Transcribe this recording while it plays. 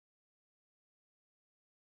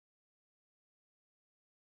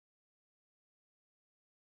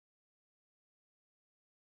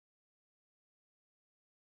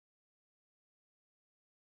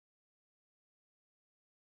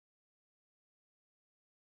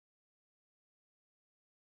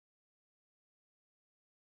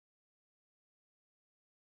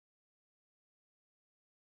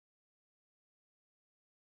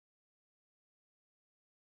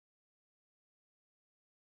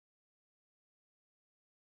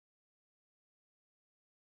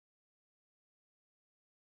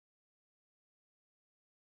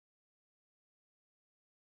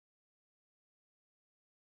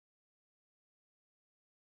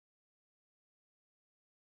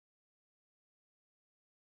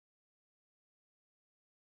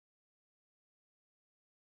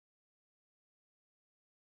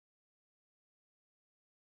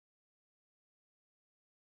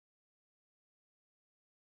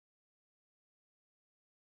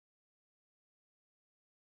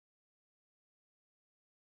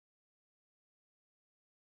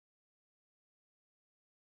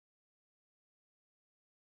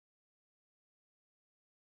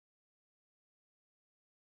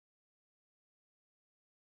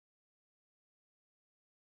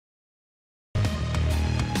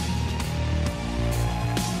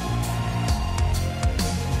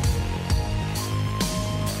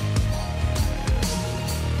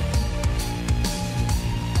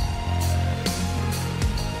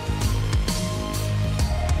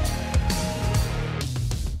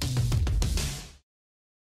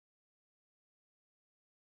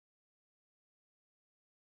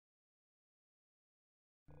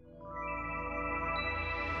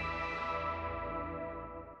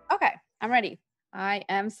I'm ready. I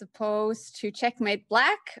am supposed to checkmate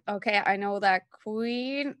black. Okay, I know that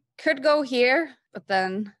queen could go here, but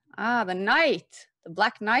then, the knight. The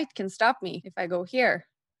black knight can stop me if I go here.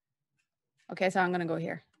 Okay, so I'm gonna go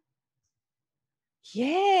here.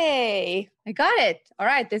 Yay! I got it. All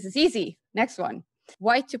right, this is easy. Next one.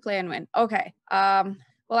 White to play and win. Okay. Well,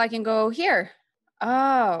 I can go here.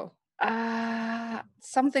 Oh.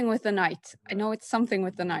 Something with the knight. I know it's something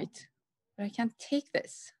with the knight, but I can't take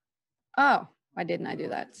this. Oh, why didn't I do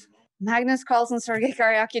that? Magnus Carlsen, Sergei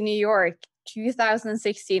Karyakin, New York,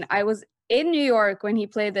 2016. I was in New York when he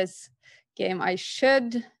played this game. I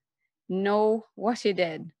should know what he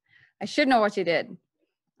did. I should know what he did.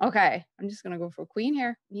 Okay, I'm just going to go for queen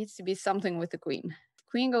here. Needs to be something with the queen.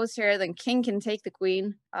 Queen goes here, then king can take the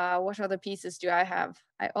queen. What other pieces do I have?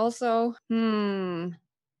 I also, I'm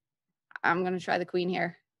going to try the queen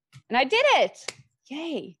here. And I did it!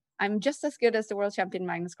 Yay! I'm just as good as the world champion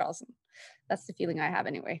Magnus Carlsen. That's the feeling I have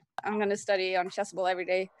anyway. I'm going to study on Chessable every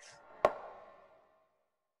day.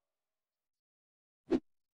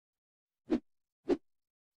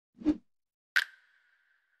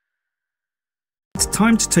 It's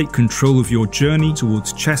time to take control of your journey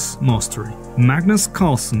towards chess mastery. Magnus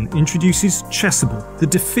Carlsen introduces Chessable, the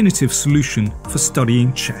definitive solution for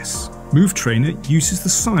studying chess. Move Trainer uses the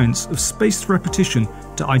science of spaced repetition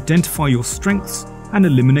to identify your strengths and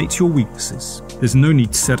eliminate your weaknesses. There's no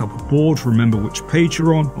need to set up a board, remember which page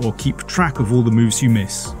you're on, or keep track of all the moves you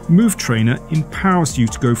miss. Move Trainer empowers you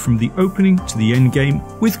to go from the opening to the end game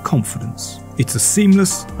with confidence. It's a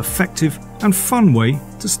seamless, effective, and fun way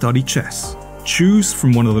to study chess. Choose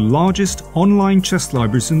from one of the largest online chess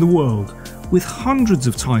libraries in the world, with hundreds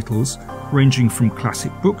of titles ranging from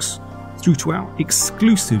classic books through to our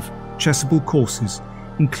exclusive Chessable courses,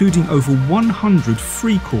 including over 100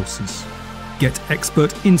 free courses. Get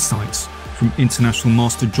expert insights from International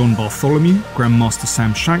Master John Bartholomew, Grandmaster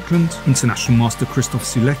Sam Shankland, International Master Christoph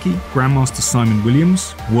Sulecki, Grandmaster Simon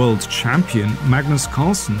Williams, World Champion Magnus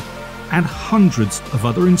Carlsen, and hundreds of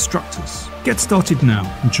other instructors. Get started now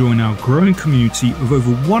and join our growing community of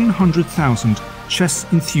over 100,000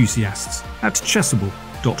 chess enthusiasts at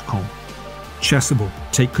chessable.com. Chessable,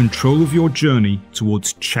 take control of your journey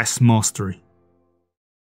towards chess mastery.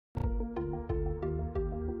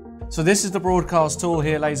 So this is the broadcast tool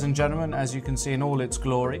here, ladies and gentlemen, as you can see in all its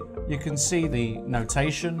glory. You can see the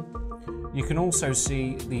notation. You can also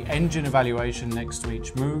see the engine evaluation next to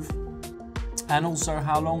each move, and also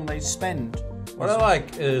how long they spend. What I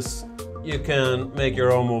like is you can make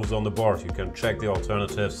your own moves on the board. You can check the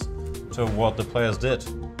alternatives to what the players did.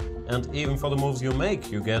 And even for the moves you make,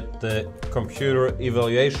 you get the computer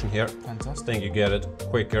evaluation here. Fantastic. I think you get it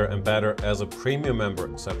quicker and better as a premium member,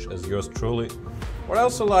 such as yours truly. What I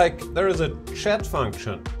also like, there is a chat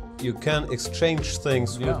function. You can exchange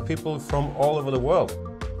things with people from all over the world.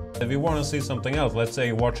 If you want to see something else, let's say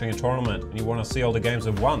you're watching a tournament and you want to see all the games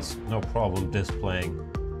at once, no problem displaying.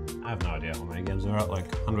 I have no idea how many games there are, like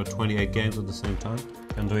 128 games at the same time.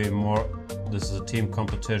 Can do even more. This is a team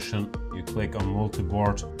competition. You click on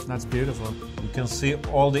multi-board. That's beautiful. You can see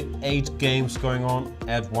all the 8 games going on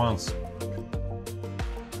at once.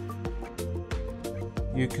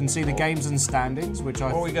 You can see the games and standings, which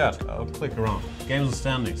I... What we got? I'll click around. Games and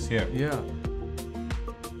standings here. Yeah.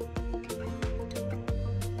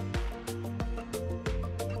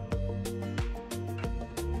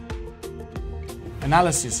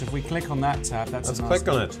 Analysis, if we click on that tab, Let's click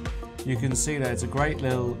on it. You can see that it's a great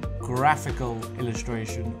little graphical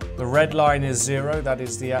illustration. The red line is 0, that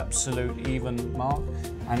is the absolute even mark.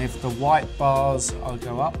 And if the white bars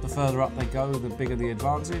go up, the further up they go, the bigger the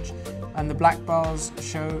advantage. And the black bars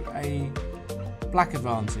show a black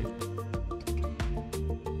advantage.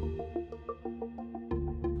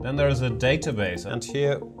 Then there is a database, and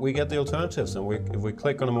here we get the alternatives. And if we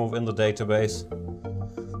click on a move in the database,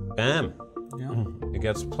 bam, it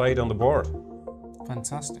gets played on the board.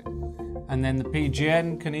 Fantastic. And then the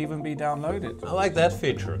PGN can even be downloaded. I like that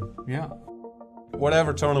feature. Yeah.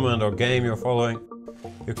 Whatever tournament or game you're following,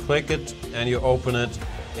 you click it and you open it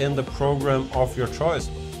in the program of your choice.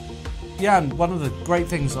 Yeah, and one of the great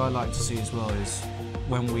things I like to see as well is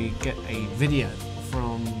when we get a video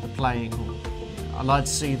from the playing hall. I like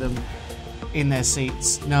to see them in their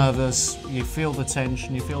seats, nervous, you feel the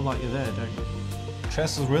tension, you feel like you're there, don't you?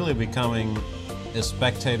 Chess is really becoming a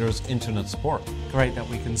spectator's internet sport. Great that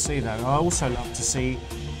we can see that. I also love to see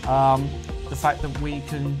the fact that we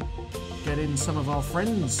can get in some of our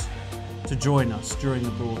friends to join us during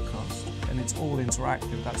the broadcast, and it's all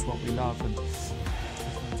interactive. That's what we love. And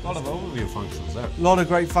a lot of overview functions there. A lot of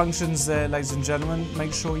great functions there, ladies and gentlemen.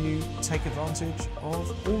 Make sure you take advantage of all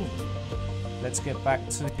of them. let's get back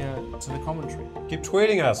to the commentary. Keep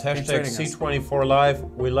tweeting us, hashtag C24Live.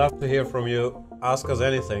 We love to hear from you. Ask us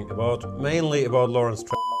anything, mainly about Lawrence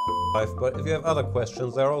life, but if you have other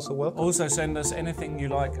questions, they're also welcome. Also send us anything you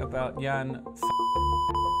like about Jan.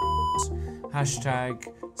 Hashtag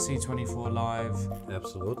C24Live.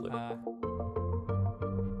 Absolutely.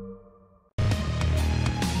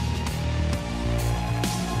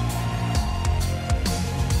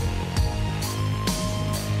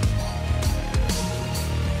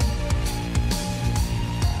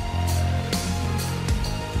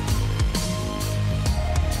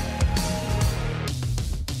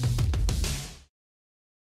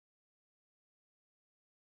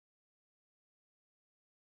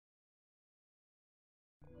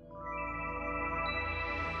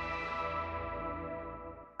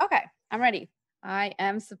 Okay, I'm ready. I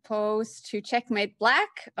am supposed to checkmate black.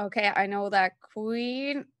 Okay, I know that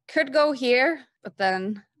queen could go here, but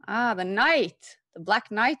then, the knight, the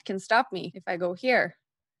black knight can stop me if I go here.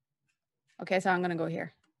 Okay, so I'm gonna go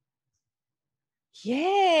here.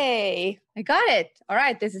 Yay, I got it. All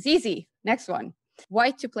right, this is easy. Next one,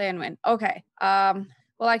 white to play and win. Okay, well,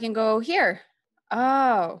 I can go here.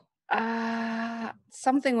 Oh,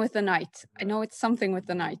 something with the knight. I know it's something with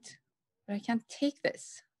the knight, but I can't take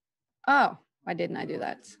this. Oh, why didn't I do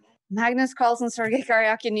that? Magnus Carlsen, Sergei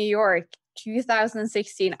Karyakin, New York,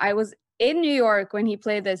 2016. I was in New York when he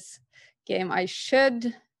played this game. I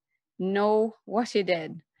should know what he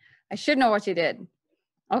did. I should know what he did.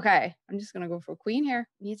 Okay, I'm just going to go for queen here.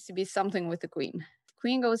 Needs to be something with the queen.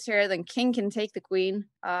 Queen goes here, then king can take the queen.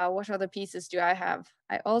 What other pieces do I have?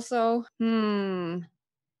 I also, I'm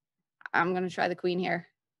going to try the queen here.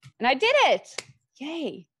 And I did it!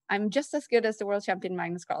 Yay! I'm just as good as the world champion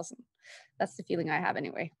Magnus Carlsen. That's the feeling I have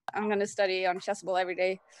anyway. I'm going to study on Chessable every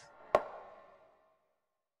day.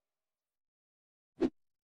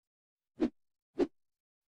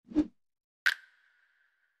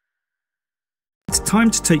 It's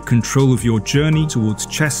time to take control of your journey towards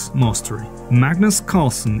chess mastery. Magnus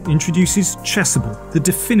Carlsen introduces Chessable, the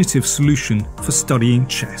definitive solution for studying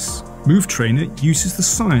chess. Move Trainer uses the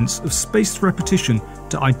science of spaced repetition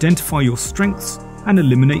to identify your strengths and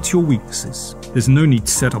eliminate your weaknesses. There's no need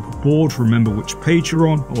to set up a board, remember which page you're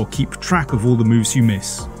on, or keep track of all the moves you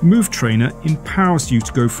miss. Move Trainer empowers you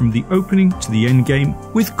to go from the opening to the end game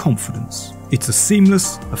with confidence. It's a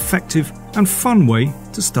seamless, effective, and fun way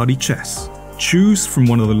to study chess. Choose from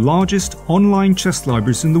one of the largest online chess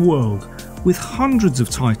libraries in the world, with hundreds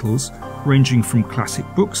of titles ranging from classic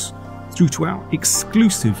books through to our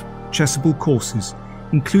exclusive Chessable courses,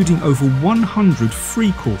 including over 100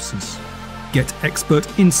 free courses. Get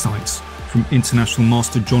expert insights from International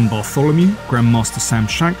Master John Bartholomew, Grandmaster Sam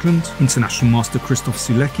Shankland, International Master Christoph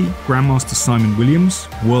Sielecki, Grandmaster Simon Williams,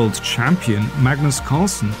 World Champion Magnus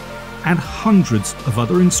Carlsen, and hundreds of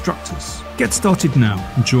other instructors. Get started now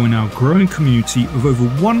and join our growing community of over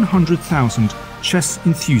 100,000 chess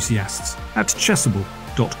enthusiasts at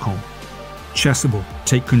chessable.com. Chessable,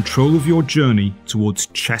 take control of your journey towards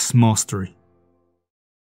chess mastery.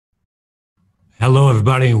 Hello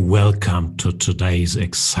everybody, welcome to today's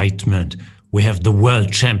excitement. We have the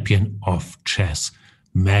world champion of chess,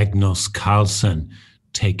 Magnus Carlsen,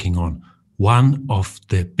 taking on one of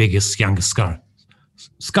the biggest youngest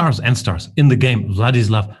stars in the game,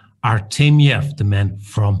 Vladislav Artemiev, the man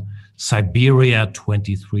from Siberia,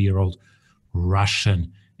 23-year-old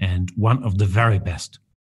Russian, and one of the very best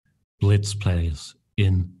blitz players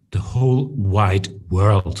in the whole wide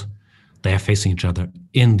world. They are facing each other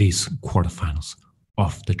in these quarterfinals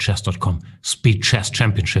of the Chess.com Speed Chess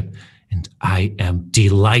Championship. And I am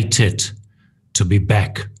delighted to be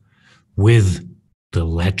back with the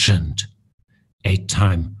legend,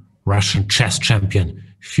 8-time Russian chess champion,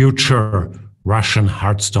 future Russian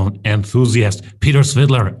Hearthstone enthusiast. Peter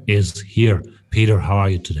Svidler is here. Peter, how are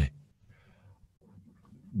you today?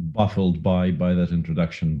 Baffled by that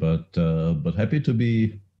introduction, but happy to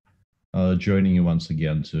be joining you once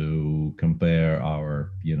again to compare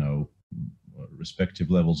our,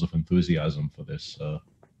 respective levels of enthusiasm for this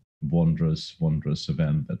wondrous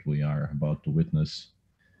event that we are about to witness.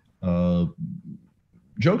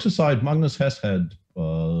 Jokes aside, Magnus has had,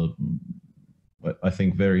 I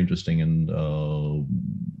think, very interesting and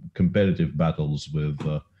competitive battles with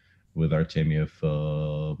Artemiev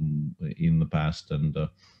in the past, and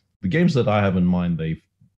the games that I have in mind, they've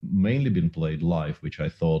mainly been played live, which I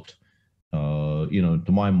thought,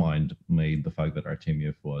 to my mind, made the fact that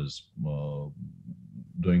Artemiev was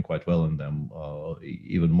doing quite well in them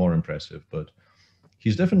even more impressive. But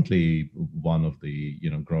he's definitely one of the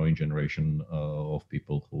growing generation of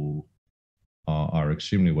people who are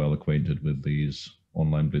extremely well acquainted with these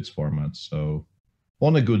online blitz formats. So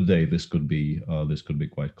on a good day, this could be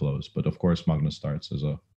quite close. But of course, Magnus starts as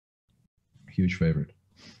a huge favorite.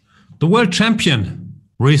 The world champion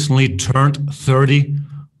recently turned 30,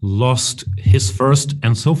 lost his first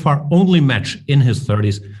and so far only match in his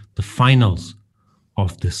 30s, the finals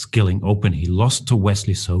of the Skilling Open. He lost to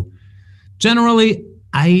Wesley. So generally,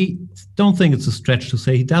 I don't think it's a stretch to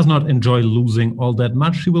say he does not enjoy losing all that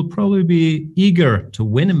much. He will probably be eager to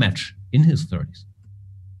win a match in his 30s.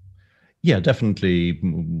 Yeah, definitely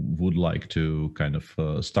would like to kind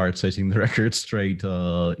of start setting the record straight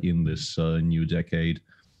in this new decade.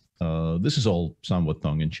 This is all somewhat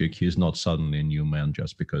tongue-in-cheek. He's not suddenly a new man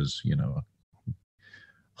just because, you know, a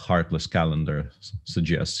heartless calendar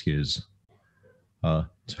suggests he's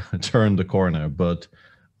turned the corner. But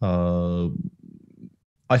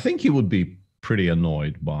I think he would be pretty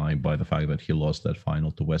annoyed by the fact that he lost that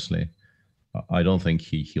final to Wesley. I don't think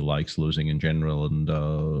he likes losing in general, and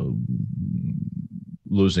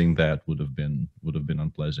losing that would have been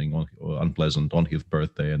unpleasant on his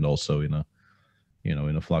birthday, and also in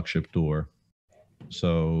a flagship tour.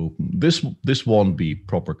 So this won't be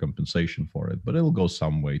proper compensation for it, but it'll go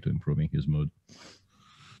some way to improving his mood.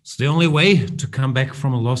 It's the only way to come back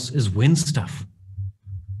from a loss is win stuff.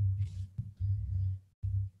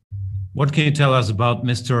 What can you tell us about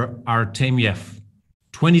Mr. Artemiev?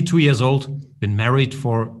 22 years old, been married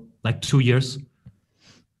for like 2 years.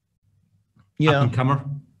 Yeah. Up-and-comer.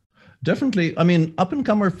 Definitely. I mean,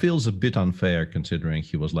 up-and-comer feels a bit unfair considering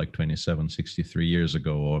he was like 27, 63 years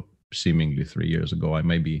ago, or seemingly 3 years ago. I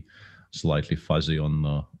may be slightly fuzzy on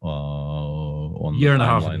the year and a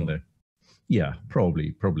half ago. There. Yeah,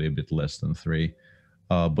 probably a bit less than 3.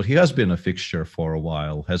 But he has been a fixture for a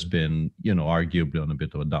while, has been, arguably on a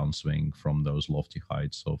bit of a downswing from those lofty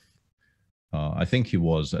heights of, I think he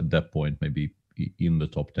was at that point maybe in the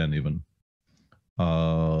top 10 even.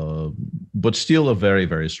 But still a very,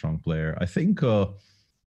 very strong player. I think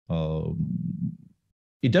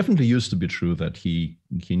it definitely used to be true that he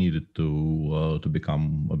needed to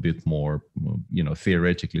become a bit more,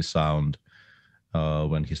 theoretically sound.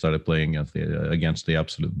 When he started playing against the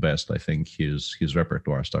absolute best, I think his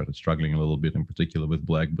repertoire started struggling a little bit, in particular with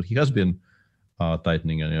black. But he has been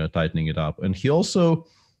tightening it up, and he also,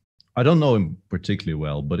 I don't know him particularly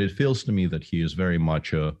well, but it feels to me that he is very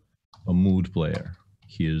much a mood player.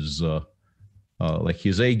 He is like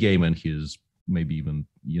his A game and his maybe even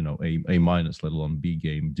A minus, let alone B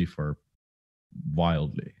game, differ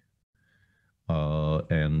wildly.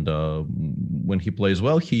 And when he plays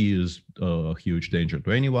well, he is a huge danger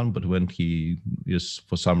to anyone. But when he is,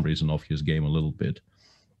 for some reason, off his game a little bit,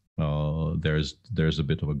 there's a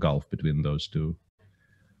bit of a gulf between those two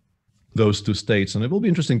states. And it will be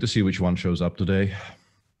interesting to see which one shows up today.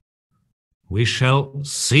 We shall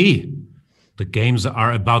see. The games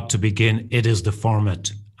are about to begin. It is the format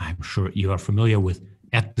I'm sure you are familiar with.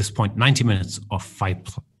 At this point, 90 minutes of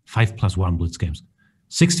 5+1 blitz games.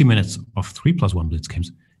 60 minutes of 3+1 blitz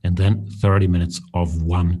games, and then 30 minutes of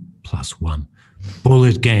 1+1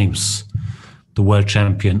 bullet games. The world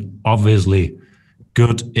champion, obviously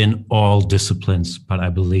good in all disciplines, but I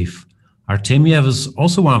believe Artemiev is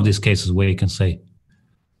also one of these cases where you can say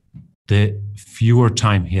the fewer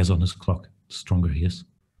time he has on his clock, the stronger he is.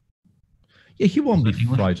 Yeah, he won't be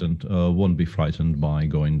frightened. Won't be frightened by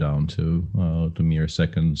going down to mere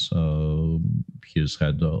seconds. He's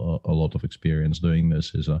had a lot of experience doing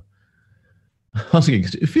this. It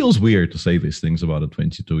feels weird to say these things about a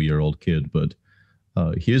 22-year-old kid, but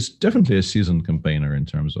he is definitely a seasoned campaigner in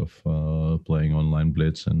terms of playing online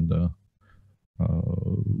blitz, and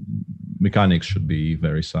mechanics should be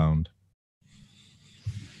very sound.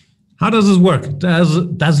 How does this work?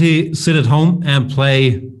 Does he sit at home and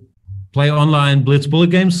play online blitz bullet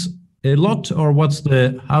games a lot, or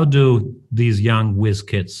how do these young whiz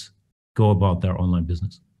kids go about their online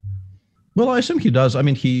business? Well, I assume he does. I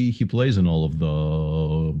mean, he plays in all of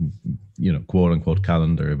the quote unquote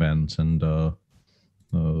calendar events, and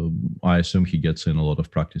I assume he gets in a lot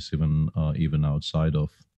of practice even outside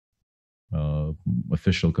of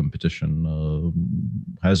official competition.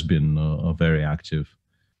 Has been a very active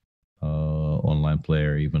online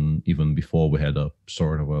player even before we had a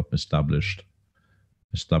sort of a established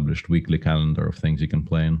weekly calendar of things he can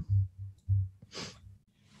play in.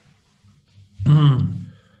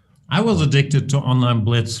 I was addicted to online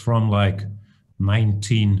blitz from like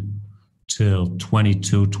 19 till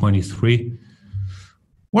 22, 23.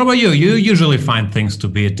 What about you? You usually find things to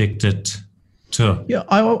be addicted to. Yeah,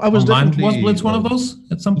 I was online. Definitely. Was blitz one of those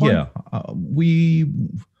at some point? Yeah,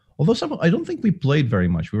 Although I don't think we played very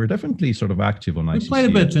much. We were definitely sort of active on ICC. We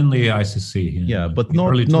played a bit in the ICC. Yeah, but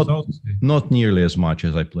not nearly as much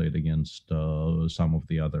as I played against some of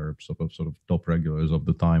the other sort of top regulars of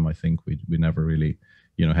the time. I think we never really,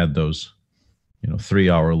 had those,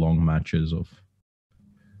 3-hour-long matches of.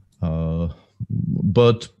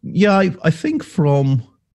 But yeah, I think from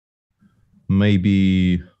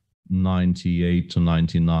maybe 98 to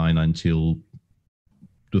 99 until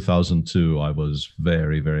 2002, I was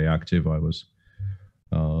very, very active. I was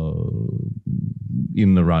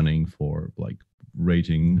in the running for like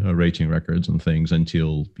rating records and things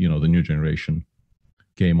until the new generation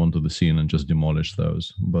came onto the scene and just demolished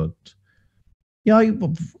those. But yeah,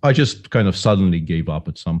 I just kind of suddenly gave up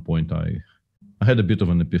at some point. I had a bit of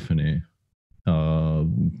an epiphany.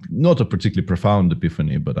 Not a particularly profound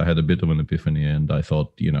epiphany, but I had a bit of an epiphany, and I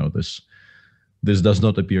thought, this does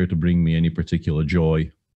not appear to bring me any particular joy,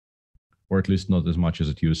 or at least not as much as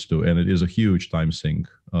it used to. And it is a huge time sink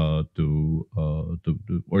to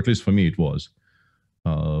or at least for me it was,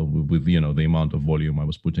 with the amount of volume I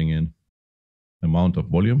was putting in. Amount of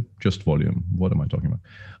volume? Just volume. What am I talking about?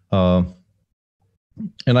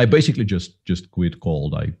 And I basically just quit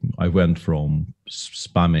cold. I went from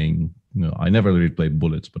spamming. I never really played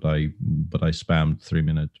bullets, but I spammed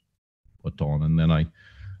 3-minute a ton, and then I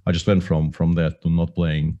just went from that to not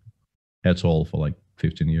playing at all for like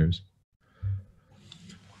 15 years.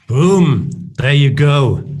 Boom! There you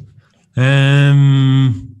go. No,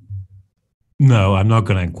 I'm not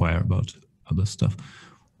going to inquire about other stuff.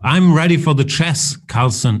 I'm ready for the chess.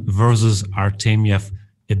 Carlsen versus Artemiev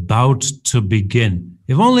about to begin.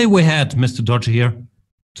 If only we had Mr. Dodger here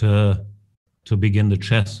to begin the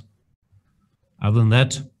chess. Other than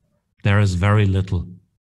that, there is very little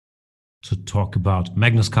to talk about.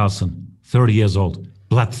 Magnus Carlsen, 30 years old,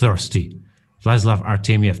 bloodthirsty. Vladislav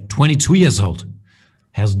Artemiev, 22 years old,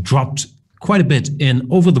 has dropped quite a bit in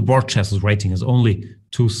over-the-board chess. His rating is only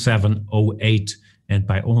 2708, and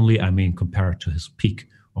by only, I mean compared to his peak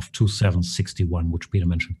of 2761, which Peter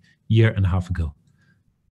mentioned a year and a half ago.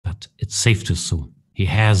 But it's safe to assume he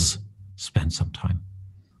has spent some time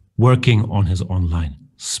working on his online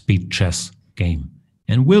speed chess game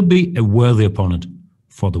and will be a worthy opponent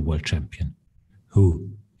for the world champion, who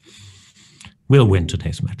will win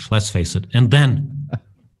today's match, let's face it, and then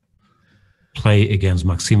play against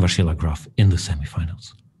Maxim Vachier-Lagrave in the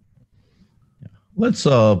semifinals. Let's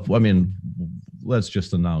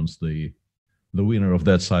just announce the winner of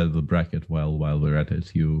that side of the bracket while we're at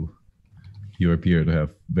it. You appear to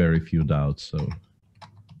have very few doubts, so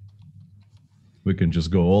we can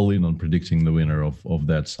just go all in on predicting the winner of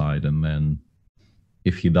that side, and then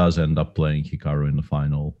if he does end up playing Hikaru in the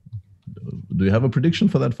final, do you have a prediction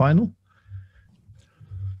for that final?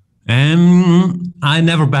 I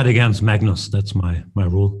never bet against Magnus. That's my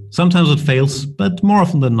rule. Sometimes it fails, but more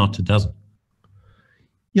often than not, it doesn't.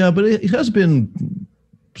 Yeah, but it has been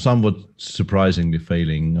somewhat surprisingly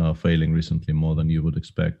failing recently, more than you would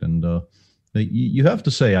expect. And you have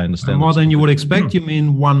to say, I understand. More than you would expect? You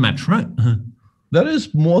mean one match, right? That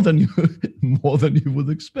is more than you would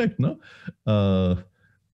expect, no?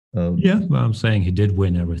 Yeah, well, I'm saying he did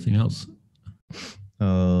win everything else.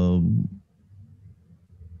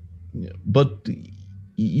 Yeah, but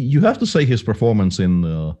you have to say his performance in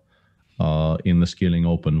the Skilling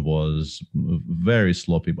Open was very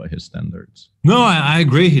sloppy by his standards. No, I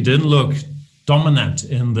agree. He didn't look dominant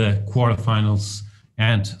in the quarterfinals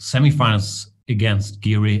and semifinals against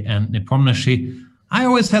Giri and Nepomniachtchi. I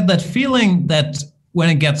always had that feeling that when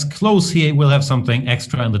it gets close, he will have something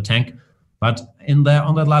extra in the tank. But on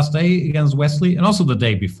that last day against Wesley, and also the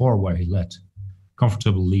day before where he let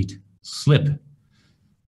comfortable lead slip,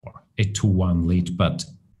 or a 2-1 lead, but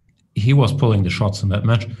he was pulling the shots in that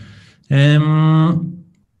match.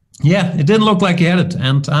 Yeah, it didn't look like he had it,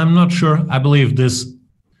 and I'm not sure. I believe this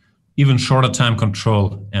even shorter time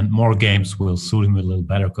control and more games will suit him a little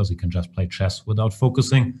better because he can just play chess without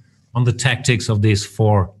focusing on the tactics of these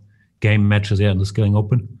 4-game matches here in the Skilling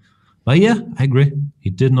Open. But yeah, I agree. He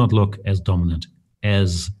did not look as dominant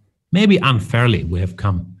as maybe unfairly we have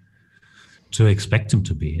come to expect him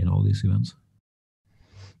to be in all these events.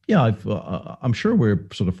 Yeah, I'm sure we're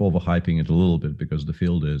sort of overhyping it a little bit because the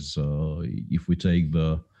field is, if we take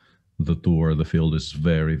the tour, the field is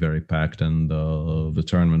very, very packed, and the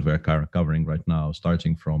tournament we're covering right now,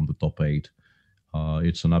 starting from the top 8,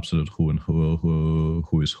 it's an absolute who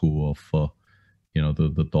is who of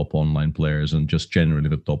the top online players and just generally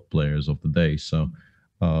the top players of the day. So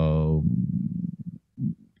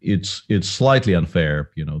it's slightly unfair,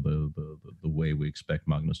 the way we expect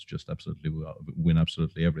Magnus to just absolutely win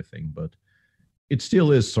absolutely everything, but it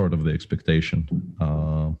still is sort of the expectation.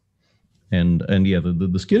 And yeah,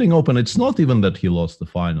 the Skilling Open, it's not even that he lost the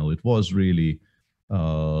final. It was really,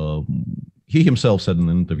 he himself said in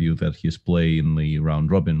an interview that his play in the round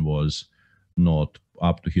robin was not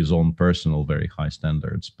up to his own personal very high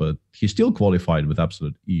standards, but he still qualified with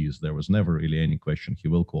absolute ease. There was never really any question he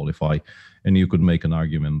will qualify. And you could make an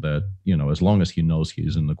argument that, as long as he knows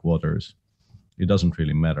he's in the quarters, it doesn't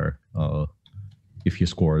really matter if he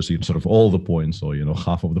scores sort of all the points or,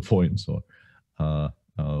 half of the points or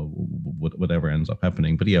whatever ends up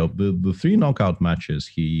happening. But yeah, the 3 knockout matches,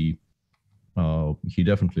 he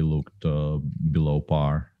definitely looked below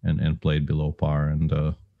par and played below par,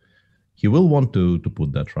 and he will want to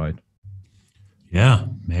put that right. Yeah,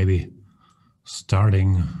 maybe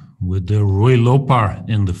starting with the Rui low par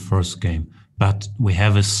in the first game, but we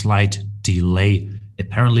have a slight delay.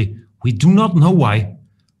 Apparently, we do not know why,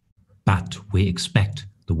 but we expect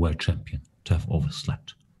the world champion to have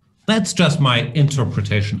overslept. That's just my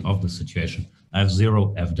interpretation of the situation. I have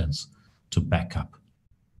zero evidence to back up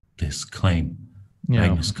this claim. Yeah,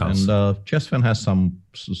 Magnus Carlsen. And Chessfan has some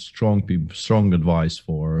strong advice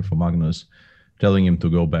for Magnus, telling him to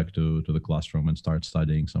go back to the classroom and start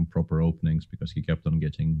studying some proper openings, because he kept on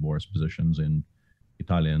getting worse positions in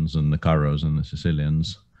Italians and the Caros and the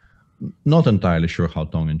Sicilians. Not entirely sure how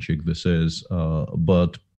tongue-in-cheek this is,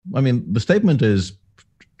 but I mean, the statement is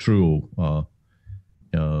true,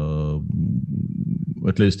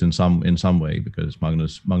 at least in some way, because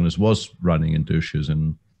Magnus was running into issues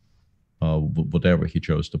in whatever he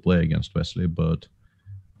chose to play against Wesley, but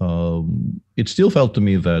it still felt to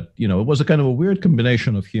me that it was a kind of a weird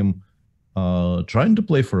combination of him trying to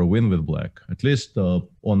play for a win with Black, at least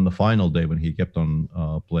on the final day when he kept on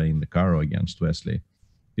playing the Caro against Wesley.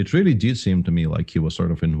 It really did seem to me like he was sort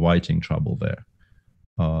of inviting trouble there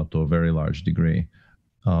to a very large degree.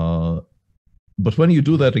 But when you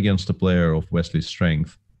do that against a player of Wesley's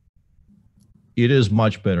strength, it is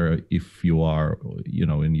much better if you are,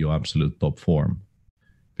 in your absolute top form,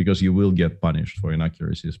 because you will get punished for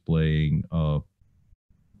inaccuracies playing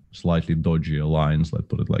slightly dodgier lines, let's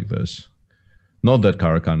put it like this. Not that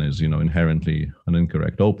Caro-Kann is, inherently an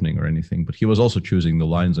incorrect opening or anything, but he was also choosing the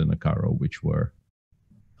lines in the Caro, which were,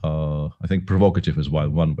 I think, provocative is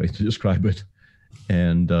one way to describe it.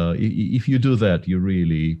 And if you do that, you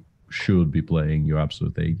really should be playing your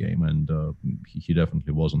absolute A game, and he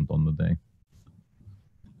definitely wasn't on the day.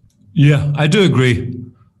 Yeah, I do agree.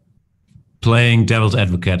 Playing devil's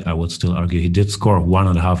advocate, I would still argue he did score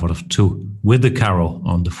 1.5 out of 2 with the Caro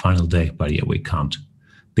on the final day, but yeah, we can't.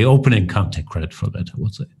 The opening can't take credit for that, I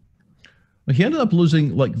would say. He ended up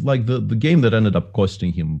losing, like the game that ended up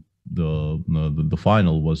costing him the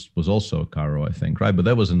final was also a Caro, I think, right? But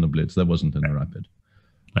that was in the Blitz, that wasn't in the Rapid.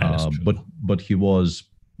 But he was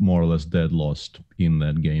more or less dead lost in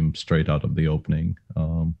that game straight out of the opening.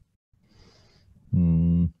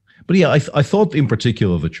 But yeah, I thought in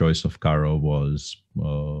particular the choice of Caro was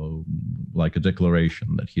like a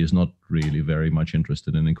declaration that he is not really very much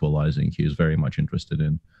interested in equalizing. He is very much interested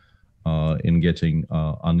in getting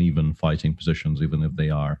uneven fighting positions, even if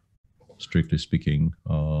they are, strictly speaking,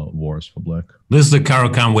 wars for Black. This is the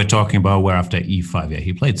Caro-Kann we're talking about, where after e5, yeah,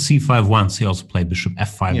 he played c5 once. He also played bishop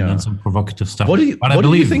f5, yeah, and then some provocative stuff. What did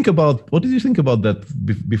you think about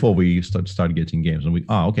that before we start getting games? And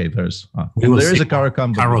there is a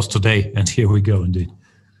Caro-Kann. Caros today, and here we go indeed.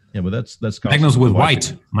 Yeah, but that's Magnus with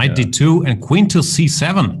white, knight d2 and queen to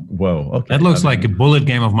c7. Whoa, okay. That looks like a bullet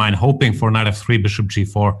game of mine, hoping for knight f3, bishop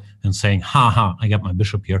g4, and saying, ha, I got my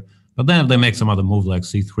bishop here. But then if they make some other move like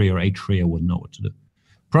c3 or h3, I wouldn't know what to do.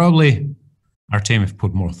 Probably Artemiev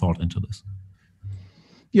put more thought into this.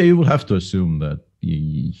 Yeah, you would have to assume that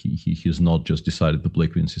he's not just decided to play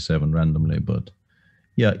queen c7 randomly, but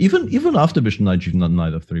yeah, even after bishop knight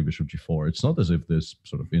f3, bishop g4, it's not as if this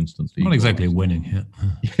sort of instantly... Not exactly winning here.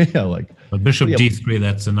 Yeah, But bishop d3,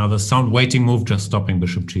 that's another sound waiting move, just stopping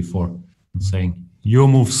bishop g4 and saying, your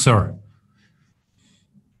move, sir.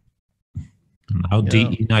 Now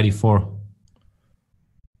DE94.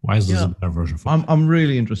 Why is this a better version for I'm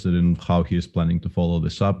really interested in how he is planning to follow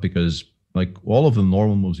this up, because like all of the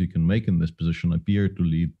normal moves you can make in this position appear to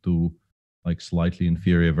lead to like slightly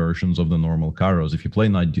inferior versions of the normal Caros. If you play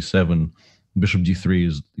knight d7, bishop d3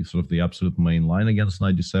 is sort of the absolute main line against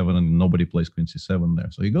knight d7, and nobody plays queen c7 there.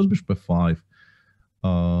 So he goes bishop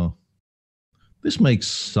f5. This makes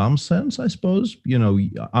some sense, I suppose.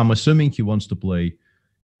 I'm assuming he wants to play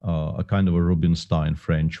a kind of a Rubinstein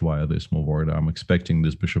French via this move order. I'm expecting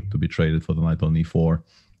this bishop to be traded for the knight on e4.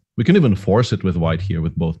 We can even force it with white here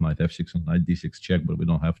with both knight f6 and knight d6 check, but we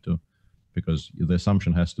don't have to, because the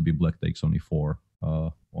assumption has to be black takes on e4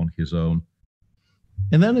 on his own.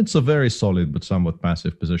 And then it's a very solid but somewhat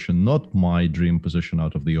passive position. Not my dream position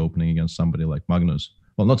out of the opening against somebody like Magnus.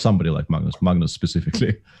 Well, not somebody like Magnus, Magnus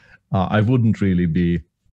specifically. I wouldn't really be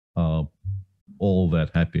all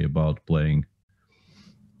that happy about playing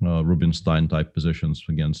Rubinstein-type positions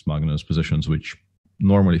against Magnus, positions which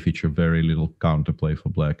normally feature very little counterplay for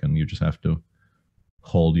black, and you just have to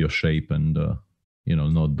hold your shape and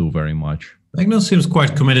not do very much. Magnus seems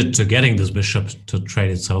quite committed to getting this bishop to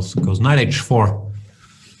trade itself, because knight h4,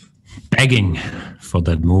 begging for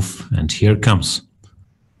that move, and here it comes.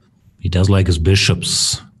 He does like his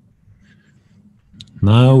bishops.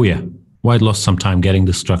 Now, yeah, white lost some time getting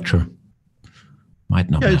the structure. Might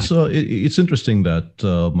not. Yeah, it's interesting that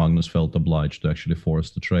Magnus felt obliged to actually force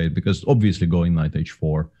the trade, because obviously going knight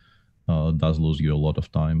h4 does lose you a lot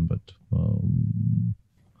of time, but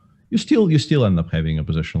you still end up having a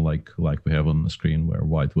position like we have on the screen, where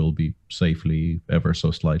white will be safely ever so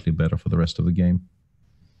slightly better for the rest of the game.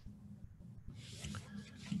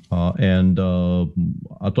 And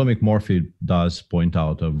Atomic Morphy does point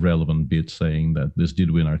out a relevant bit, saying that this did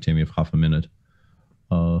win Artemiev half a minute,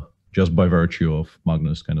 just by virtue of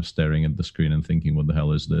Magnus kind of staring at the screen and thinking, "What the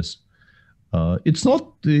hell is this?" It's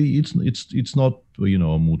not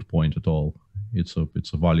a moot point at all. It's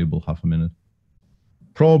a valuable half a minute.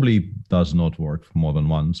 Probably does not work for more than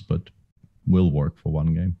once, but will work for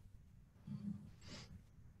one game.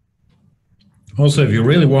 Also, if you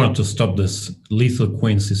really wanted to stop this lethal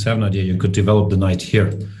queen c7 idea, you could develop the knight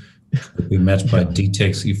here. We met by d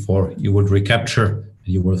takes e4. You would recapture,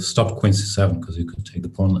 you would stop queen c7 because you could take the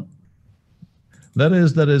pawn. That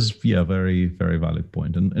is, yeah, very, very valid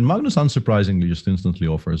point. And Magnus, unsurprisingly, just instantly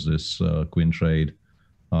offers this queen trade.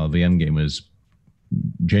 The endgame is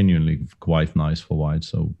genuinely quite nice for white,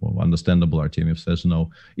 so understandable Artemiev says no.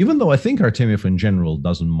 Even though I think Artemiev in general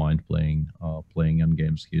doesn't mind playing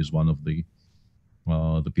endgames. He is one of the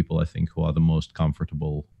people, I think, who are the most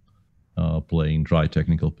comfortable playing dry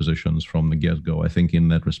technical positions from the get-go. I think in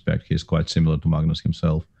that respect, he's quite similar to Magnus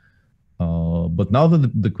himself. But now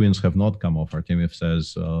that the queens have not come off, Artemiev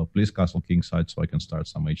says, please castle kingside so I can start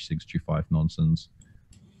some h6, g5 nonsense.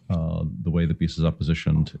 The way the pieces are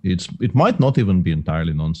positioned, it might not even be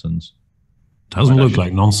entirely nonsense. Doesn't look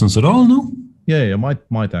like nonsense at all, no? Yeah,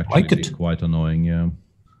 might actually be quite annoying, yeah.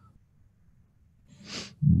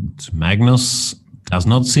 Magnus does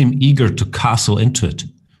not seem eager to castle into it.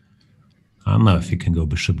 I don't know if you can go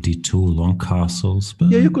bishop d2, long castles. But...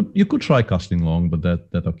 yeah, you could try castling long, but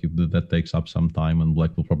that takes up some time, and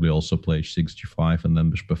black will probably also play h6, g5, and then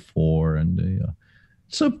bishop f4, and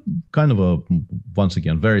it's a kind of a, once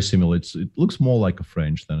again, very similar. It looks more like a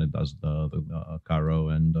French than it does the Caro,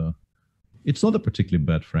 and it's not a particularly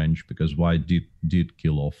bad French, because white did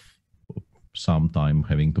kill off some time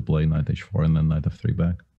having to play knight h4 and then knight f3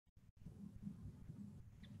 back.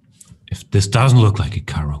 If this doesn't look like a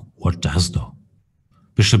Caro, what does though?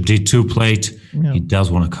 Bishop d2 played. Yeah. He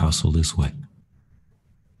does want to castle this way.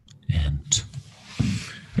 And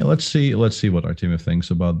yeah, let's see what Artemiev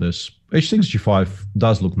thinks about this. h6 g5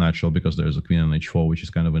 does look natural because there's a queen on h4, which is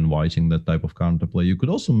kind of inviting that type of counterplay. You could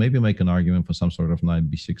also maybe make an argument for some sort of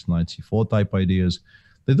knight b6, knight c4 type ideas.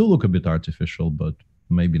 They do look a bit artificial, but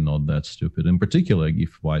maybe not that stupid. In particular,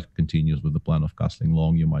 if white continues with the plan of castling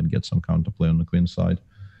long, you might get some counterplay on the queen side.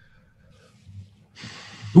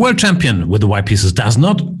 The world champion with the white pieces does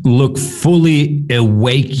not look fully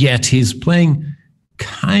awake yet. He's playing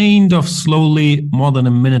kind of slowly, more than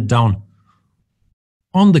a minute down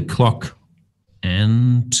on the clock.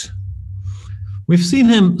 And we've seen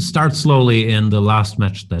him start slowly in the last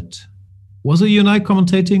match that... was it you and I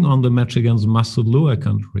commentating on the match against Masudlu? I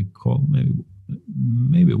can't recall.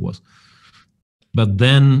 Maybe it was. But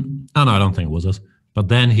then... oh, no, I don't think it was us. But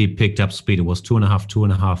then he picked up speed. It was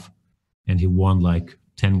 2.5, and he won like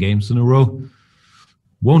 10 games in a row.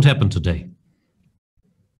 Won't happen today.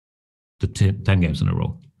 The 10 games in a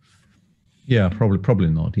row. Yeah, probably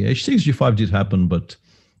not. Yeah, h6, g5 did happen, but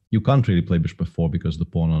you can't really play bishop f4 because the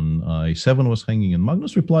pawn on a7 was hanging, and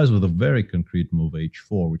Magnus replies with a very concrete move,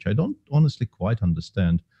 h4, which I don't honestly quite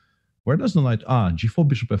understand. Where does the knight... g4,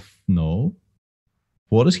 bishop f... no.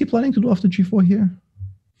 What is he planning to do after g4 here?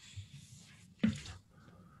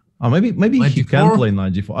 Maybe he can play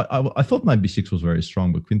knight g4. I thought knight b6 was very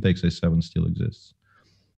strong, but queen takes a7 still exists.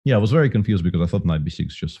 Yeah, I was very confused because I thought knight b6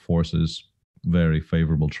 just forces very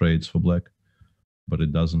favorable trades for black, but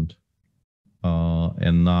it doesn't.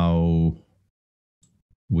 And now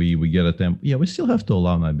we get a temp. Yeah, we still have to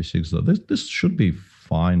allow knight b6 though. This should be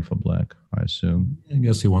fine for black, I assume. I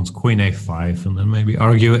guess he wants queen a5 and then maybe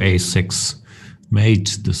argue a6. Made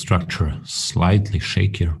the structure slightly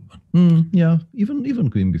shakier. Yeah, even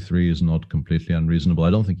queen b3 is not completely unreasonable. I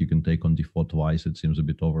don't think you can take on d4 twice. It seems a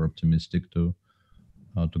bit over optimistic to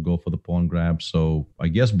go for the pawn grab. So I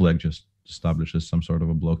guess black just establishes some sort of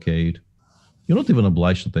a blockade. You're not even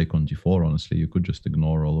obliged to take on d4, honestly. You could just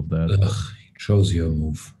ignore all of that. Ugh, he chose your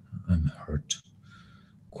move. I'm hurt.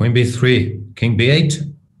 Queen b3, king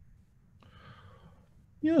b8.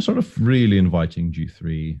 Yeah, sort of really inviting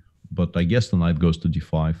g3. But I guess the knight goes to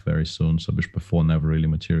d5 very soon, so bishop f4 never really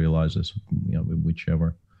materializes. Yeah,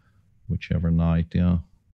 whichever knight. Yeah,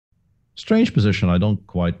 strange position. I don't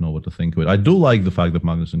quite know what to think of it. I do like the fact that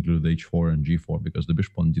Magnus included h4 and g4 because the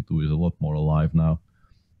bishop on d2 is a lot more alive now.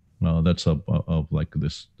 That's like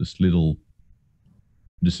this little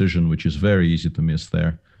decision which is very easy to miss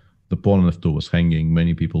there. The pawn on f2 was hanging.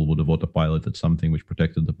 Many people would have autopiloted something which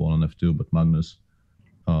protected the pawn on f2, but Magnus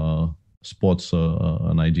spots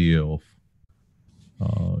an idea of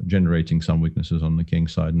generating some weaknesses on the king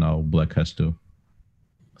side. Now black has to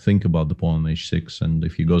think about the pawn on h6, and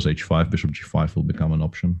if he goes h5, bishop g5 will become an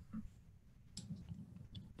option.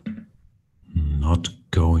 Not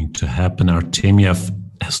going to happen. Artemiev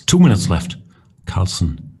has 2 minutes left.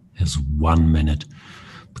 Carlsen has 1 minute.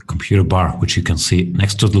 The computer bar, which you can see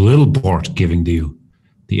next to the little board giving you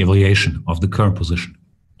the evaluation of the current position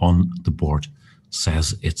on the board,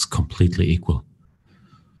 says it's completely equal.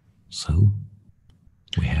 So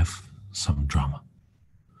we have some drama.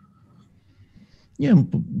 Yeah,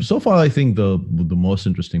 so far I think the most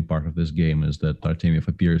interesting part of this game is that Artemiev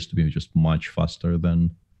appears to be just much faster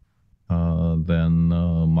than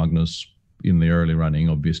Magnus in the early running.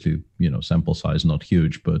 Obviously, sample size not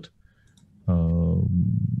huge, but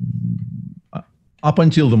up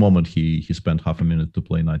until the moment he spent half a minute to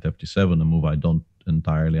play knight f7, a move I don't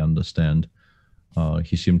entirely understand.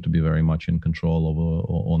 He seemed to be very much in control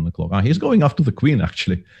on the clock. He's going after the queen,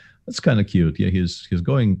 actually. That's kind of cute. Yeah, he's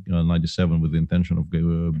going knight d7 with the intention of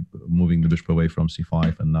moving the bishop away from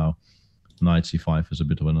c5, and now knight c5 is a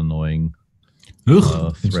bit of an annoying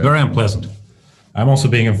it's very unpleasant. I'm also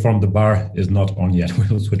being informed the bar is not on yet.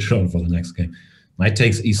 We'll switch on for the next game. Knight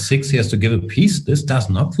takes e6. He has to give a piece. This does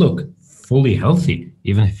not look fully healthy.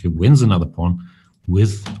 Even if he wins another pawn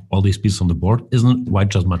with all these pieces on the board, isn't white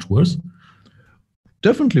just much worse?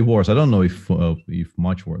 Definitely worse. I don't know if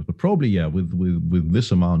much worse, but probably, yeah. With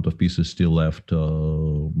this amount of pieces still left,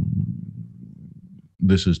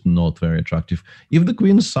 this is not very attractive. If the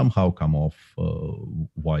queens somehow come off,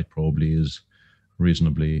 white probably is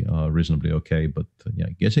reasonably okay. But yeah,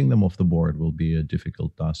 getting them off the board will be a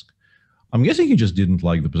difficult task. I'm guessing he just didn't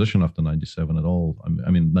like the position after knight d7 at all.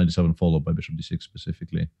 I mean, knight d7 followed by bishop d6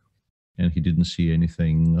 specifically, and he didn't see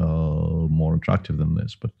anything more attractive than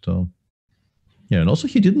this. But yeah, and also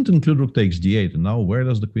he didn't include rook takes d8. And now where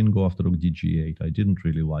does the queen go after rook dg8? I didn't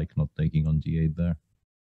really like not taking on d8 there.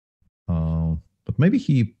 But maybe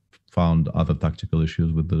he found other tactical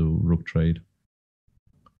issues with the rook trade.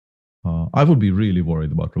 I would be really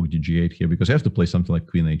worried about rook dg8 here, because you have to play something like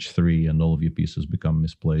queen h3 and all of your pieces become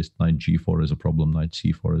misplaced. Knight g4 is a problem, knight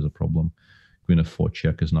c4 is a problem. Queen f4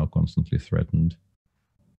 check is now constantly threatened.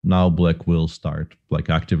 Now black will start like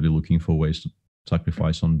actively looking for ways to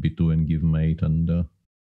sacrifice on b2 and give mate. And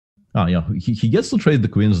yeah, he gets to trade the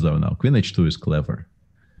queens though now. Queen h2 is clever.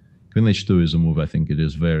 Queen h2 is a move I think it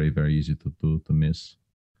is very, very easy to miss.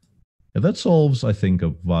 Yeah, that solves, I think, a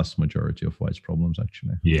vast majority of white's problems,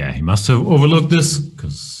 actually. Yeah, he must have overlooked this,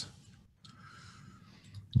 because...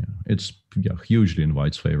 Yeah, it's hugely in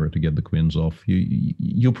white's favor to get the queens off.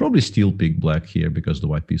 You probably still pick black here because the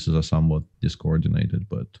white pieces are somewhat discoordinated,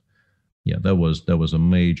 but yeah, that was a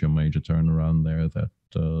major turnaround there that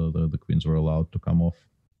the queens were allowed to come off.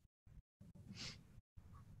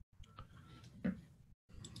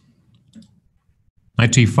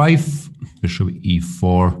 Knight e5, bishop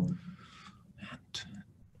e4.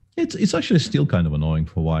 It's actually still kind of annoying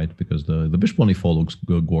for white, because the bishop on e4 looks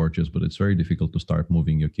gorgeous, but it's very difficult to start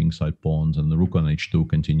moving your kingside pawns, and the rook on h2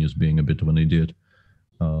 continues being a bit of an idiot.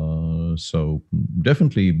 So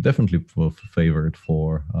definitely favored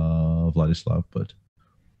for Vladislav, but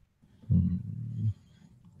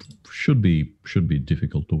should be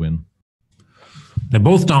difficult to win. They're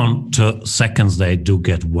both down to seconds. They do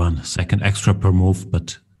get 1 second extra per move,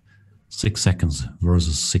 but 6 seconds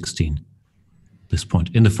versus 16. This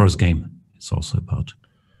point in the first game, it's also about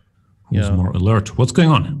who's more alert. What's going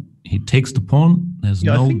on? He takes the pawn. There's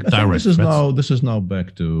no direct threats. This is now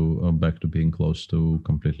back to being close to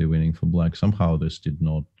completely winning for black. Somehow this did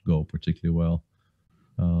not go particularly well.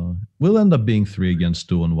 We'll end up being 3 against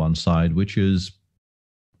 2 on one side, which is,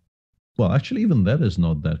 well, actually even that is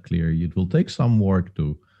not that clear. It will take some work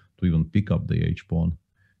to even pick up the h pawn.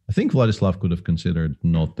 I think Vladislav could have considered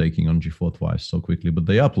not taking on g4 twice so quickly, but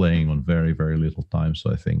they are playing on very, very little time,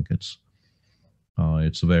 so I think it's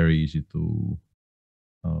very easy to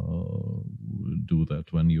do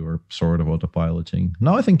that when you're sort of autopiloting.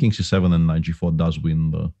 Now I think king c7 and knight g4 does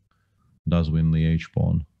win the h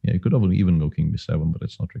pawn. Yeah, you could even go king b7, but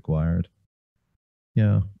it's not required.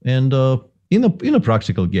 Yeah, and in a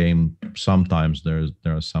practical game, sometimes there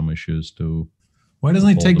are some issues too. Why doesn't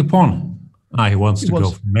he take the pawn? He wants to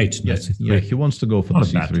go for mate. Yeah, he wants to go for the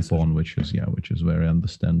c3 pawn, which is very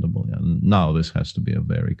understandable. Yeah. And now this has to be a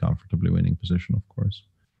very comfortably winning position, of course.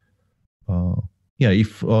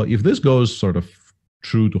 If this goes sort of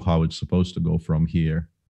true to how it's supposed to go from here,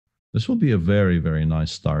 this will be a very, very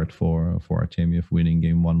nice start for Artemiev winning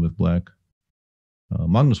game 1 with black.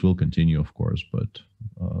 Magnus will continue, of course, but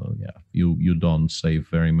you don't save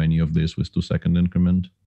very many of this with 2-second increment.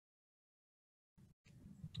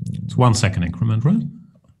 It's 1 second increment, right?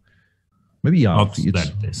 Maybe, yeah. Not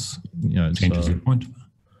that this changes your point.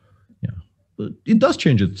 Yeah, it does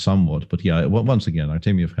change it somewhat, but yeah. Once again,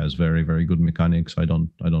 Artemiev has very, very good mechanics. I don't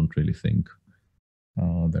really think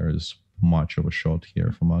there is much of a shot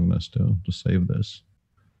here for Magnus to save this.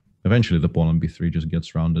 Eventually, the pawn on b3 just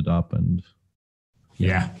gets rounded up, and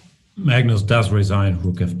yeah, Magnus does resign.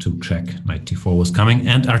 Rook f2 check. Knight d4 was coming,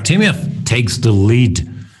 and Artemiev takes the lead,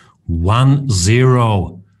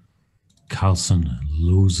 1-0. Carlsen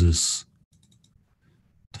loses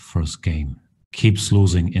the first game, keeps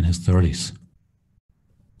losing in his 30s.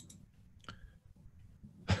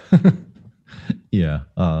 Yeah.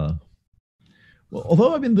 Well,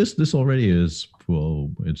 although I mean this already is, well,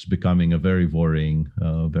 it's becoming a very worrying,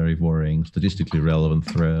 statistically relevant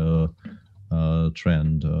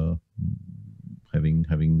trend.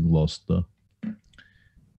 Having lost the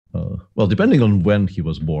well, depending on when he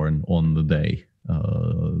was born on the day.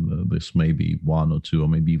 This may be 1 or 2 or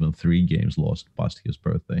maybe even 3 games lost past his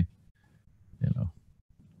birthday.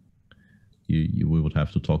 We would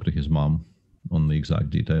have to talk to his mom on the exact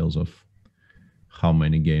details of how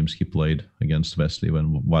many games he played against Wesley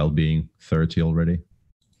while being 30 already.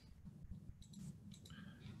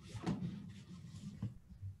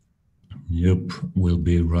 Yep, we'll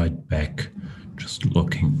be right back. Just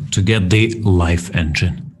looking to get the live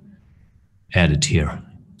engine added here.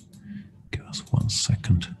 Give us 1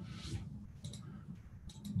 second.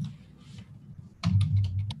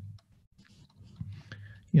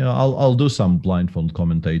 Yeah, I'll do some blindfold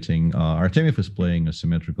commentating. Artemiev is playing a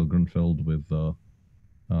symmetrical Grunfeld with,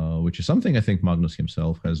 which is something I think Magnus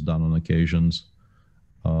himself has done on occasions,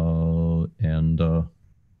 and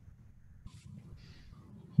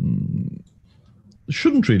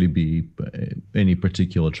shouldn't really be any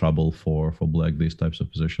particular trouble for black, these types of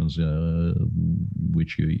positions,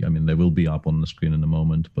 which they will be up on the screen in a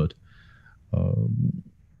moment, but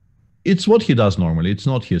it's what he does normally. It's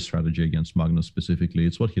not his strategy against Magnus specifically.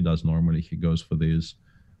 It's what he does normally. He goes for these,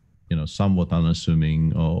 somewhat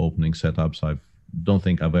unassuming opening setups. I don't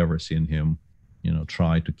think I've ever seen him,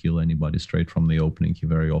 try to kill anybody straight from the opening. He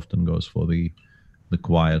very often goes for the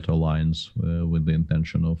quieter lines with the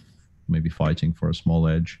intention of maybe fighting for a small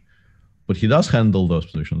edge. But he does handle those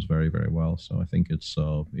positions very, very well. So I think it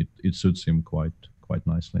suits him quite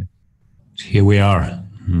nicely. Here we are,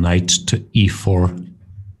 knight to e4.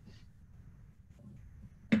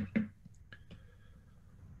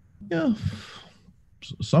 Yeah,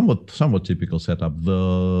 somewhat typical setup.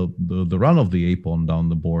 The run of the a pawn down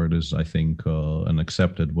the board is, I think, an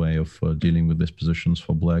accepted way of dealing with these positions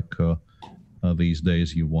for black. These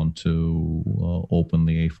days, you want to open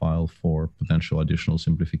the a file for potential additional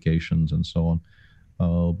simplifications and so on.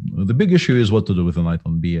 The big issue is what to do with the knight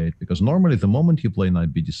on b8, because normally the moment you play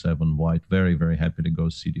knight bd7, white very, very happy to go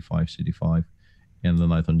cd5, and the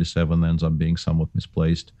knight on d7 ends up being somewhat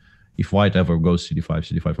misplaced. If white ever goes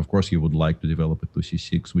cd5, of course, you would like to develop it to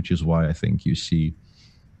c6, which is why I think you see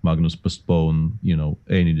Magnus postpone,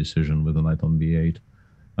 any decision with the knight on b8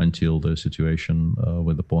 until the situation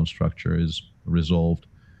with the pawn structure is resolved.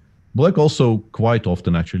 Black also quite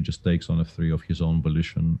often actually just takes on f3 of his own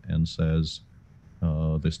volition and says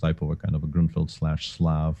this type of a kind of a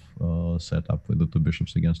Grunfeld/Slav setup with the 2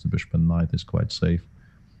 bishops against the bishop and knight is quite safe.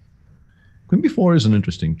 Queen b4 is an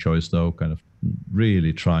interesting choice, though, kind of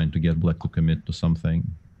really trying to get black to commit to something.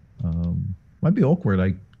 Might be awkward.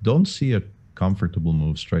 I don't see a comfortable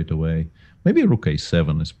move straight away. Maybe rook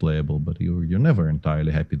a7 is playable, but you're never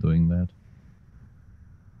entirely happy doing that.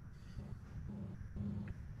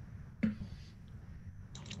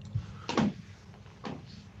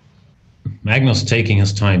 Magnus taking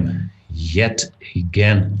his time yet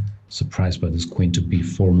again. Surprised by this queen to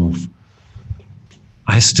b4 move.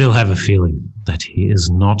 I still have a feeling that he is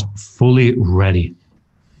not fully ready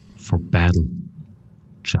for battle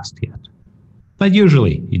just yet. But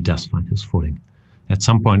usually he does find his footing at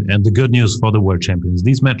some point. And the good news for the world champions,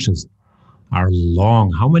 these matches are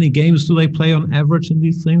long. How many games do they play on average in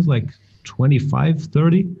these things? Like 25,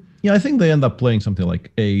 30? Yeah, I think they end up playing something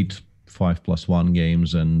like 8 5+1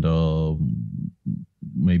 games and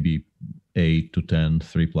maybe 8 to 10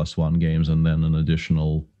 3+1 games, and then an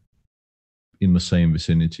additional in the same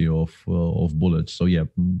vicinity of bullets. So yeah,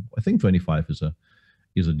 I think 25 is a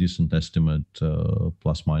decent estimate,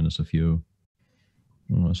 plus minus a few.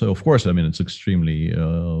 So of course, I mean, it's extremely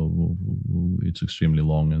long,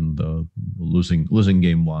 and losing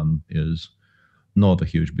game one is not a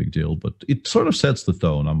huge big deal, but it sort of sets the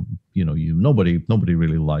tone. Nobody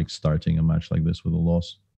really likes starting a match like this with a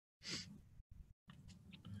loss.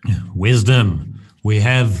 Wisdom. We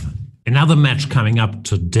have another match coming up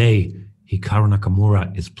today. Hikaru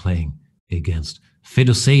Nakamura is playing against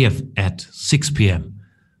Fedoseev at 6 p.m.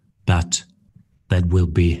 But that will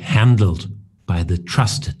be handled by the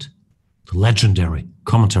trusted, the legendary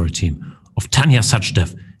commentary team of Tanya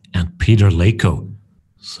Sachdev and Peter Lako.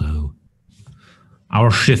 So our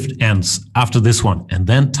shift ends after this one, and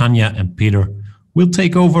then Tanya and Peter will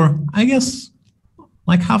take over, I guess,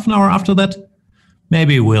 like half an hour after that.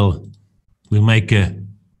 Maybe we'll make a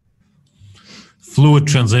fluid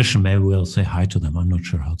transition. Maybe we'll say hi to them. I'm not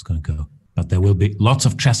sure how it's going to go. But there will be lots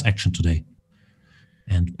of chess action today.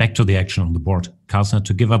 And back to the action on the board. Carlsen had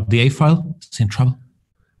to give up the A file. Is he in trouble?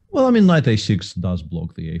 Well, I mean, knight a6 does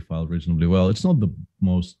block the A file reasonably well. It's not the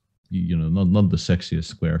most, not the sexiest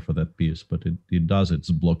square for that piece, but it does its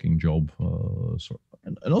blocking job.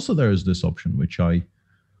 And also there is this option, which I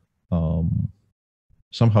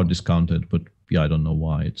somehow discounted, but yeah, I don't know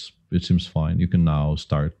why. It seems fine. You can now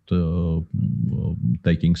start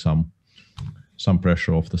taking some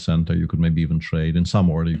pressure off the center. You could maybe even trade in some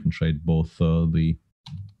order. You can trade both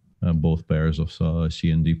both pairs of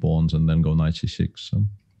C and D pawns, and then go knight c6. So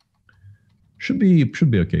should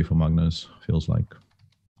be okay for Magnus. Feels like.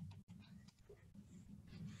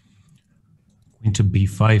 Queen to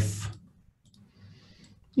b5.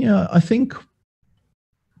 Yeah, I think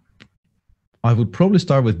I would probably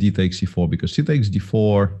start with d takes c4, because c takes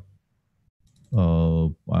d4,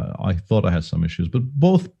 I thought I had some issues, but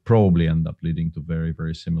both probably end up leading to very,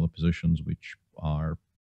 very similar positions, which are,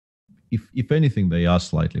 if anything, they are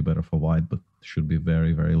slightly better for white, but should be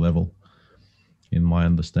very, very level in my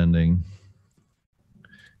understanding.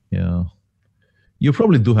 Yeah. You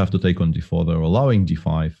probably do have to take on d4, though. Allowing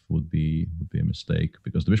d5 would be a mistake,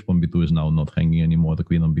 because the bishop on b2 is now not hanging anymore. The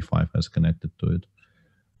queen on b5 has connected to it.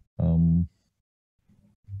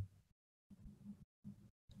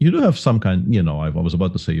 You do have some kind, I was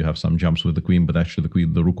about to say you have some jumps with the queen, but actually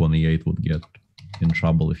the rook on e8 would get in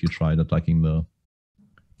trouble if you tried attacking the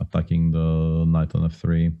knight on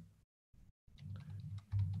f3.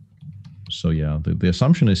 So yeah, the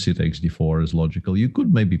assumption is c takes d4 is logical. You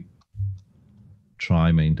could maybe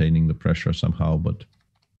try maintaining the pressure somehow, but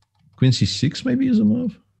queen c6 maybe is a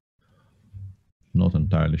move. Not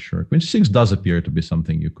entirely sure. Queen c6 does appear to be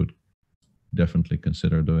something you could definitely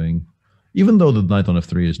consider doing, even though the knight on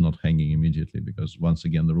f3 is not hanging immediately, because once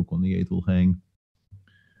again the rook on e8 will hang.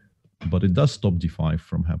 But it does stop d5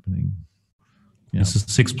 from happening. Yeah. This is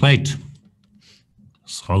 6 plate.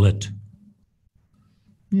 Solid.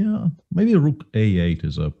 Yeah, maybe rook a8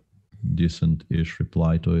 is a decent-ish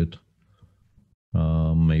reply to it.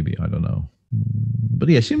 Maybe, I don't know. But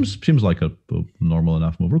yeah, seems like a normal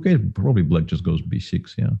enough move. Rook a8, probably black just goes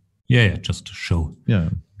b6, yeah. Yeah, just to show yeah.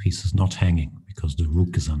 Piece is not hanging because the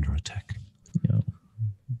rook is under attack. Yeah.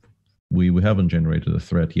 We haven't generated a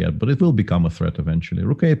threat yet, but it will become a threat eventually.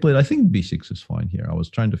 Rook a8 played, I think b6 is fine here. I was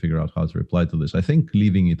trying to figure out how to reply to this. I think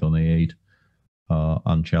leaving it on a8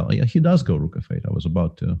 unchallenged. Yeah, he does go rook f8. I was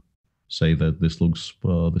about to say that this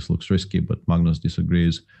looks risky, but Magnus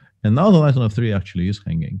disagrees. And now the knight on f3 actually is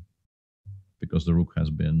hanging, because the rook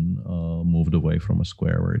has been moved away from a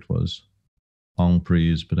square where it was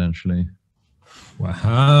emprise potentially.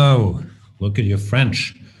 Wow! Look at your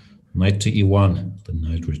French. Knight to e1. The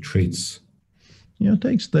knight retreats. Yeah,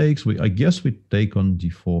 takes. I guess we take on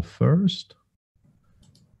d4 first.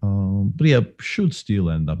 But yeah, should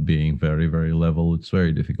still end up being very, very level. It's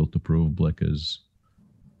very difficult to prove black is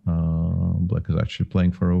actually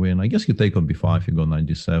playing for a win. I guess you take on b5, you go knight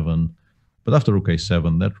d7. But after rook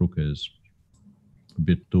a7, that rook is a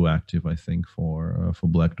bit too active, I think, for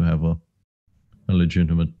black to have a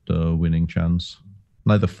legitimate winning chance.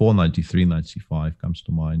 Knight f4, knight d3, knight c5 comes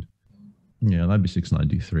to mind. Yeah, knight b6, knight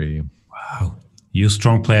d3. Wow. You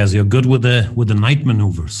strong players, you're good with the knight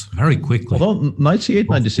maneuvers very quickly. Although knight c8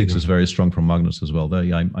 96 is very strong from Magnus as well.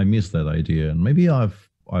 I missed that idea, and maybe I've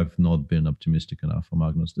not been optimistic enough for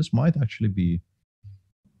Magnus. This might actually be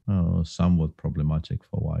somewhat problematic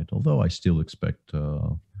for white, although I still expect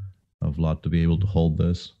Vlad to be able to hold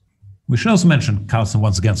this. We should also mention Carlsen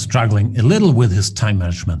once again struggling a little with his time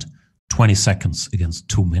management. 20 seconds against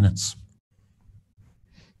 2 minutes.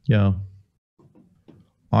 Yeah.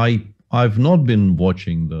 I've not been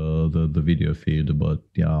watching the video feed, but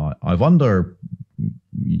yeah, I wonder,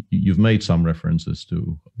 you've made some references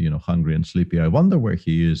to, hungry and sleepy. I wonder where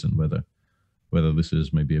he is and whether this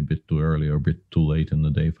is maybe a bit too early or a bit too late in the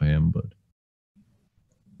day for him, but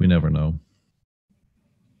we never know.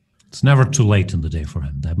 It's never too late in the day for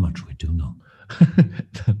him. That much we do know.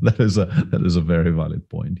 That is a very valid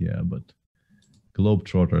point, yeah, but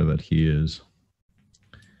globetrotter that he is.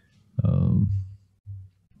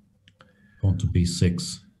 On to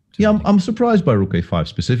b6. Yeah, I'm surprised by rook a5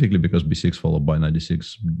 specifically because b6 followed by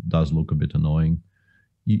 96 does look a bit annoying.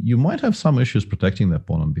 You might have some issues protecting that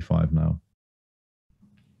pawn on b5 now.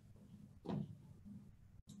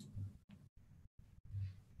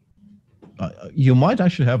 You might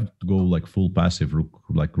actually have to go like full passive rook,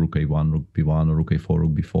 like rook a1, rook b1, or rook a4,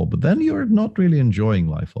 rook b4, but then you're not really enjoying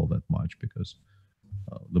life all that much because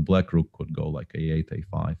the black rook could go like a8,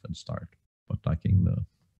 a5 and start attacking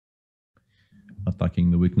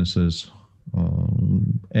the weaknesses.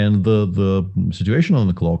 And the situation on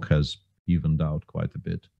the clock has evened out quite a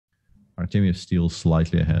bit. Artemiev still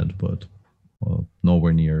slightly ahead, but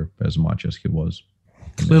nowhere near as much as he was.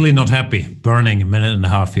 Clearly not happy, burning a minute and a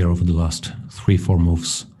half here over the last 3-4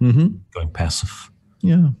 moves, going passive.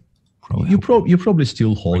 Yeah. You probably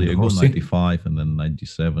still hold. You go 95 and then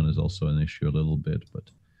 97 is also an issue a little bit,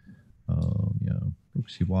 but yeah, rook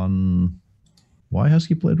c1. Why has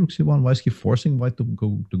he played rook c1? Why is he forcing white to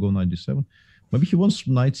go 97? Maybe he wants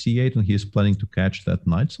knight c8 and he's planning to catch that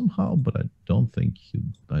knight somehow, but I don't think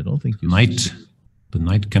the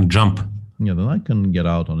knight can jump. Yeah, the knight can get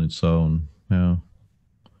out on its own. Yeah.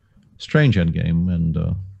 Strange endgame, and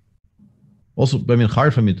also, I mean,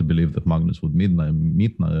 hard for me to believe that Magnus would miss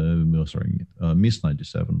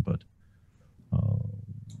 97, but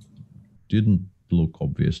didn't look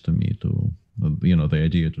obvious to me to, the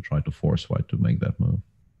idea to try to force white to make that move.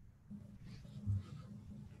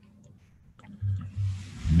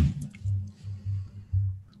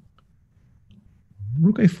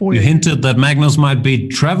 Rook a4. You hinted that Magnus might be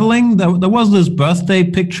traveling. There was this birthday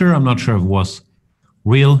picture. I'm not sure if it was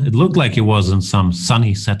real. It looked like he was in some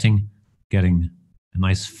sunny setting, getting a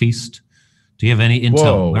nice feast. Do you have any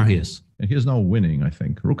intel where he is? He's now winning, I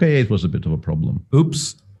think. Rook a8 was a bit of a problem.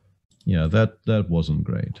 Oops. Yeah, that wasn't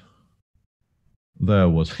great. There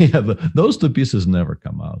was, yeah, those two pieces never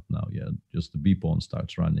come out now. Yeah, just the b pawn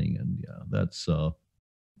starts running, and yeah,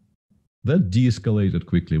 that de-escalated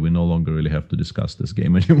quickly. We no longer really have to discuss this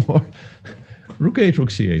game anymore. Rook a8, rook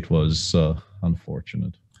c8 was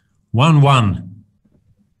unfortunate. 1-1.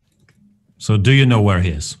 So do you know where he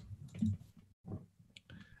is?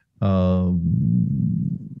 Not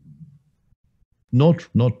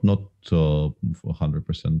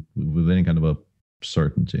 100% with any kind of a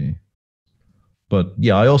certainty. But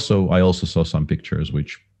yeah, I also saw some pictures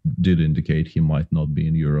which did indicate he might not be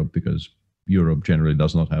in Europe because Europe generally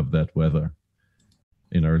does not have that weather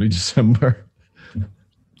in early December.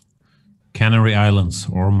 Canary Islands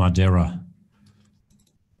or Madeira.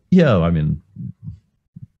 Yeah, I mean,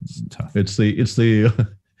 it's the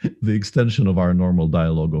the extension of our normal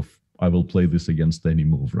dialogue of I will play this against any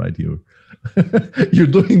move, right? You're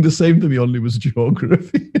doing the same to me, only with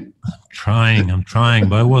geography. I'm trying,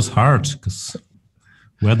 but it was hard because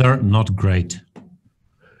weather not great.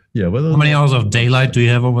 Yeah, how many hours of daylight do you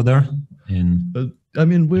have over there? I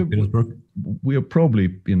mean, we're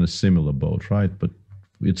probably in a similar boat, right? But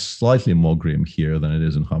it's slightly more grim here than it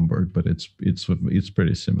is in Hamburg, but it's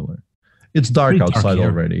pretty similar. It's dark outside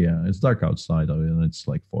already. Yeah, it's dark outside, and it's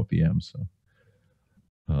like 4 p.m. So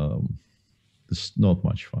it's not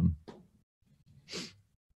much fun.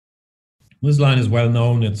 This line is well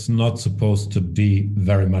known. It's not supposed to be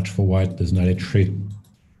very much for white. There's knight h3.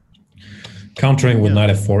 Countering with knight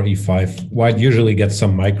f4, e5. White usually gets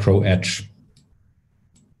some micro edge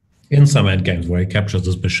in some endgames where he captures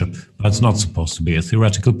this bishop. But it's not supposed to be a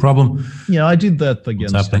theoretical problem. Yeah, I did that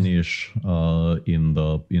against Anish in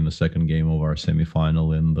the second game of our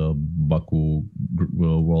semifinal in the Baku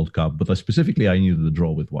World Cup. But I needed a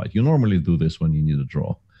draw with white. You normally do this when you need a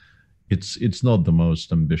draw. It's not the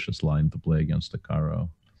most ambitious line to play against a Caro.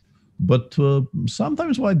 But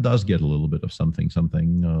sometimes white does get a little bit of something.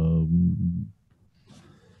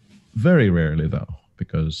 Very rarely, though,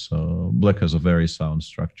 because black has a very sound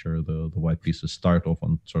structure. The white pieces start off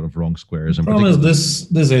on sort of wrong squares. The problem is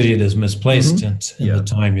this idiot is misplaced, and in the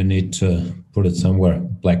time you need to put it somewhere,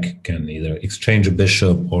 black can either exchange a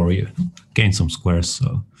bishop or you gain some squares,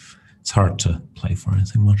 so it's hard to play for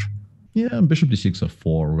anything much. Yeah, and bishop d6 f4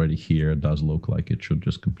 already here does look like it should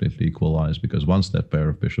just completely equalize, because once that pair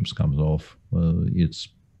of bishops comes off,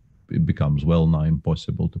 it becomes well nigh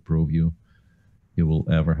impossible to prove you will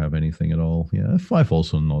ever have anything at all. Yeah, f5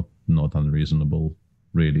 also not unreasonable,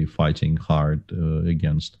 really fighting hard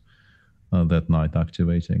against that knight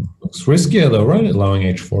activating. Looks riskier though, right? Allowing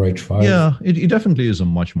h4, h5. Yeah, it definitely is a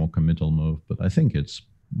much more committal move, but I think it's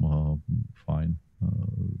fine.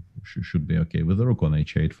 Should be okay. With the rook on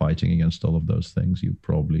h8 fighting against all of those things, you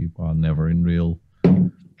probably are never in real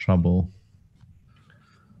trouble.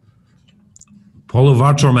 Paulo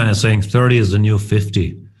Vartorman is saying 30 is the new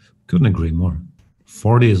 50. Couldn't agree more.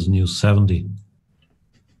 40 is the new 70.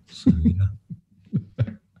 So, yeah.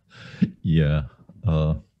 Yeah.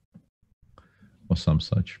 Or some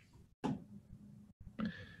such.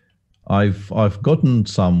 I've gotten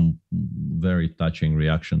some very touching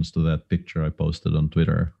reactions to that picture I posted on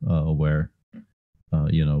Twitter, where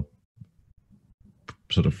you know,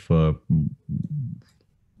 sort of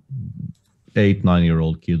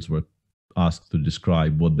 8-9-year-old kids were asked to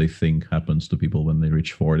describe what they think happens to people when they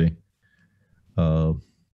reach 40. I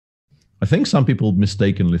think some people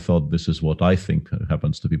mistakenly thought this is what I think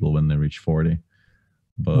happens to people when they reach 40.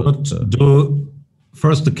 But what do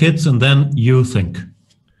first the kids and then you think?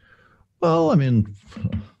 Well, I mean,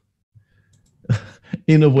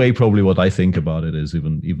 in a way, probably what I think about it is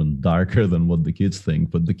even darker than what the kids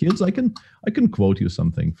think. But the kids, I can quote you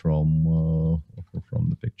something from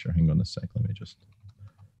the picture. Hang on a sec. Let me just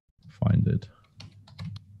find it.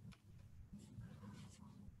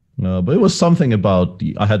 But it was something about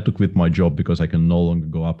I had to quit my job because I can no longer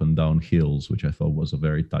go up and down hills, which I thought was a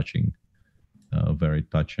very touching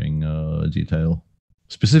detail.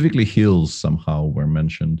 Specifically, hills somehow were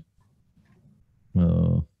mentioned.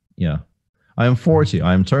 Yeah. I am 40.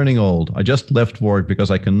 I am turning old. I just left work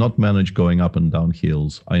because I cannot manage going up and down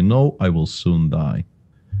hills. I know I will soon die.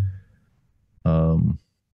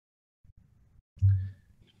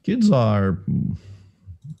 Kids are...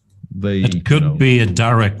 It could be a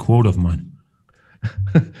direct quote of mine.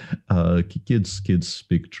 Kids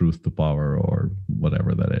speak truth to power, or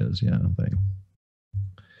whatever that is. Yeah.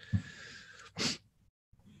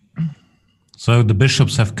 So the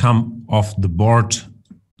bishops have come off the board.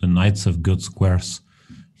 The knights have good squares.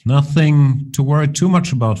 Nothing to worry too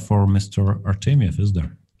much about for Mr. Artemiev, is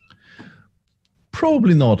there?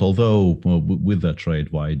 Probably not, although with that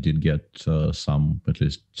trade, White did get some, at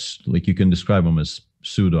least, like you can describe them as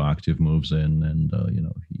pseudo-active moves in, and you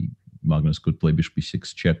know, Magnus could play bishop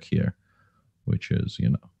b6 check here, which is, you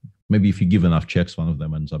know, maybe if you give enough checks, one of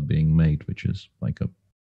them ends up being mate, which is like a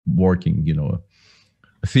working, you know,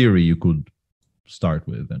 a theory you could start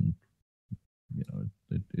with, and you know,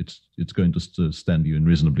 it's going to stand you in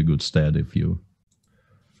reasonably good stead if you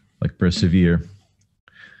like persevere.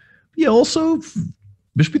 Yeah, also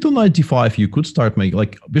bishop b2 knight d5, you could start making,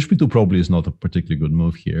 like, bishop b2 probably is not a particularly good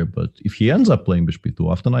move here, but if he ends up playing bishop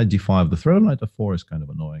b2 after knight d5, the threat of knight f4 is kind of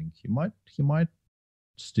annoying. He might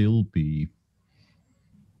still be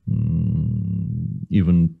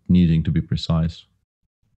even needing to be precise.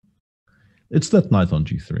 It's that knight on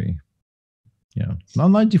g3. Yeah. Now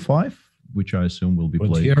knight d5, which I assume will be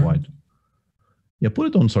played quite... Yeah, put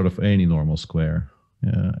it on sort of any normal square.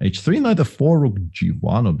 Yeah, h3, knight f4, rook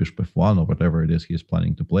g1, or bishop f1, or whatever it is he's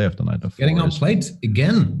planning to play after knight f4. Getting outplayed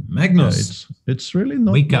again, Magnus. Yeah, it's really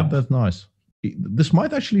not that nice. This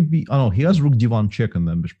might actually be... Oh no, he has rook d1 check and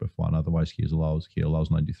then bishop f1. Otherwise, he allows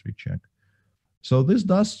knight d3 check. So this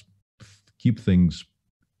does keep things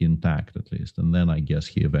intact, at least. And then I guess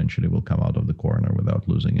he eventually will come out of the corner without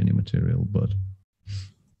losing any material. But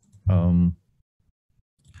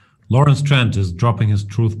Lawrence Trent is dropping his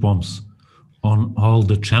truth bombs on all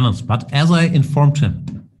the channels. But as I informed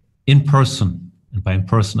him in person, and by in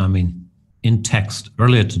person I mean in text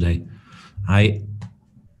earlier today, I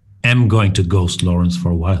am going to ghost Lawrence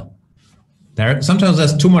for a while. Sometimes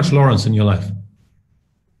there's too much Lawrence in your life.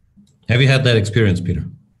 Have you had that experience, Peter?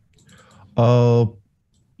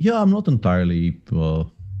 Yeah, I'm not entirely,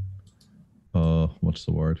 what's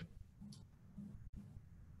the word?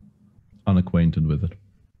 Unacquainted with it.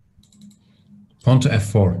 Pawn to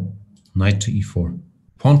f4, knight to e4,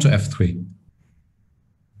 pawn to f3.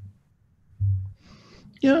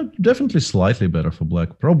 Yeah, definitely slightly better for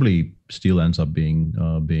black. Probably still ends up being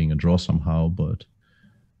a draw somehow, but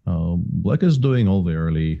Black is doing all the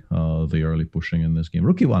early pushing in this game.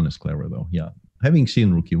 Rook e1 is clever though. Yeah, having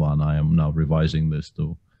seen Rook e1, I am now revising this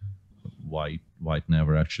to white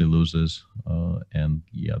never actually loses, and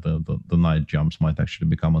yeah, the knight jumps might actually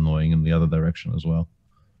become annoying in the other direction as well.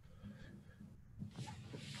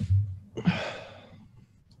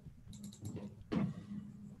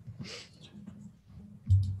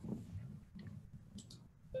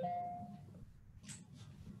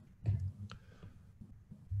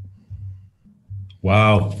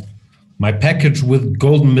 Wow, my package with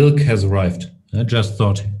golden milk has arrived. I just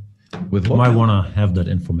thought With you what? might want to have that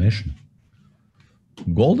information.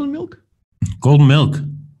 Golden milk? Golden milk.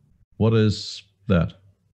 What is that?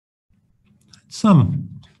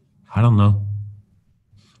 I don't know,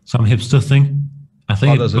 some hipster thing. I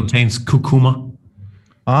think it contains curcuma.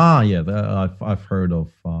 Ah, yeah, I've heard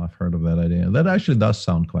of that idea. That actually does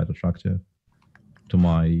sound quite attractive to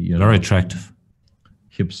my Very attractive.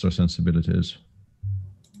 hipster sensibilities.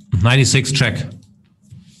 96 check.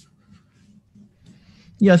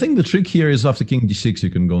 Yeah, I think the trick here is after king d6, you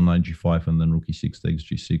can go knight g5 and then rook e6 takes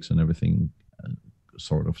g6 and everything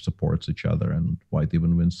sort of supports each other and white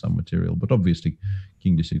even wins some material. But obviously,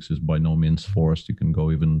 king d6 is by no means forced. You can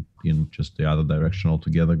go even in just the other direction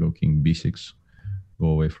altogether, go king b6, go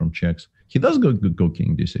away from checks. He does go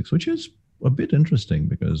king d6, which is a bit interesting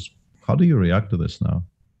because how do you react to this now?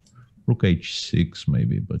 Rook h6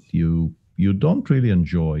 maybe, but you don't really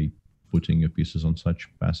enjoy putting your pieces on such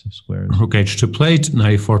passive squares. Rook h2 plate,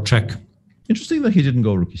 94 check. Interesting that he didn't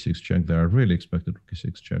go rook e6 check there. I really expected rook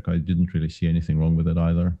e6 check. I didn't really see anything wrong with it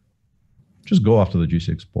either. Just go after the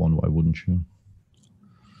g6 pawn, why wouldn't you?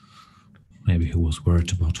 Maybe he was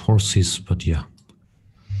worried about horses, but yeah,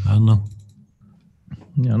 I don't know.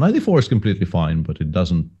 Yeah, 94 is completely fine, but it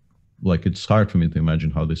doesn't, like, it's hard for me to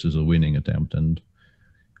imagine how this is a winning attempt, and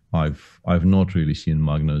I've not really seen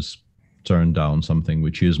Magnus turn down something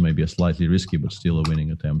which is maybe a slightly risky but still a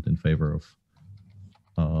winning attempt in favor of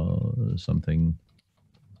something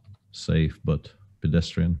safe but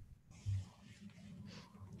pedestrian.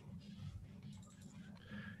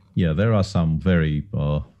 Yeah, there are some very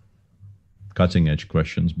cutting edge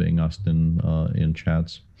questions being asked in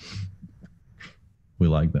chats. We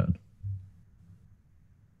like that.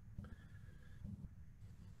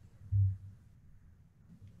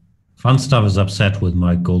 Fun Stuff is upset with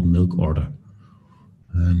my golden milk order.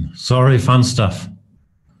 Sorry, Fun Stuff.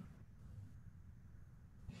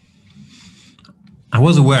 I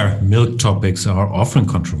was aware milk topics are often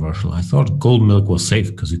controversial. I thought golden milk was safe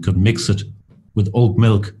because you could mix it with oat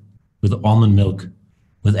milk, with almond milk,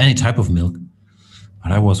 with any type of milk.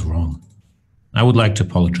 But I was wrong. I would like to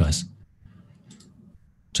apologize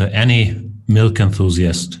to any milk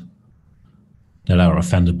enthusiast that are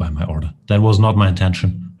offended by my order. That was not my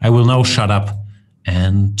intention. I will now shut up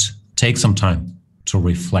and take some time to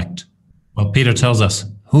reflect. Well, Peter tells us,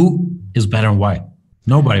 who is better and why?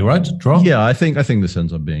 Nobody, right? Draw? Yeah, I think this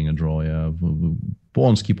ends up being a draw, yeah.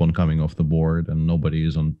 Pawns keep on coming off the board and nobody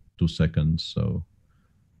is on 2 seconds, so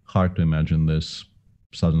hard to imagine this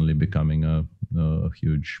suddenly becoming a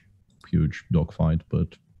huge dogfight,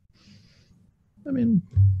 but I mean,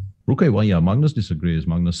 Rook A1, yeah, Magnus disagrees.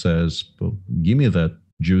 Magnus says, well, give me that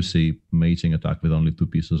juicy mating attack with only 2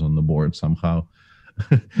 pieces on the board somehow.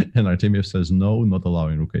 And Artemiev says, no, not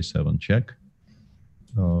allowing Rook A7 check.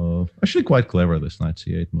 Actually quite clever, this knight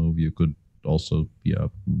C8 move. You could also, yeah,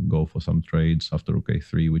 go for some trades after Rook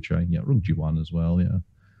A3, which Rook G1 as well, yeah.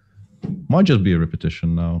 Might just be a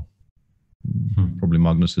repetition now. Probably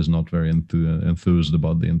Magnus is not very enthused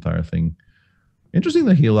about the entire thing. Interesting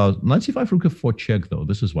that he allows knight c5 rook f4 check though.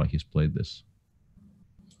 This is why he's played this.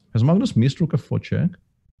 Has Magnus missed rook f4 check?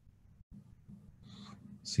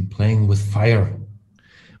 Is he playing with fire?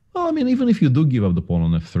 Well, I mean, even if you do give up the pawn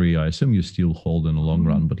on f3, I assume you still hold in the long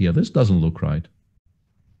run. But yeah, this doesn't look right.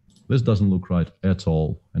 This doesn't look right at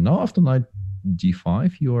all. And now after knight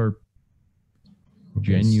d5, you are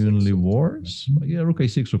genuinely worse. Yeah, rook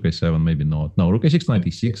a6, rook a7, maybe not. No, rook a6, knight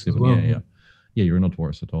e6. Even, well, yeah. Yeah, you're not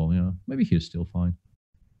worse at all, yeah. Maybe he's still fine.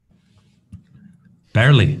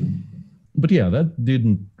 Barely. But yeah, that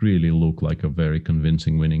didn't really look like a very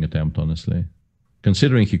convincing winning attempt, honestly.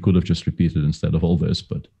 Considering he could have just repeated instead of all this,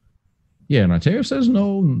 but... Yeah, and Artemiev says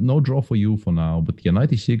no draw for you for now. But yeah,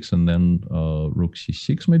 knight e6 and then rook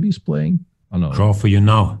c6 maybe he's playing. Oh no. Draw for you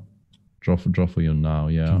now. Draw for you now,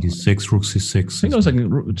 yeah. King d6, rook c6. I think I was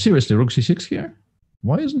like, seriously, rook c6 here?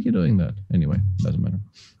 Why isn't he doing that? Anyway, doesn't matter.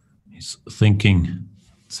 He's thinking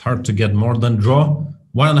it's hard to get more than draw.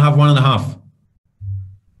 1.5, 1.5.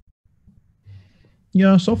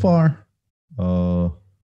 Yeah, so far,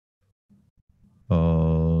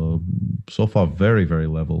 so far very, very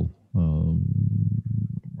level.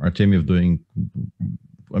 Artemiev doing,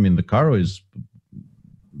 I mean, the Caro is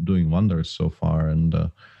doing wonders so far, and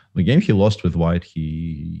the game he lost with white,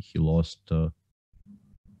 he lost.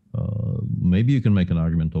 Maybe you can make an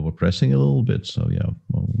argument over pressing a little bit. So yeah,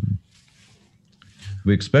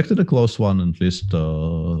 we expected a close one, at least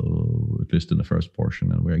in the first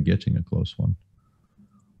portion, and we are getting a close one.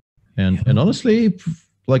 And honestly,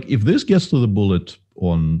 like if this gets to the bullet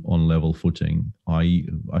on level footing, I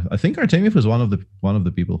think Artemiev is one of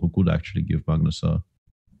the people who could actually give Magnus a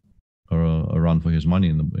run for his money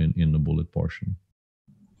in the bullet portion.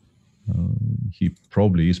 He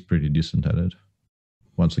probably is pretty decent at it.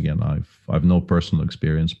 Once again, I've no personal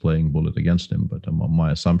experience playing bullet against him, but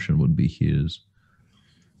my assumption would be he is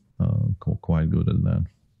quite good at that.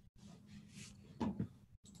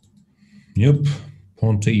 Yep,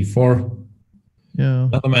 pawn to e4. Yeah.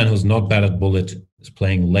 Another man who's not bad at bullet is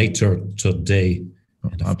playing later today.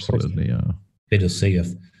 And absolutely, yeah. Bit to see if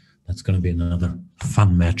that's going to be another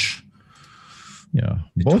fun match. Yeah,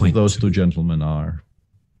 both of those two gentlemen are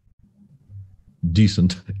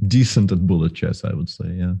decent at bullet chess, I would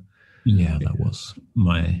say. Yeah. Yeah, that was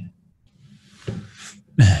my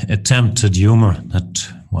attempt at humor that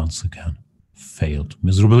once again failed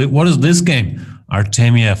miserably. What is this game?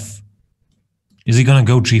 Artemiev. Is he going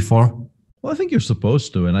to go g4? Well, I think you're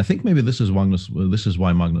supposed to, and I think maybe this is why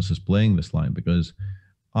Magnus is playing this line, because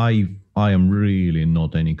I am really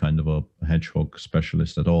not any kind of a hedgehog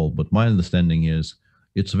specialist at all, but my understanding is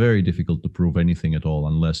it's very difficult to prove anything at all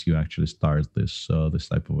unless you actually start this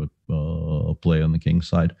type of a play on the king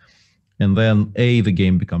side. And then A, the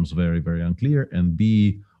game becomes very, very unclear, and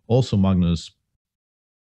B, also Magnus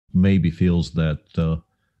maybe feels that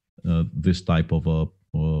this type of a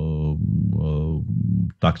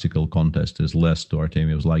tactical contest is less to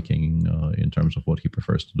Artemiev's liking in terms of what he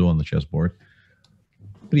prefers to do on the chessboard.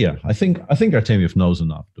 But yeah, I think Artemiev knows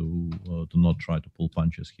enough to not try to pull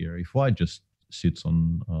punches here. If white just sits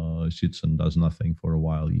and does nothing for a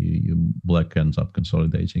while, black ends up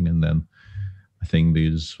consolidating, and then I think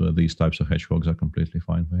these types of hedgehogs are completely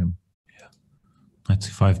fine for him. Yeah, knight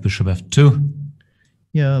c5, bishop f2.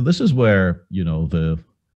 Yeah, this is where the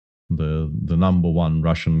number one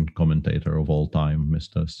Russian commentator of all time,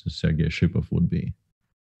 Mr. Sergei Shipov, would be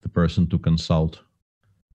the person to consult.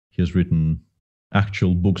 He has written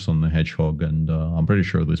actual books on the hedgehog, and I'm pretty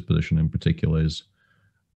sure this position in particular is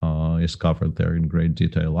covered there in great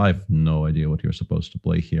detail. I have no idea what you're supposed to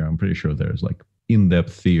play here. I'm pretty sure there's like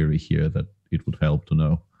in-depth theory here that it would help to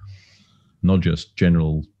know, not just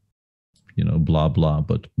general, blah blah,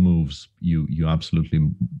 but moves you absolutely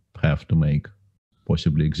have to make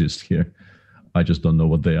possibly exist here. I just don't know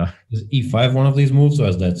what they are. Is e5 one of these moves, or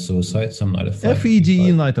is that suicide? Some knight f5.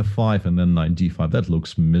 FED, knight f5, and then knight d5. That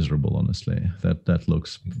looks miserable, honestly. That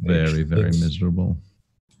looks very, very miserable.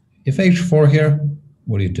 If h4 here,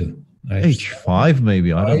 what do you do? H5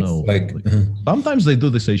 maybe, I don't know. Sometimes they do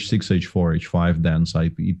this h6, h4, h5 dance.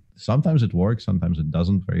 Sometimes it works, sometimes it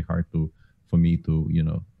doesn't. Very hard for me to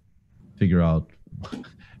figure out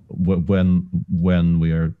when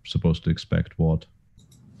we are supposed to expect what.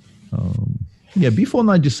 Yeah, b4,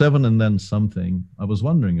 knight d7, and then something. I was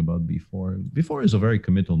wondering about b4. b4 is a very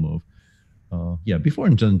committal move. Yeah, b4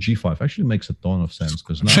 and then g5 actually makes a ton of sense,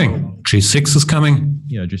 because now g6 is coming.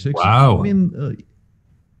 Yeah, g6. Wow. I mean,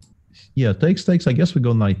 yeah, takes. I guess we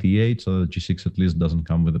go knight e8, so that g6 at least doesn't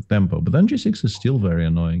come with a tempo. But then g6 is still very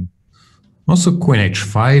annoying. Also, queen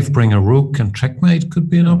h5, bring a rook, and checkmate could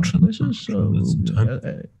be an option. This is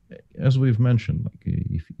as we've mentioned, like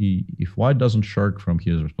if white doesn't shirk from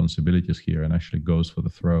his responsibilities here and actually goes for the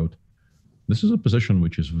throat, this is a position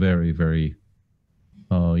which is very, very,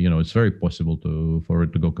 it's very possible for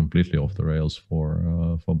it to go completely off the rails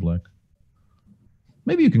for black.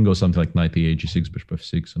 Maybe you can go something like knight e8, g6, bishop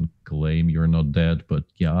f6, and claim you're not dead. But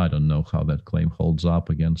yeah, I don't know how that claim holds up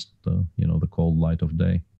against the cold light of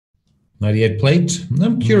day. Knight e8 plate.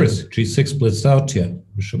 I'm curious. G6 splits out here.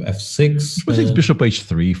 Bishop f6. Bishop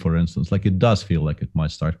h3, for instance. Like, it does feel like it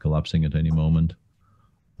might start collapsing at any moment.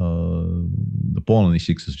 The pawn on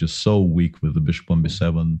e6 is just so weak with the bishop on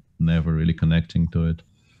b7, never really connecting to it.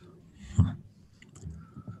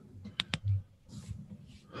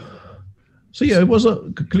 So yeah, it was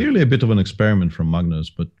clearly a bit of an experiment from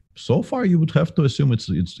Magnus, but so far you would have to assume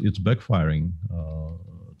it's backfiring,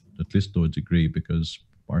 at least to a degree, because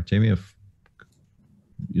Artemiev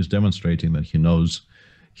is demonstrating that he knows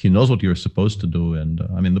what you're supposed to do. And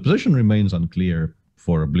I mean, the position remains unclear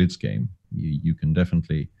for a blitz game. You can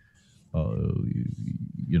definitely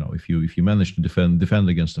if you manage to defend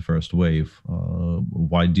against the first wave,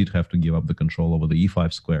 white did have to give up the control over the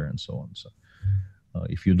e5 square and so on. So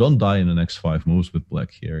if you don't die in the next 5 moves with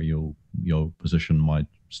black here, your position might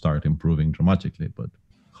start improving dramatically. But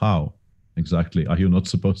how exactly are you not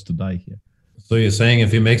supposed to die here? So you're saying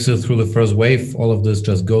if he makes it through the first wave, all of this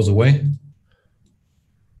just goes away?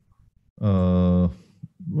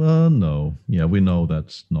 Well, no. Yeah, we know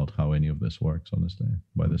that's not how any of this works, honestly,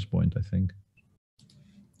 by this point, I think.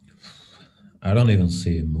 I don't even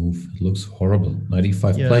see a move. It looks horrible.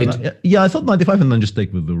 95 plate. Yeah, I thought 95 and then just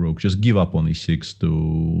take with the rook. Just give up on e6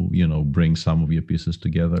 to, bring some of your pieces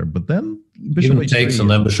together. But then bishop even takes and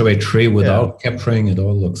then bishop h3 without capturing. It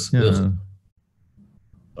all looks... Yeah.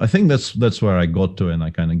 I think that's where I got to, and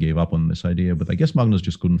I kind of gave up on this idea. But I guess Magnus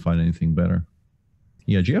just couldn't find anything better.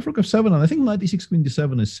 Yeah, gf rook f7, and I think knight e6 queen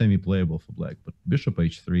d7 is semi-playable for black. But bishop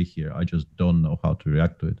h3 here, I just don't know how to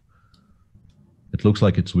react to it. It looks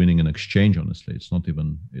like it's winning an exchange, honestly. It's not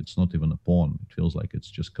even a pawn. It feels like it's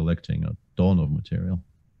just collecting a ton of material.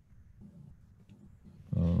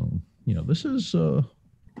 This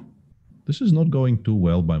is not going too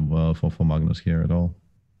well for Magnus here at all.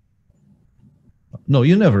 No,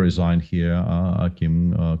 you never resign here,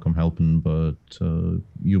 Akim Komhelpen, but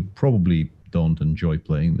you probably don't enjoy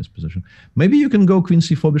playing this position. Maybe you can go queen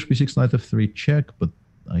c4, bishop b6, knight f3 check, but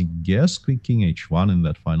I guess king h1 in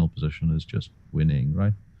that final position is just winning,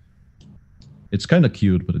 right? It's kind of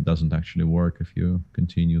cute, but it doesn't actually work if you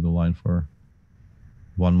continue the line for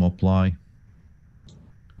one more ply.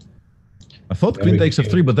 I thought queen takes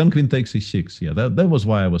f3, but then queen takes e6. Yeah, that was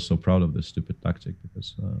why I was so proud of this stupid tactic,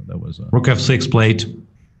 because that was... rook f6 plate.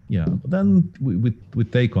 Yeah, but then we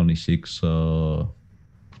take on e6.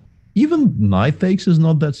 Even knight takes is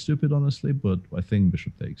not that stupid, honestly, but I think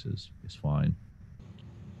bishop takes is fine.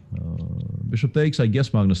 Bishop takes, I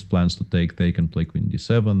guess Magnus plans to take and play queen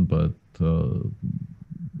d7, but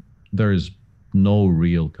there is no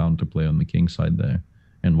real counterplay on the king side there.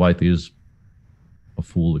 And white is a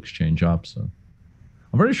full exchange up, so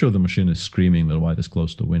I'm very sure the machine is screaming that white is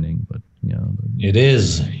close to winning, but yeah. It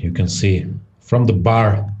is. You can see from the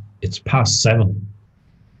bar, it's past 7,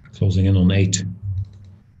 closing in on 8.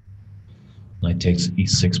 Knight takes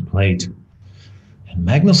e6 plate. And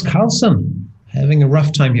Magnus Carlsen having a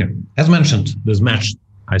rough time here. As mentioned, this match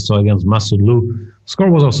I saw against Masoudlu, score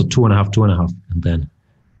was also 2.5, 2.5, and then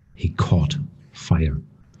he caught fire.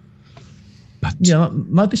 But yeah,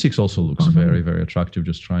 knight e6 also looks very, very attractive.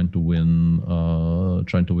 Just trying to win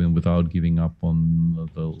without giving up on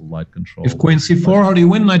the light control. If queen c4, how do you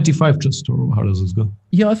win? Knight d5 just, or how does this go?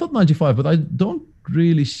 Yeah, I thought knight d5, but I don't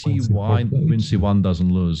really see why queen c1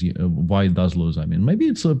 doesn't lose. Why it does lose? I mean, maybe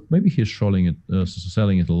he's selling it a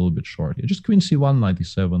little bit short. Yeah, just queen c1, knight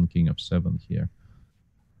e7, king f7 here.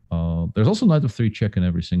 There's also knight f3 check in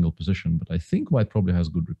every single position, but I think white probably has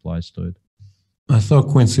good replies to it. I thought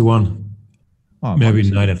queen c1. Maybe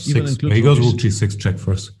knight f6. He goes rook g6 check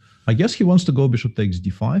first. I guess he wants to go bishop takes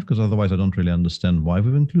d5, because otherwise I don't really understand why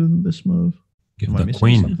we've included this move. Give the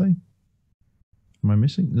queen. Something? Am I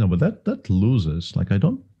missing? No, but that loses. Like, I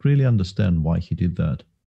don't really understand why he did that.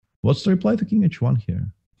 What's the reply to king h1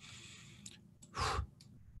 here?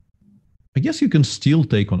 I guess you can still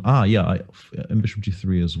take on... and bishop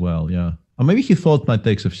g3 as well, yeah. Or maybe he thought knight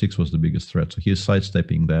takes f6 was the biggest threat, so he's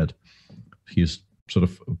sidestepping that. He's sort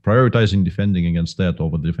of prioritizing defending against that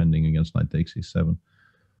over defending against knight takes e7.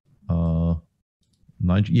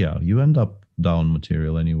 You end up down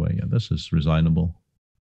material anyway. Yeah, this is resignable.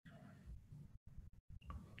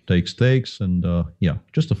 Takes, and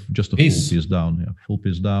just a full piece down. Yeah, full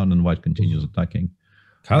piece down, and white continues attacking.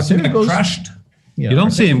 Carlsen got crushed. Yeah, you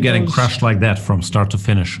don't see him getting crushed like that from start to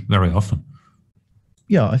finish very often.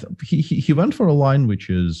 Yeah, he went for a line which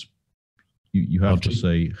is, you have to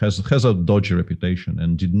say, has a dodgy reputation,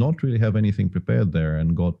 and did not really have anything prepared there,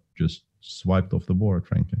 and got just swiped off the board,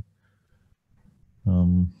 frankly.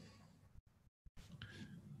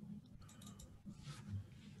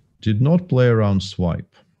 Did not play around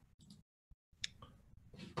swipe.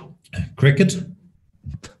 Cricket?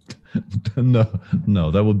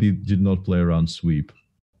 no, that would be did not play around sweep.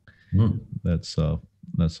 That's a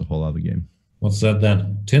whole other game. What's that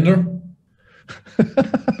then? Tinder?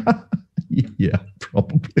 Yeah,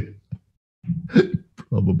 probably.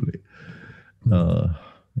 Yeah.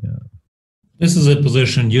 This is a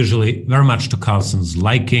position usually very much to Carlsen's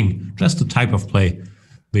liking, just the type of play,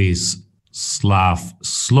 these slow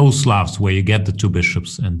Slavs, where you get the two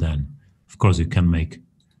bishops, and then, of course, you can make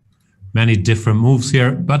many different moves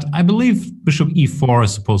here. But I believe bishop e4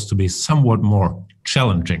 is supposed to be somewhat more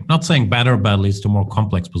challenging. Not saying better, but at least to more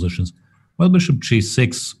complex positions. Well, bishop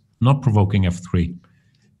g6 not provoking f3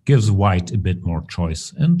 gives white a bit more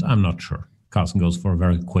choice, and I'm not sure. Carlsen goes for a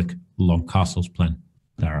very quick, long castles plan.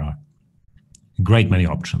 There are a great many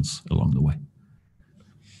options along the way.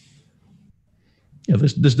 Yeah,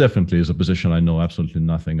 this definitely is a position I know absolutely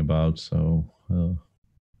nothing about, so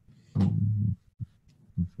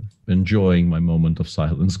enjoying my moment of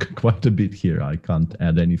silence quite a bit here. I can't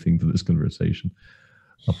add anything to this conversation,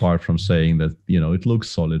 apart from saying that, it looks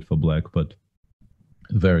solid for black, but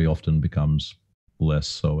very often becomes less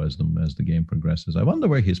so as the game progresses. I wonder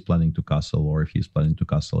where he's planning to castle, or if he's planning to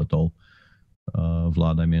castle at all.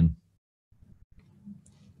 Vlad, I mean.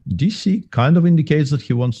 DC kind of indicates that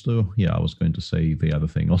he wants to. Yeah, I was going to say the other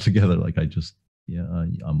thing altogether. Like I'm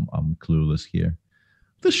clueless here.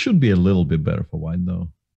 This should be a little bit better for white though,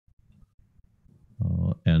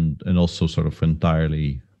 and also sort of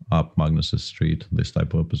entirely up Magnus's street. This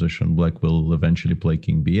type of a position. Black will eventually play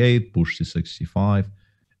King B8, push C6, C5,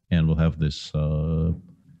 and we'll have this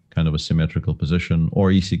kind of a symmetrical position. Or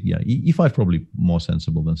E6, yeah, E5 probably more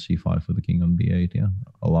sensible than C5 with the king on B8. Yeah,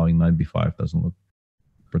 allowing knight B5 doesn't look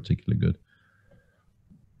particularly good.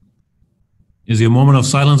 Is your moment of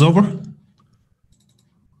silence over?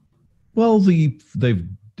 Well, they've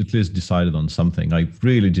at least decided on something. I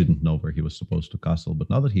really didn't know where he was supposed to castle, but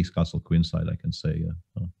now that he's castled queenside, I can say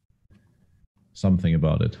something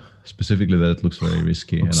about it. Specifically that it looks very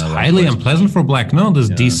risky. It's highly unpleasant for black. No, this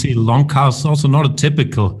DC long cast is also not a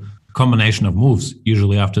typical combination of moves.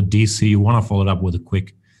 Usually after DC, you want to follow it up with a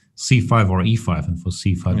quick C5 or E5, and for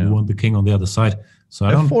C5, you want the king on the other side. So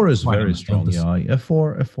F4 is very strong. This. Yeah,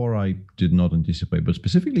 F4 I did not anticipate, but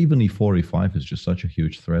specifically even E4, E5 is just such a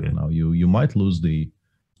huge threat now. You might lose the.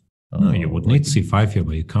 No, you would need C5 here,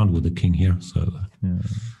 but you can't with the king here. So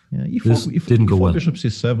E4, this didn't go well. Bishop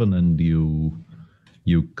C7, and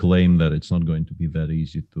you claim that it's not going to be that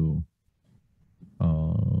easy to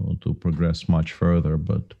progress much further.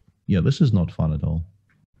 But yeah, this is not fun at all.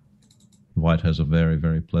 White has a very,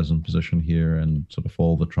 very pleasant position here, and sort of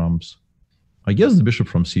all the trumps. I guess the bishop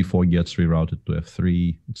from c4 gets rerouted to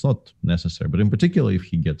f3. It's not necessary, but in particular, if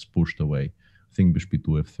he gets pushed away, I think bishop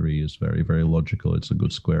e2, f3 is very, very logical. It's a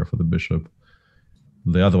good square for the bishop.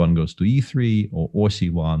 The other one goes to e3 or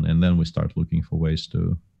c1, and then we start looking for ways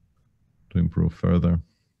to improve further.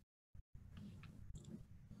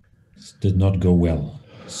 This did not go well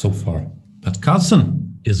so far. But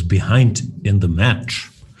Carlsen is behind in the match.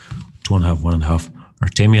 2.5, 1.5.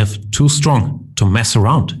 Artemiev too strong to mess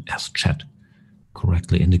around, as chat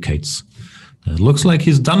correctly indicates. It looks like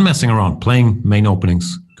he's done messing around, playing main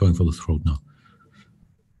openings, going for the throat now.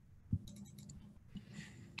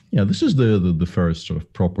 Yeah, this is the first sort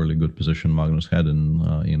of properly good position Magnus had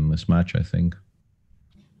in this match, I think.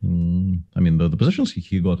 I mean, the positions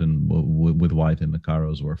he got in with white in the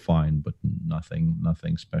Caros were fine, but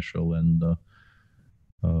nothing special. And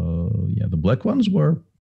yeah, the black ones were.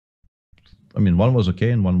 I mean, one was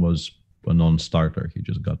okay, and one was a non-starter. He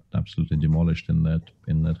just got absolutely demolished in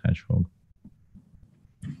that hedgehog.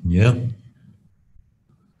 Yeah.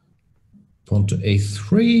 Pawn to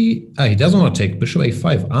a3. He doesn't want to take bishop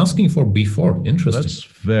a5, asking for b4. Interesting. That's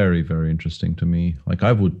very, very interesting to me. Like,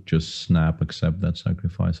 I would just accept that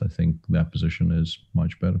sacrifice. I think that position is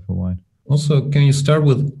much better for white. Also, can you start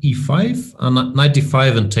with e5 and knight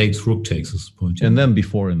d5 and takes rook takes this point? And then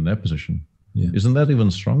before in that position. Yeah. Isn't that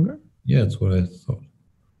even stronger? Yeah, that's what I thought.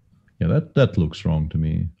 Yeah, that looks wrong to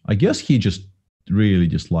me. I guess he just really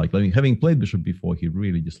disliked, I mean, having played bishop before, he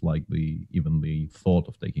really disliked even the thought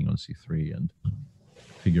of taking on c3, and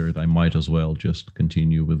figured I might as well just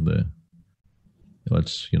continue with the,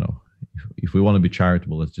 let's, if we want to be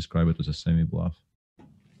charitable, let's describe it as a semi-bluff.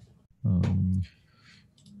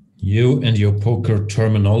 You and your poker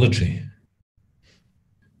terminology.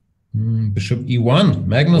 Bishop e1.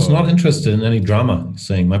 Magnus not interested in any drama,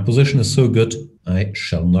 saying, my position is so good, I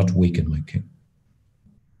shall not weaken my king.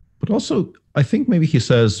 But also, I think maybe he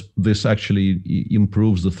says this actually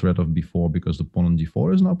improves the threat of b4 because the pawn on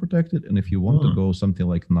d4 is now protected. And if you want to go something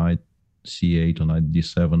like knight c8 or knight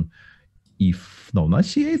d7, knight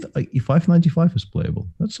c8, e5, knight d5 is playable.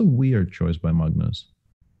 That's a weird choice by Magnus.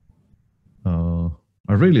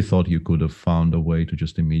 I really thought you could have found a way to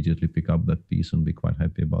just immediately pick up that piece and be quite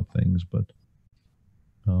happy about things, but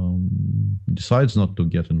decides not to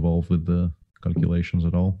get involved with the calculations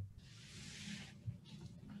at all.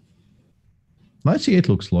 Knight c8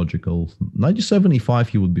 looks logical. Knight d7, e5,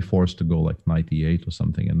 he would be forced to go like knight e8 or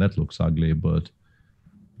something, and that looks ugly, but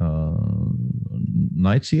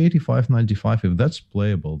knight c8, e5, knight d5, if that's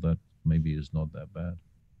playable, that maybe is not that bad.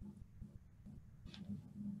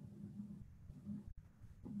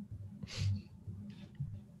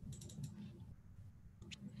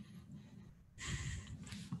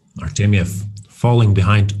 Artemiev falling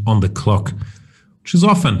behind on the clock, which is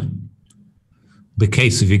often the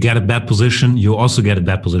case. If you get a bad position, you also get a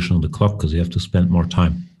bad position on the clock because you have to spend more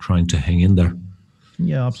time trying to hang in there.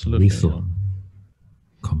 Yeah, absolutely. Lethal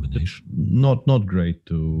combination. Not great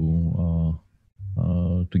to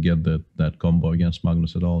get that combo against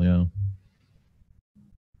Magnus at all. Yeah.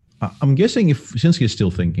 I'm guessing since he's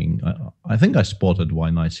still thinking, I think I spotted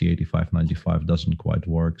why knight c85, 95 doesn't quite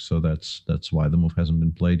work. So that's why the move hasn't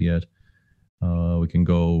been played yet. We can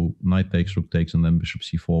go knight takes, rook takes, and then bishop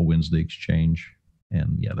c4 wins the exchange.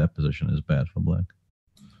 And yeah, that position is bad for black.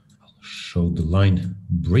 I'll show the line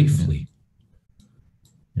briefly.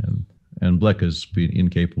 And black has been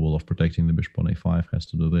incapable of protecting the bishop on a5, has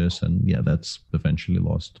to do this, and yeah, that's eventually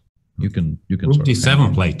lost. You can rook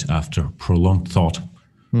d7 played after prolonged thought.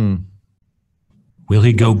 Hmm. Will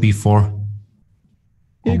he go b4?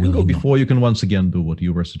 Yeah, you can go before. You can once again do what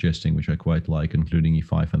you were suggesting, which I quite like, including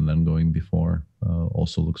e5 and then going before.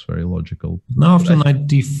 Also looks very logical. Now after knight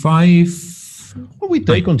d5... Well, we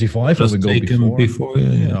take on d5 and we go before.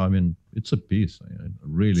 Yeah, I mean, it's a piece. I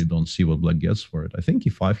really don't see what black gets for it. I think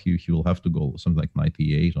e5 he will have to go something like knight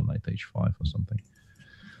e8 or knight h5 or something.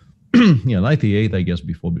 Yeah, knight e8, I guess,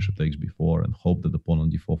 before bishop takes before, and hope that the pawn on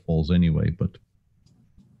d4 falls anyway, but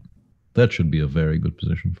that should be a very good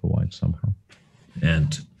position for white somehow.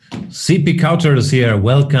 And CP Countered is here.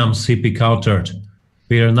 Welcome, CP Countered.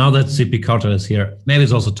 Peter, now that CP Countered is here, maybe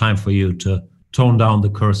it's also time for you to tone down the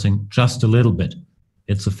cursing just a little bit.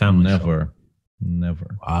 It's a family show.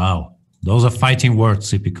 Never. Wow. Those are fighting words,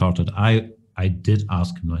 CP Countered. I did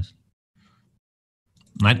ask him nicely.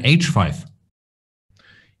 Knight h5.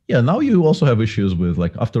 Yeah, now you also have issues with,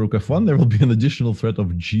 like, after rook f1, there will be an additional threat of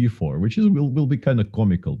g4, which will be kind of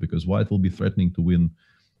comical because white will be threatening to win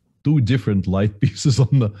two different light pieces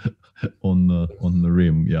on the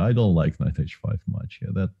rim. Yeah, I don't like knight h5 much. Yeah,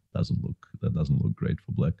 that doesn't look great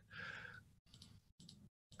for black.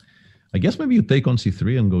 I guess maybe you take on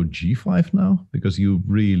c3 and go g5 now because you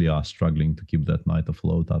really are struggling to keep that knight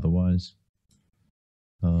afloat otherwise.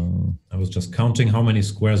 I was just counting how many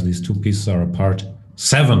squares these two pieces are apart.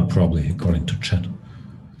 7 probably, according to chat.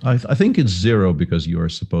 I think it's 0 because you are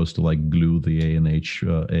supposed to like glue the A and H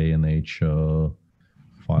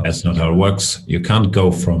files. That's not how it works. You can't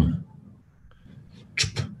go from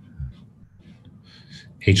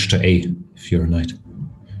H to A if you're a knight.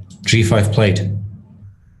 G5 played.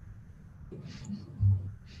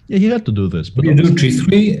 Yeah, he had to do this. But you do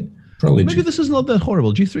G3, probably maybe this is not that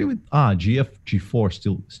horrible. G3 with GF, G4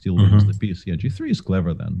 still wins the piece. Yeah, G3 is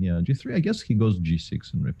clever then. Yeah, G3, I guess he goes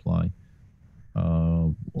G6 in reply,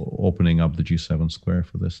 opening up the G7 square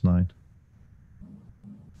for this knight.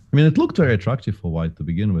 I mean, it looked very attractive for white to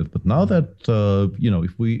begin with, but now that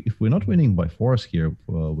if we're not winning by force here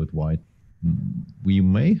with white, we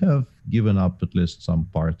may have given up at least some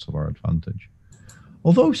parts of our advantage.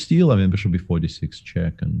 Although still, I mean, bishop before d6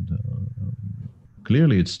 check, and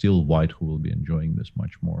clearly it's still white who will be enjoying this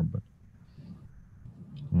much more. But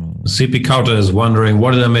CP Counter is wondering,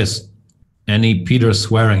 what did I miss? Any Peter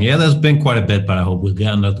swearing? Yeah, there's been quite a bit, but I hope we'll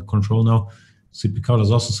get under control now. CP Counter is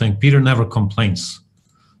also saying Peter never complains.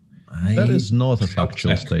 That is not a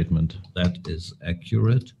factual statement. That is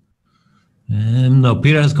accurate. No,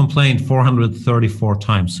 Peter has complained 434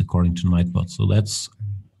 times according to Nightbot, so that's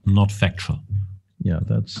not factual. Yeah,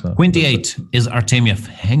 that's... Queen d8, is Artemiev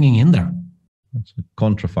hanging in there? That's a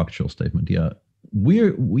contrafactual statement, yeah.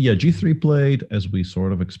 G3 played as we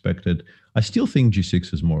sort of expected. I still think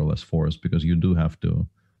G6 is more or less forced because you do have to,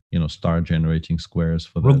 start generating squares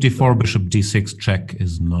for that. Rook d4, bishop d6 check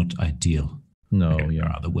is not ideal. No, okay, there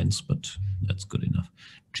are other wins, but that's good enough.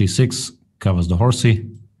 G6 covers the horsey.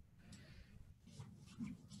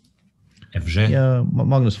 FG. Yeah,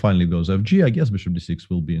 Magnus finally goes FG. I guess bishop d6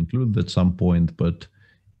 will be included at some point, but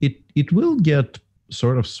it will get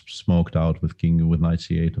sort of smoked out with knight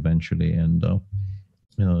c8 eventually, and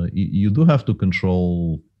you do have to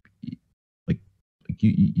control.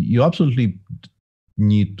 You absolutely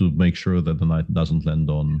need to make sure that the knight doesn't land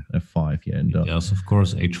on f5. Yeah, and yes, of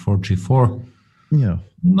course, h4, g4. Yeah,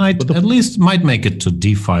 knight at least might make it to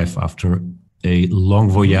d5 after a long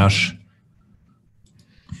voyage.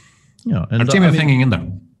 Yeah, and Artemiev hanging in there.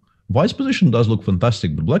 White's position does look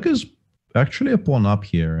fantastic, but black is actually a pawn up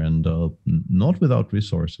here, and not without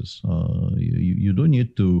resources. You do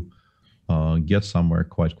need to get somewhere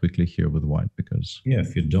quite quickly here with white, because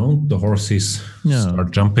if you don't, the horses start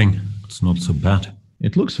jumping. It's not so bad.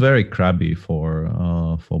 It looks very crabby for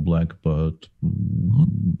black, but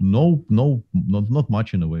not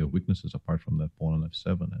much in the way of weaknesses apart from that pawn on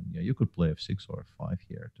f7. And yeah, you could play f6 or f5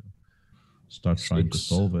 here to start trying to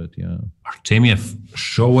solve it. Yeah, Artemiev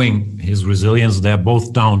showing his resilience. They're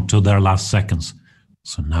both down to their last seconds.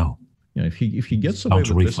 So now, yeah, if he gets away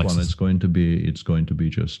with this one, it's going to be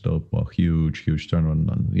just a huge turn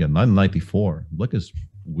on. Yeah, 994. Black is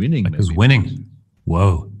winning. Black is winning.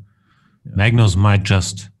 Whoa, yeah. Magnus might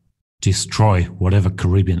just destroy whatever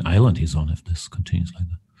Caribbean island he's on if this continues like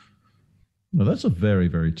that. No, that's a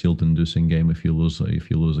very tilt-inducing game. If you lose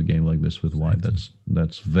a game like this with white,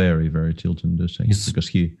 that's very tilt-inducing. Because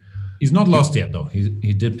he's not lost yet though.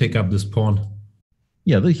 He did pick up this pawn.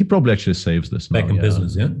 Yeah, he probably actually saves this now. Back in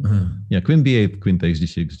business, yeah. Yeah, Queen B8, Queen takes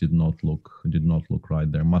D6 did not look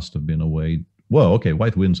right. There must have been a way. Well, okay,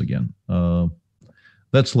 white wins again.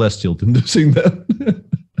 That's less tilt-inducing then.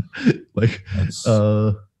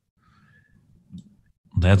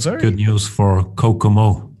 That's good news for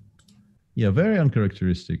Kokomo. Yeah, very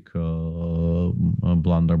uncharacteristic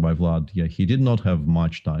blunder by Vlad. Yeah, he did not have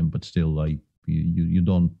much time, but still, like you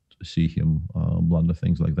don't see him blunder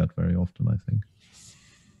things like that very often, I think.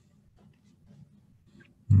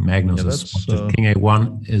 Magnus is King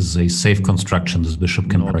A1 is a safe construction. This bishop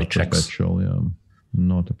can marry checks.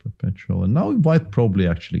 Not a perpetual. And now white probably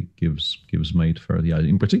actually gives mate fair. Yeah,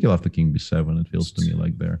 in particular after King B7, it feels to me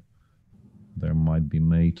like there might be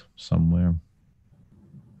mate somewhere.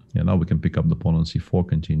 Yeah, now we can pick up the pawn on C4,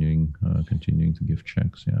 continuing to give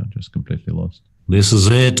checks. Yeah, just completely lost. This is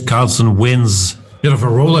it. Carlsen wins. Bit of a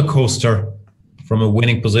roller coaster from a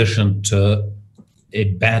winning position to a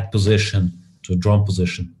bad position to a drawn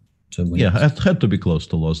position to win. Yeah, it had to be close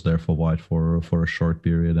to loss there for white for a short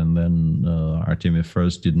period, and then Artemiev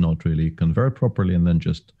first did not really convert properly, and then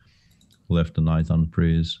just left the knight on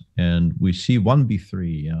prise. And we see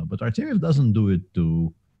 1b3. Yeah, but Artemiev doesn't do it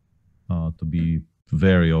to be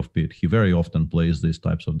very offbeat. He very often plays these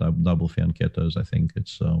types of double fianchettos. I think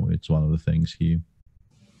it's one of the things he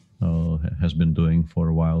has been doing for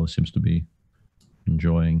a while. Seems to be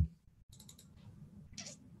enjoying.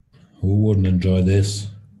 Who wouldn't enjoy this?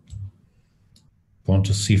 Pawn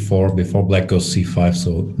to c4 before black goes c5.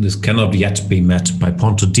 So this cannot yet be met by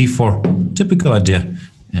pawn to d4. Typical idea.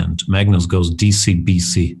 And Magnus goes dc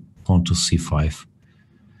bc, pawn to c5.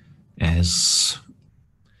 As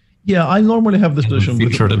yeah, I normally have this position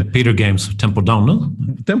featured in Peter games, tempo down, no?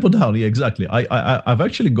 Tempo down, yeah, exactly. I've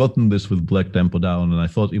actually gotten this with black tempo down, and I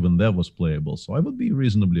thought even that was playable. So I would be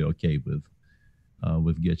reasonably okay with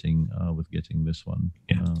getting this one.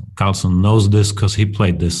 Yeah, Carlsen knows this because he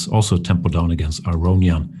played this also tempo down against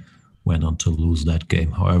Aronian, went on to lose that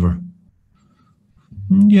game. However,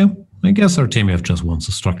 yeah, I guess Artemiev just wants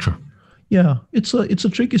a structure. Yeah, it's a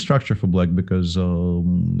tricky structure for black because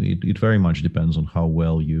it very much depends on how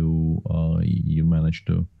well you manage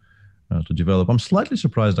to develop. I'm slightly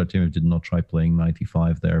surprised Artemiev did not try playing knight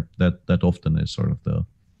e5 there. That often is sort of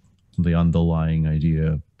the underlying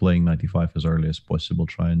idea, playing knight e5 as early as possible,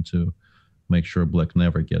 trying to make sure black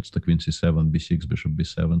never gets the queen c7, b6, bishop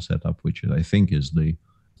b7 setup, which I think is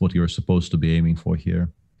what you're supposed to be aiming for here.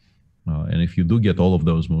 And if you do get all of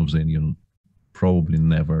those moves in, you probably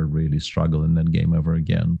never really struggle in that game ever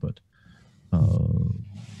again. But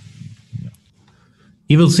yeah.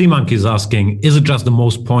 Evil Sea Monkey is asking, is it just the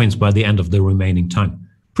most points by the end of the remaining time?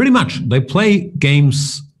 Pretty much. They play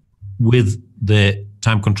games with the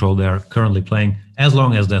time control they're currently playing as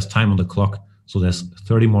long as there's time on the clock. So there's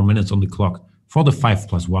 30 more minutes on the clock for the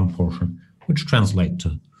 5+1 portion, which translate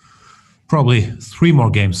to probably 3 more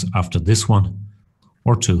games after this one,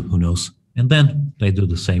 or 2, who knows. And then they do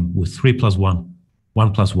the same with 3+1,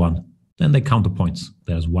 1+1. Then they count the points.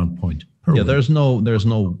 There's 1 point per win. There's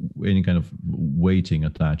no any kind of weighting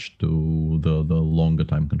attached to the longer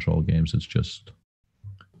time control games. It's just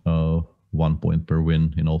 1 point per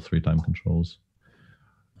win in all 3 time controls.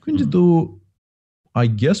 Queen d2, I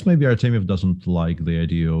guess maybe Artemiev doesn't like the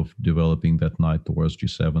idea of developing that knight towards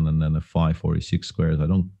g7 and then a 5 or e6 squares. I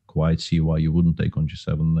don't quite see why you wouldn't take on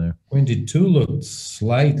g7 there. Queen d2 looked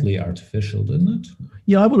slightly artificial, didn't it?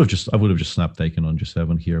 Yeah, I would have just snap taken on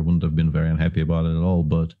g7 here. Wouldn't have been very unhappy about it at all.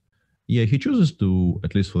 But yeah, he chooses to,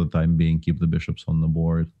 at least for the time being, keep the bishops on the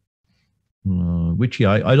board. Which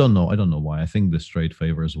yeah, I don't know. I don't know why. I think the straight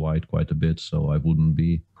favors white quite a bit, so I wouldn't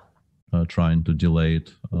be trying to delay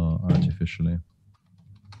it artificially.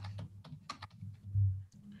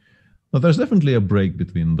 Now, there's definitely a break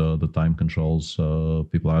between the time controls.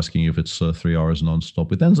 People are asking if it's 3 hours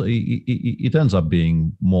non-stop. It ends up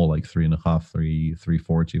being more like 3.5,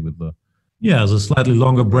 3:40 with the. Yeah, there's a slightly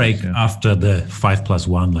longer break after the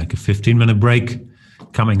 5+1, like a 15-minute break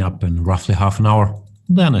coming up in roughly half an hour.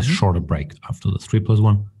 Then a shorter break after the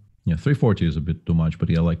 3+1. Yeah, 3:40 is a bit too much, but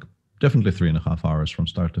yeah, like definitely 3.5 hours from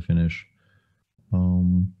start to finish.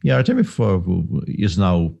 Yeah, Artemiev is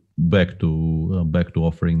now back to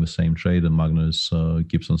offering the same trade, and Magnus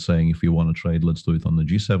keeps on saying, if you want to trade, let's do it on the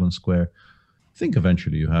G7 square. I think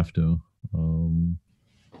eventually you have to.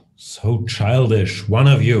 So childish. One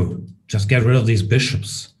of you, just get rid of these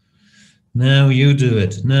bishops. Now you do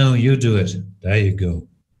it. Now you do it. There you go.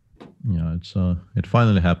 Yeah, it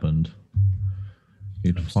finally happened.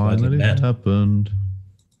 It finally happened.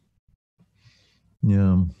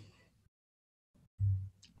 Yeah.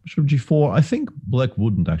 Bishop G4. I think black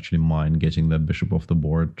wouldn't actually mind getting that bishop off the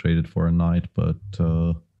board, traded for a knight, but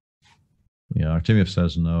yeah, Artemiev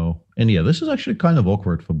says no. And yeah, this is actually kind of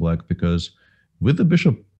awkward for black, because with the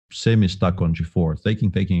bishop semi-stuck on G4,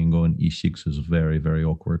 taking and going E6 is very, very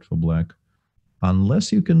awkward for black.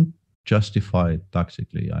 Unless you can justify it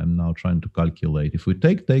tactically. I'm now trying to calculate. If we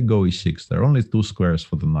take, go E6, there are only 2 squares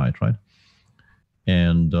for the knight, right?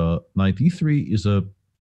 And knight E3 is a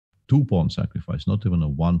 2-pawn sacrifice, not even a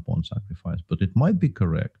 1-pawn sacrifice, but it might be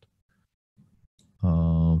correct.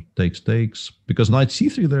 Takes, because knight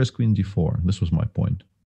C3, there is queen D4. This was my point.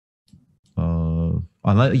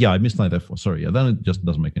 Yeah, I missed knight F4. Sorry, yeah, then it just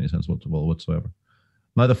doesn't make any sense whatsoever.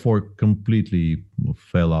 Knight F4 completely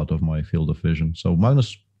fell out of my field of vision. So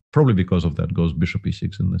Magnus, probably because of that, goes bishop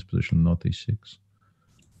E6 in this position, not E6.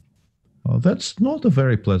 That's not a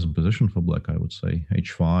very pleasant position for black, I would say.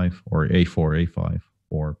 H5 or A4, A5,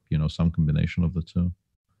 or some combination of the two.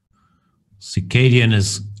 Circadian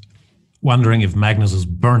is wondering if Magnus is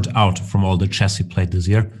burnt out from all the chess he played this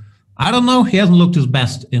year. I don't know. He hasn't looked his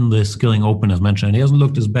best in the Skilling Open, as mentioned. He hasn't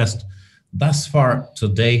looked his best thus far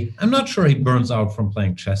today. I'm not sure he burns out from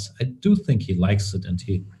playing chess. I do think he likes it, and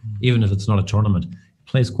he, even if it's not a tournament,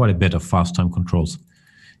 plays quite a bit of fast time controls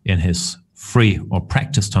in his free or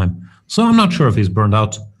practice time. So I'm not sure if he's burned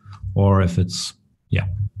out or if it's, yeah,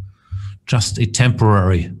 just a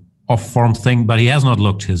temporary off-form thing, but he has not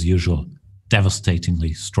looked his usual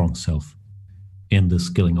devastatingly strong self in the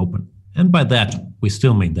Skilling Open. And by that, we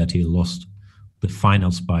still mean that he lost the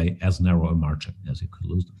finals by as narrow a margin as he could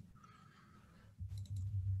lose them.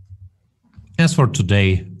 As for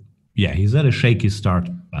today, yeah, he's at a shaky start,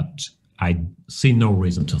 but I see no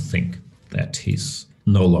reason to think that he's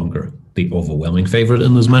no longer the overwhelming favorite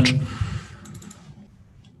in this match.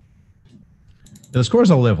 The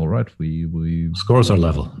scores are level, right? Scores are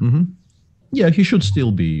level. Mm-hmm. Yeah, he should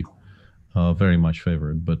still be very much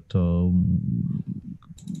favored, but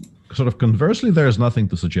sort of conversely, there's nothing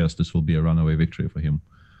to suggest this will be a runaway victory for him.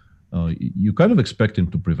 You kind of expect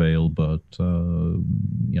him to prevail, but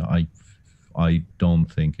yeah, I don't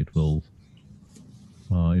think it will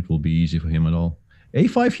be easy for him at all.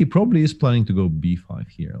 A5, he probably is planning to go B5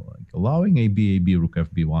 here. Like allowing AB, Rook F,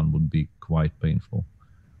 B1 would be quite painful.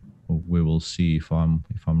 We will see if I'm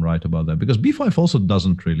right about that, because B5 also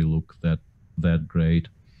doesn't really look that great.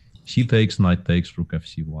 C takes, knight takes, Rook F,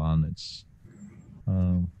 C1. It's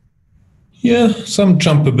yeah, some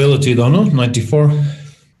jumpability though, no? 94.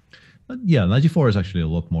 Yeah, 94 is actually a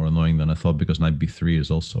lot more annoying than I thought, because knight B3 is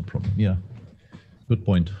also a problem. Yeah, good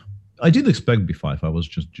point. I did expect B5. I was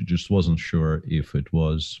just wasn't sure if it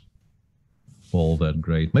was all that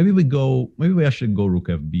great. Maybe we actually go Rook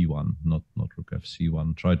F B1, not Rook F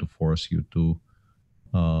C1. Try to force you to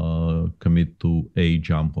commit to a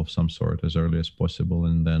jump of some sort as early as possible,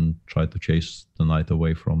 and then try to chase the knight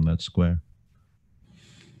away from that square.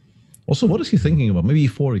 Also, what is he thinking about? Maybe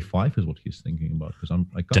E4, E5 is what he's thinking about, because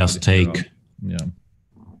I can't just take. Yeah.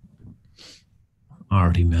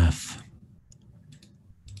 Artemiev.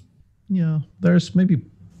 Yeah, there's maybe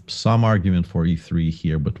some argument for E3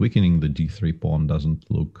 here, but weakening the D3 pawn doesn't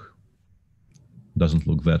look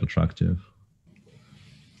that attractive.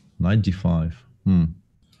 Knight D5.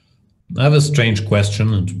 I have a strange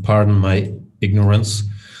question, and pardon my ignorance.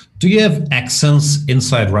 Do you have accents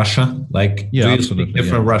inside Russia? Like, yeah, do you speak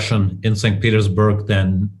different Russian in St. Petersburg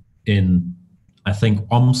than in, I think,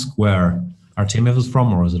 Omsk, where Artemiev is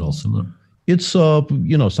from, or is it all similar? It's,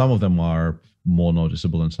 some of them are more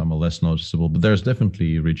noticeable and some are less noticeable, but there's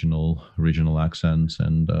definitely regional accents,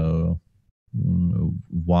 and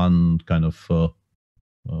one kind of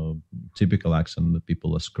typical accent that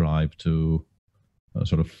people ascribe to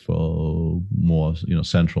sort of more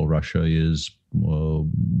central Russia is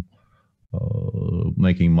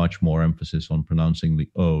making much more emphasis on pronouncing the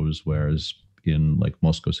O's, whereas in like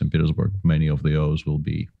Moscow, St. Petersburg, many of the O's will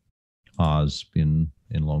be A's in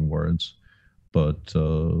long words. But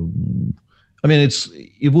I mean,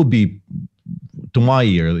 it would be, to my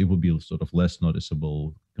ear, it would be sort of less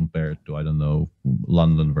noticeable compared to, I don't know,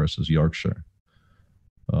 London versus Yorkshire.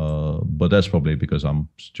 But that's probably because I'm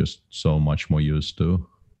just so much more used to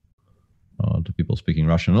people speaking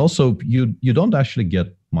Russian. Also, you don't actually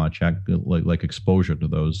get much like exposure to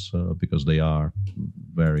those because they are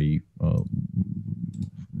very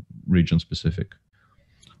region specific.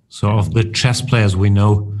 So, of the chess players we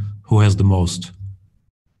know, who has the most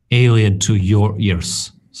alien to your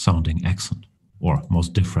ears sounding accent, or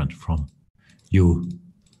most different from you,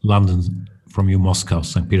 London, from you, Moscow,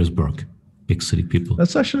 St. Petersburg, big city people?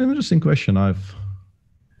 That's actually an interesting question.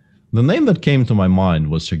 The name that came to my mind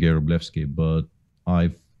was Sergei Rublevsky, but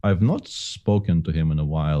I've not spoken to him in a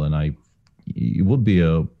while, and it would be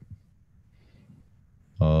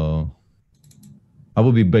I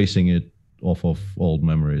would be basing it off of old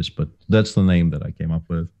memories, but that's the name that I came up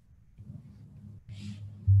with.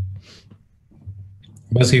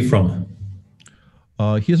 Where's he from?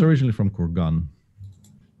 He's originally from Kurgan.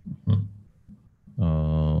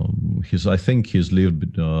 I think he's lived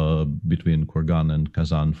between Kurgan and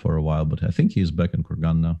Kazan for a while, but I think he's back in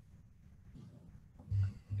Kurgan now.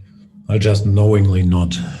 I just knowingly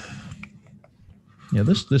nod. Yeah,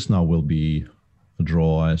 this now will be a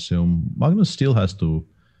draw, I assume. Magnus still has to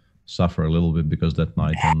suffer a little bit because that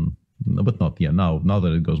knight, but not now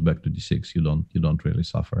that it goes back to d6, you don't really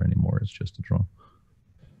suffer anymore. It's just a draw.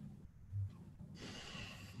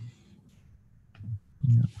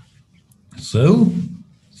 Yeah. So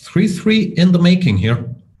 3-3 in the making here.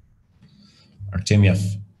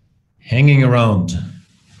 Artemiev hanging around.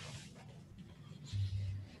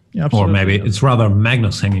 Yeah, or maybe it's rather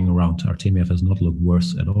Magnus hanging around. Artemiev has not looked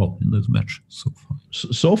worse at all in this match so far.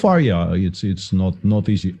 So far, yeah, it's not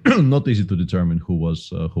easy not easy to determine who was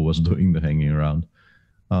doing the hanging around.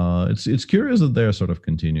 It's curious that they're sort of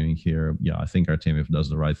continuing here. Yeah, I think Artemiev does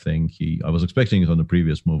the right thing. I was expecting it on the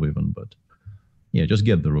previous move even, but yeah, just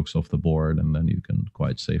get the rooks off the board, and then you can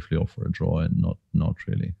quite safely offer a draw, and not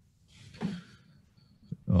really.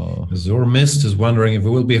 Azur Mist is wondering if it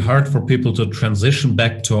will be hard for people to transition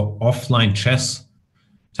back to offline chess,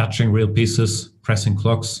 touching real pieces, pressing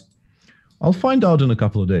clocks. I'll find out in a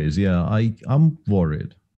couple of days. Yeah, I'm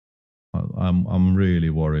worried. I'm really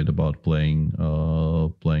worried about playing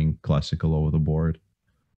classical over the board.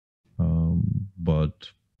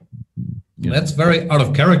 But that's very out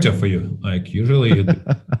of character for you. Like usually you're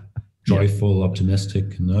joyful,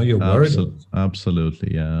 optimistic. Now you're worried.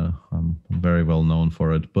 Absolutely, yeah. I'm very well known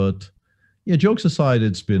for it. But yeah, jokes aside,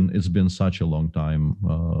 it's been such a long time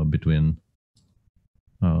between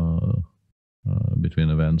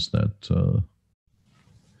events that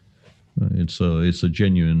it's a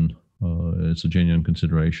genuine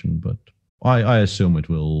consideration. But I assume it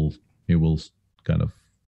will kind of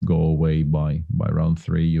go away by round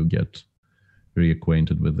 3. You get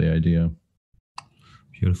reacquainted with the idea.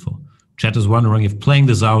 Beautiful. Chat is wondering if playing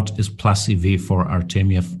this out is plus EV for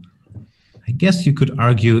Artemiev. I guess you could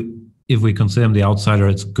argue, if we consider him the outsider,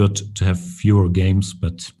 it's good to have fewer games,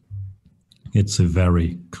 but it's a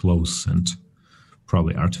very close and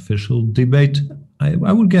probably artificial debate.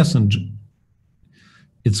 I would guess, and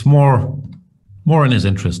it's more in his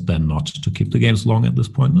interest than not to keep the games long at this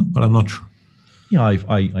point, no? But I'm not sure. Yeah,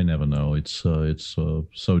 I never know. It's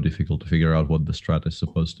so difficult to figure out what the strat is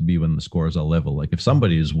supposed to be when the scores are level. Like if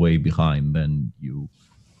somebody is way behind, then you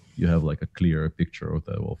have like a clear picture of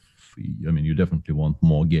you definitely want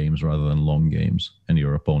more games rather than long games, and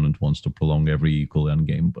your opponent wants to prolong every equal end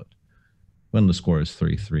game. But when the score is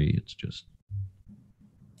 3-3, it's just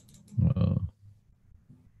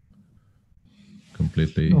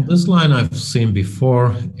completely. Well, this line I've seen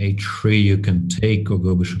before. A3 you can take or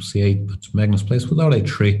go bishop c8, but Magnus plays without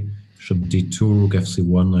a3. Bishop d2, rook f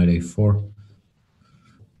c1, knight a4.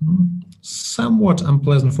 Somewhat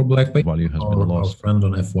unpleasant for black. Value has been lost. Our friend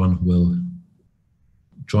on f1 will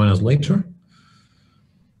join us later.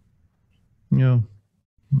 Yeah.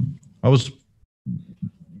 I was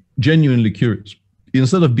genuinely curious.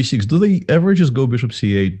 Instead of b6, do they ever just go bishop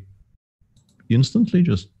c8 instantly?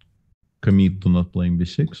 Just commit to not playing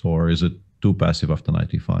b6, or is it too passive after knight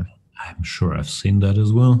e5? I'm sure I've seen that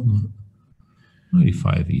as well. Knight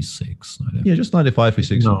e5, e6. Yeah, just knight e5,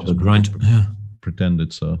 e6. No, the grind. Yeah. Pretend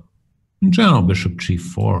it's a. In general, bishop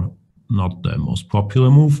g4, not the most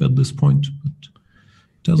popular move at this point, but it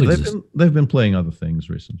does exist. They've been playing other things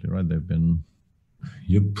recently, right? They've been.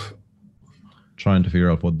 Yep. Trying to figure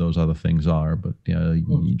out what those other things are, but yeah,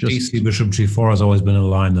 you just DC bishop g4 has always been in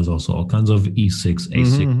line. There's also all kinds of e6,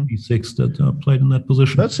 a6, b6 that are played in that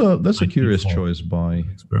position. That's a curious choice by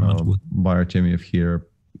Artemiev here.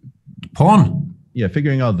 Pawn. Yeah,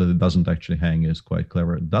 figuring out that it doesn't actually hang is quite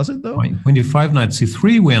clever. Does it though? When d5, knight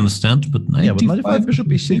c3, we understand, but knight but knight d5, bishop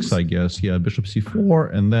e6, I guess. Yeah, bishop c4,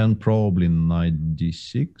 and then probably knight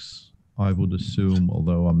d6. I would assume,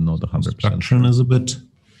 although I'm not 100%. Construction is a bit.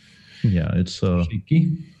 Yeah, it's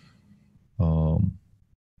Shaky.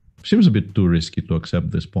 Seems a bit too risky to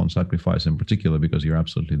accept this pawn sacrifice in particular, because you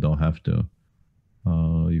absolutely don't have to.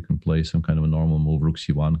 You can play some kind of a normal move. Rook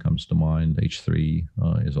c1 comes to mind. h3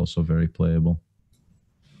 is also very playable.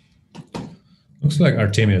 Looks like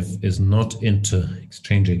Artemiev is not into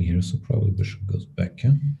exchanging here, so probably bishop goes back,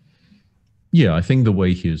 yeah? Yeah, I think the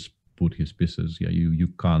way he's put his pieces, yeah, you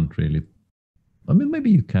can't really... I mean, maybe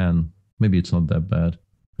you can. Maybe it's not that bad.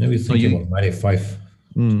 Maybe thinking about knight a5.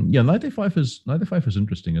 Yeah, knight a5 is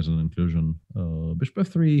interesting as an inclusion. Bishop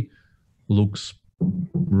f3 looks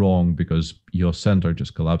wrong because your center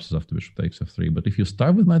just collapses after bishop takes f3. But if you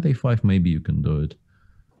start with knight a5, maybe you can do it.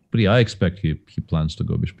 But yeah, I expect he plans to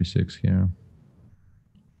go bishop b6 here.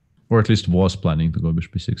 Or at least was planning to go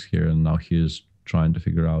bishop b6 here, and now he is trying to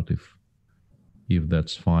figure out if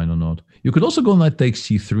that's fine or not. You could also go knight takes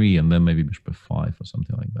c3 and then maybe bishop f5 or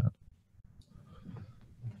something like that.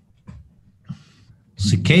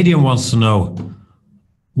 Circadian wants to know,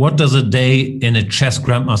 what does a day in a chess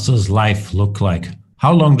grandmaster's life look like?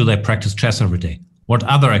 How long do they practice chess every day? What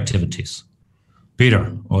other activities?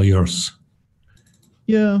 Peter, all yours.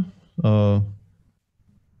 Yeah.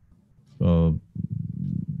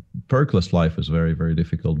 Perkless life is very, very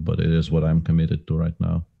difficult, but it is what I'm committed to right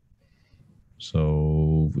now.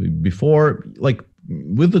 So before, like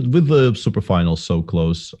with the super finals so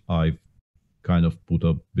close, I kind of put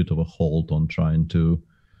a bit of a halt on trying to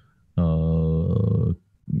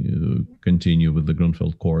continue with the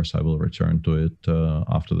Grunfeld course. I will return to it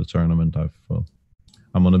after the tournament.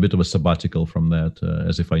 I'm on a bit of a sabbatical from that,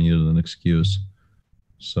 as if I needed an excuse.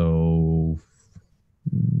 So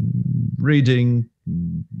reading,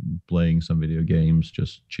 playing some video games,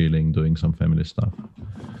 just chilling, doing some family stuff.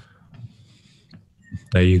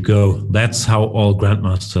 There you go. That's how all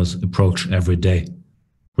grandmasters approach every day.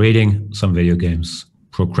 Reading some video games,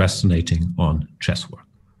 procrastinating on chess work.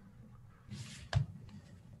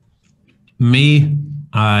 Me,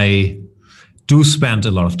 I do spend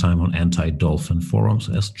a lot of time on anti-dolphin forums,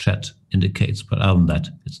 as chat indicates, but other than that,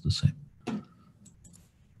 it's the same.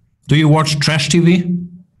 Do you watch trash TV?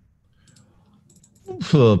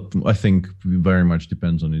 I think very much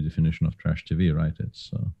depends on the definition of trash TV, right?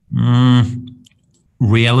 It's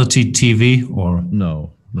reality TV or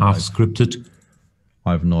no, half scripted?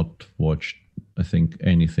 I've not watched, I think,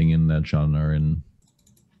 anything in that genre in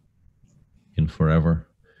forever.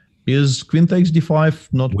 Is queen takes d5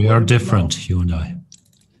 not? We are different, you and I.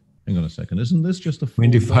 Hang on a second. Isn't this just a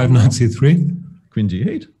queen d5, knight c3? Queen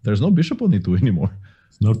d8? There's no bishop on e2 anymore.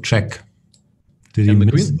 No check.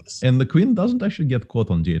 And the queen doesn't actually get caught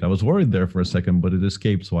on d8. I was worried there for a second, but it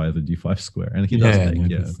escapes via the d5 square. And he does take,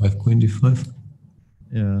 d5, queen d5.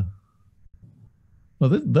 Yeah. Well,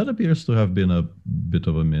 that appears to have been a bit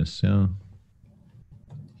of a miss, yeah.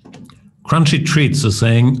 Crunchy Treats is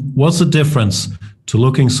saying, what's the difference to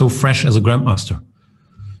looking so fresh as a grandmaster?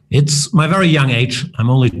 It's my very young age, I'm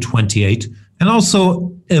only 28, and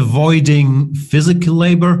also avoiding physical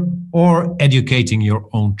labor or educating your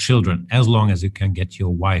own children, as long as you can get your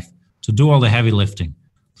wife to do all the heavy lifting,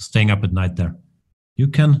 staying up at night there. You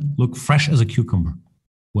can look fresh as a cucumber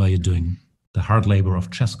while you're doing the hard labor of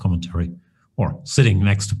chess commentary, or sitting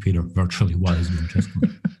next to Peter virtually while he's doing chess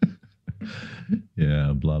commentary.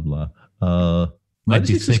 Yeah, blah, blah.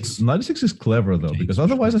 96. 96 is clever, though, because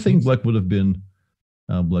otherwise I think black would have been,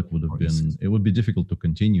 it would be difficult to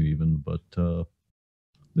continue even, but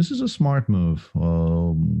this is a smart move.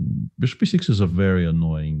 Bishop b6 is a very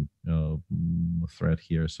annoying threat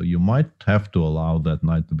here, so you might have to allow that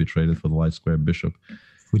knight to be traded for the light square bishop.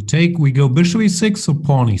 We go bishop e6 or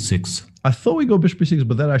pawn e6? I thought we go bishop e6,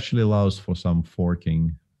 but that actually allows for some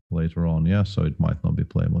forking later on, yeah, so it might not be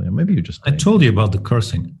playable. Yeah, maybe you just I told you about the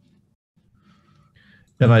cursing.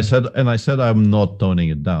 And I said I'm not toning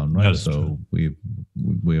it down, right? So true.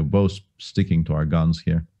 we are both sticking to our guns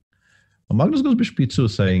here. Magnus goes bishop e2,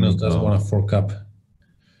 saying Magnus doesn't want to fork up.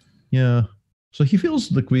 Yeah. So he feels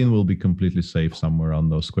the queen will be completely safe somewhere on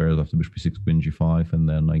those squares after bishop e6, queen g5, and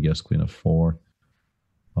then I guess queen f4.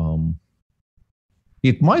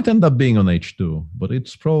 It might end up being on h2, but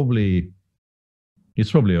it's probably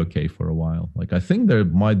okay for a while. Like, I think there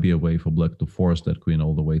might be a way for black to force that queen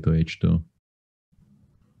all the way to h2.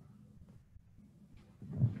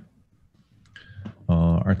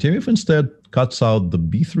 Artemiev instead cuts out the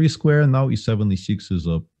b3 square. Now e7, e6 is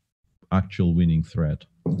a actual winning threat.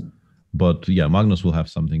 But yeah, Magnus will have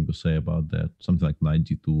something to say about that. Something like knight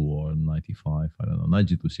d2 or knight e5. I don't know. Knight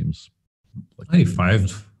d2 seems like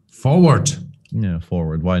e5 forward. Yeah,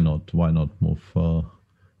 forward. Why not? Why not move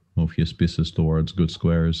his pieces towards good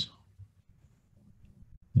squares?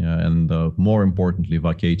 Yeah, and more importantly,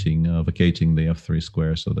 vacating the f3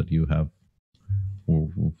 square so that you have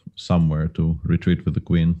somewhere to retreat with the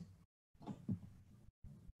queen.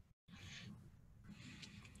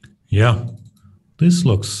 Yeah, this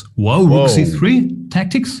looks... Whoa, rook c3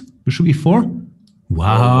 tactics? Bishop e4?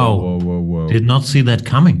 Wow, whoa. Did not see that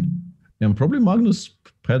coming. And probably Magnus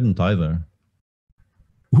hadn't either.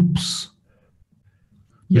 Oops.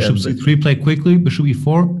 Bishop c3 play quickly, bishop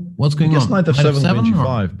e4. What's going on? Knight f7, queen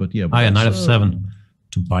g5, but yeah. But knight f7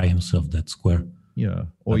 to buy himself that square. Yeah,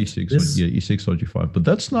 or e6, e6 or g5. But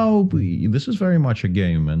that's now, this is very much a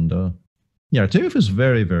game. And yeah, Artemiev is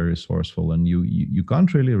very, very resourceful, and you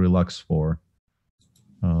can't really relax for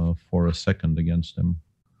a second against him.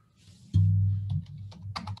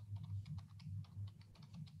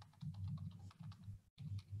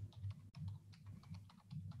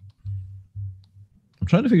 I'm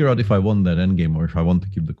trying to figure out if I want that endgame or if I want to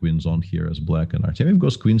keep the queens on here as black. And Artemiev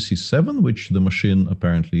goes queen c7, which the machine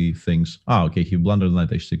apparently thinks, okay, he blundered knight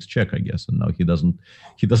h6 check, I guess, and now he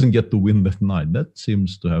doesn't get to win that knight. That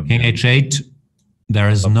seems to have king h8. There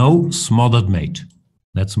is no smothered mate.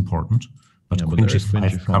 That's important. But queen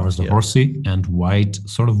g5 covers the horsey, and white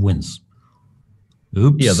sort of wins.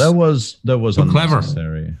 Oops. Yeah, that was too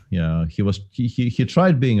unnecessary. Clever. Yeah, he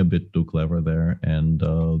tried being a bit too clever there, and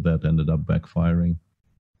that ended up backfiring.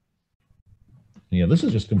 Yeah, this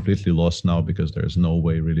is just completely lost now because there's no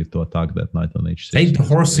way really to attack that knight on h6. Take the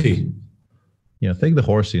horsey. Yeah, take the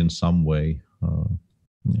horsey in some way.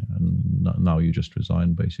 Yeah, and now you just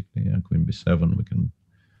resign basically. Yeah, queen b7. We can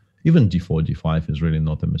even d4, d5 is really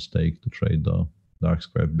not a mistake to trade the dark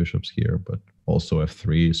square bishops here, but also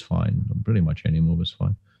f3 is fine. Pretty much any move is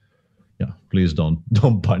fine. Yeah, please don't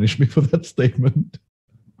punish me for that statement.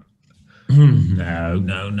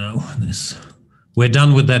 No. We're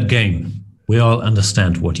done with that game. We all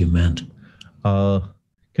understand what you meant.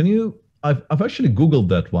 Can you? I've actually Googled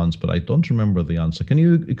that once, but I don't remember the answer. Can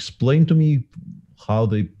you explain to me how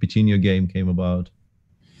the Pitino game came about?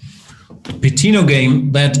 Pitino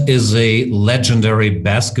game, that is a legendary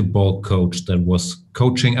basketball coach that was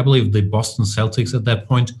coaching, I believe, the Boston Celtics at that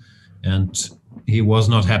point, and he was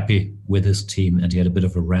not happy with his team, and he had a bit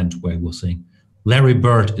of a rant where he was saying, Larry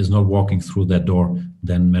Bird is not walking through that door,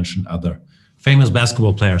 then mentioned other famous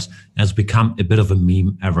basketball players. Has become a bit of a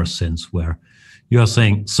meme ever since, where you are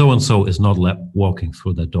saying so-and-so is not walking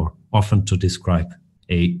through that door, often to describe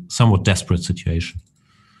a somewhat desperate situation.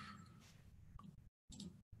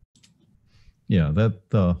 Yeah,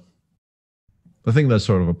 that I think that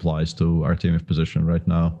sort of applies to Artemiev position right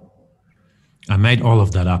now. I made all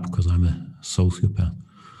of that up because I'm a sociopath.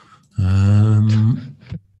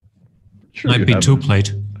 Sure, Knight b2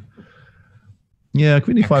 played. Yeah,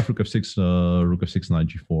 queen e5, rook f6, knight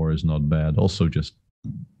g4 is not bad. Also, just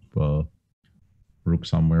rook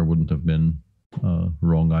somewhere wouldn't have been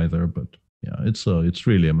wrong either. But yeah, it's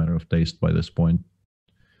really a matter of taste by this point.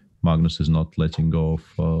 Magnus is not letting go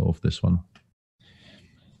of this one.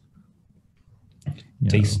 Yeah.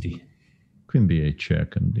 Tasty. Queen b8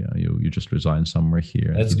 check, and yeah, you just resign somewhere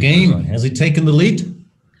here. That's game. Has he taken the lead?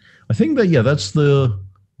 I think that that's the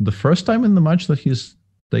first time in the match that he's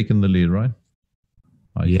taken the lead, right?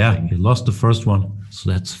 He lost the first one,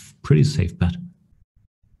 so that's pretty safe bet.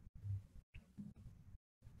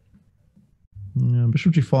 Yeah,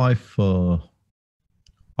 bishop g5.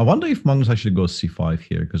 I wonder if Magnus actually goes c5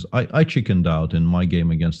 here, because I chickened out in my game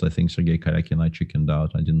against, I think, Sergei Karyakin. I chickened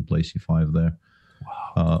out. I didn't play c5 there.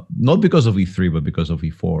 Wow. Not because of e3, but because of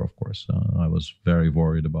e4, of course. I was very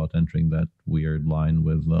worried about entering that weird line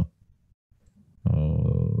with...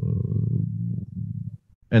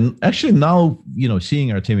 and actually now, seeing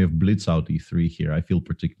Artemiev blitz out e3 here, I feel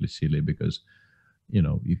particularly silly because,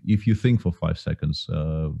 if you think for 5 seconds,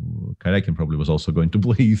 Karyakin probably was also going to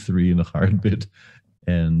play e3 in a heartbeat.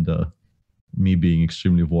 And me being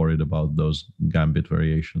extremely worried about those gambit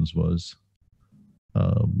variations was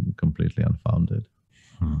completely unfounded.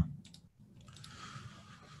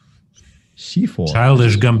 C4.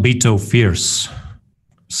 Childish Gambito fierce.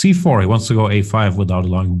 C4, he wants to go a5 without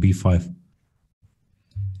allowing b5.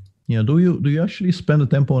 Yeah, do you actually spend the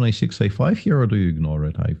tempo on a6, a5 here, or do you ignore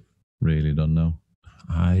it? I really don't know.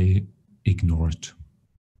 I ignore it.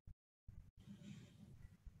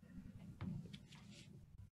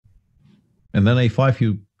 And then a5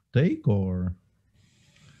 you take, or...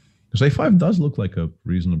 Because a5 does look like a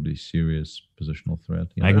reasonably serious positional threat.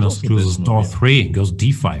 Yeah, Magnus chooses door 3, goes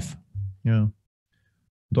d5. Yeah.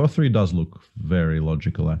 Door 3 does look very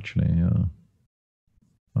logical, actually.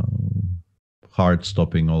 Hard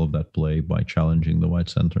stopping all of that play by challenging the white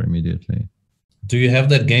center immediately. Do you have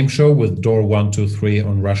that game show with door 1, 2, 3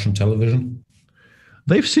 on Russian television?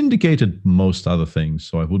 They've syndicated most other things,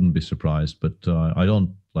 so I wouldn't be surprised. But I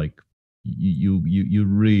don't like you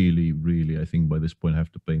really I think by this point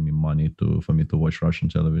have to pay me money for me to watch Russian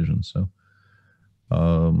television. So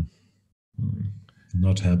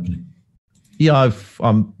not happening. Yeah,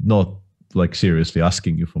 I'm not like seriously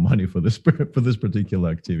asking you for money for this particular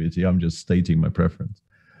activity. I'm just stating my preference.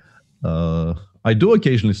 I do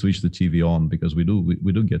occasionally switch the TV on because we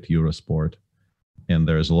do get Eurosport, and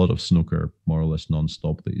there's a lot of snooker more or less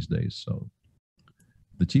non-stop these days. So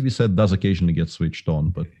the TV set does occasionally get switched on,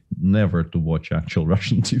 but never to watch actual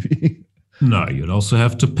Russian TV. No, you'd also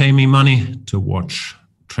have to pay me money to watch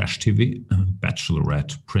trash TV,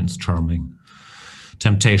 Bachelorette, Prince Charming,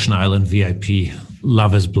 Temptation Island VIP,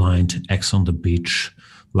 Love is Blind, X on the Beach,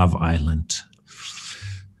 Love Island.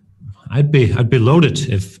 I'd be loaded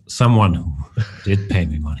if someone who did pay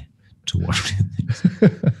me money to watch these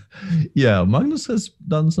things. Yeah, Magnus has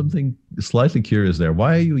done something slightly curious there.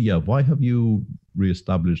 Why have you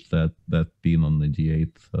reestablished that pin on the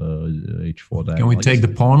D8 H4 diagonal? Can we take the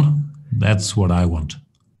pawn? That's what I want.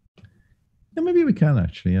 Yeah, maybe we can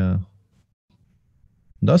actually, yeah.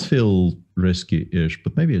 It does feel risky-ish,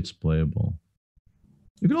 but maybe it's playable.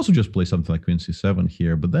 You could also just play something like Queen C7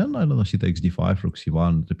 here, but then, I don't know, C takes D5, Rook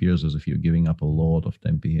C1. It appears as if you're giving up a lot of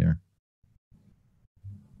tempi here.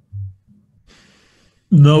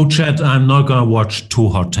 No, chat, I'm not going to watch Too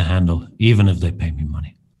Hot to Handle, even if they pay me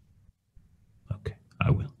money. Okay,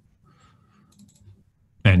 I will.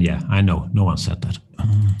 And yeah, I know, no one said that.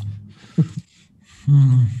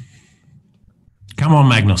 Come on,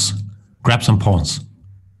 Magnus, grab some pawns.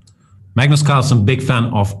 Magnus Carlsen, big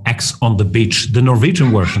fan of X on the Beach, the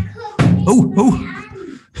Norwegian version. Oh,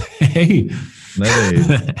 hey. Nej.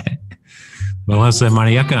 Vad säger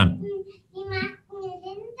Mariakan?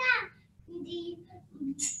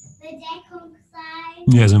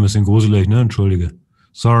 Ja, ist ein bisschen gruselig, ne? Entschuldige.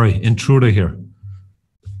 Sorry, intruder here.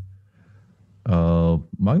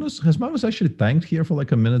 Has Magnus actually tanked here for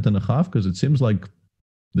like a minute and a half? Because it seems like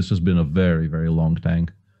this has been a very, very long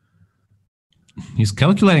tank. He's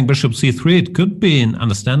calculating bishop c3. It could be an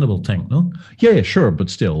understandable tank, no? Yeah, sure, but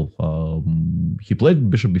still, he played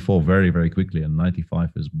bishop before very, very quickly, and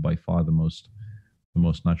 95 is by far the most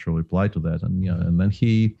natural reply to that. And yeah, and then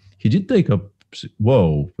he did take up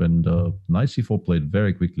and knight c4 played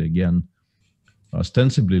very quickly again,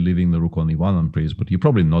 ostensibly leaving the rook on e1 unprised, but you're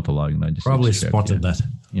probably not allowing 96. Probably spotted that.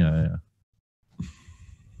 Yeah.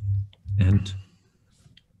 And.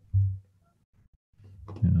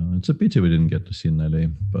 Yeah, it's a pity we didn't get to see Nelly,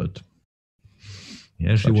 but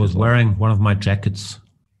yeah, she was wearing one of my jackets.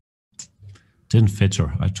 Didn't fit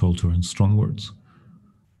her, I told her in strong words.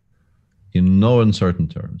 In no uncertain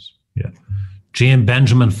terms. Yeah. GM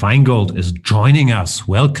Benjamin Feingold is joining us.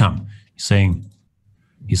 Welcome. He's saying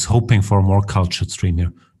he's hoping for a more cultured stream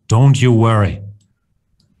here. Don't you worry.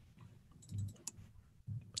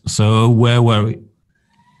 So where were we?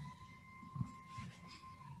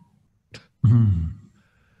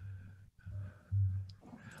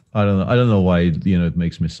 I don't know why it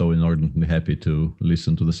makes me so inordinately happy to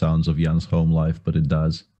listen to the sounds of Jan's home life, but it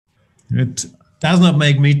does. It does not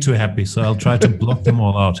make me too happy, so I'll try to block them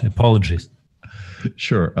all out. Apologies.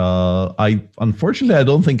 Sure. Unfortunately, I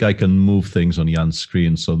don't think I can move things on Jan's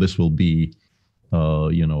screen, so this will be a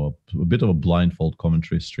bit of a blindfold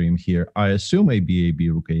commentary stream here. I assume AB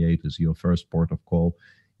Rook A8 is your first port of call.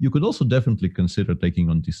 You could also definitely consider taking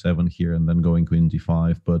on D7 here and then going Queen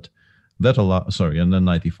D5, but that and then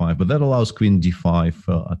knight e5, but that allows Queen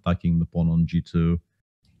D5 attacking the pawn on G2,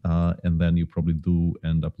 and then you probably do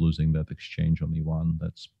end up losing that exchange on E1.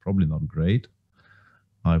 That's probably not great,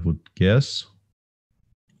 I would guess.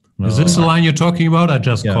 Is this the line you're talking about? I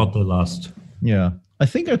just caught the last. Yeah, I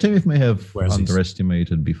think Artemiev may have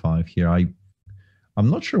underestimated B5 here. I'm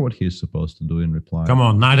not sure what he's supposed to do in reply. Come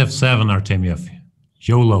on, knight F7, Artemiev.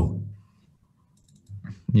 YOLO.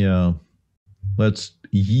 Yeah, let's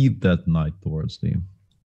yeet that knight towards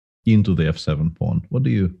into the F7 pawn. What do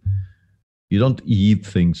you don't yeet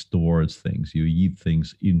things towards things, you yeet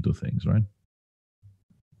things into things, right?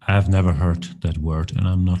 I've never heard that word, and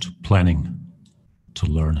I'm not planning to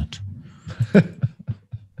learn it.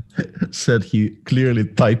 Said he, clearly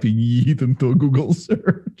typing yeet into a Google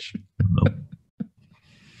search. Nope.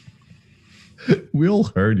 We all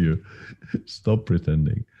heard you. Stop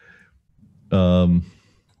pretending.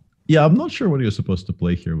 Yeah, I'm not sure what you're supposed to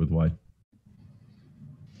play here with white.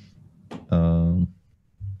 And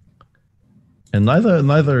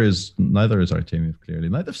neither is Artemiev, clearly.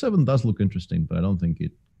 Knight F7 does look interesting, but I don't think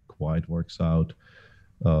it quite works out.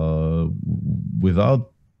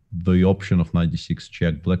 Without the option of knight d6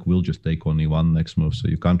 check. Black will just take on e1 next move, so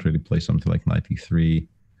you can't really play something like knight e3.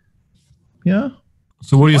 Yeah.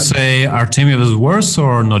 So what do you say, Artemiev is worse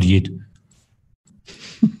or not yet?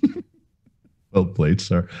 Well played,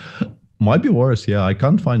 sir. Might be worse, yeah. I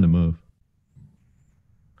can't find a move.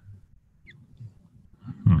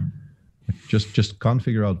 Just can't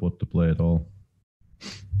figure out what to play at all.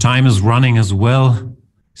 Time is running as well.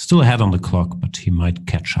 Still ahead on the clock, but he might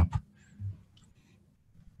catch up.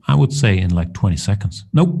 I would say in like 20 seconds.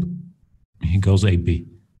 Nope. He goes AB.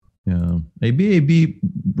 Yeah. AB,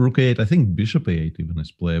 rook a8. I think bishop a8 even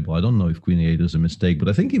is playable. I don't know if queen a8 is a mistake, but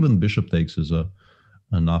I think even bishop takes is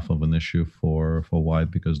enough of an issue for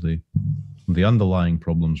white because the underlying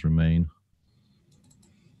problems remain.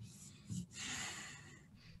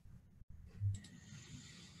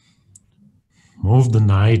 Move the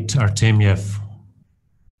knight, Artemiev.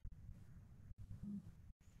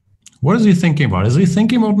 What is he thinking about? Is he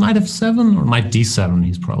thinking about knight f7 or knight d7?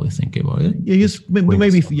 He's probably thinking about it. Yeah, he's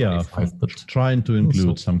maybe A5, but trying to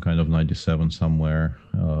include some kind of knight d7 somewhere.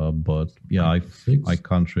 But yeah, I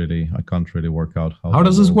can't really work out how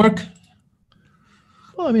does this work?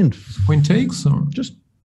 Well, I mean, queen takes or just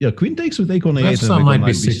queen takes with take on a8 and some knight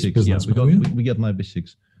knight b6. Yeah, b6 we get knight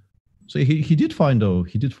b6. So he did find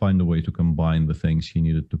a way to combine the things he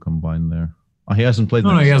needed to combine there. He hasn't played.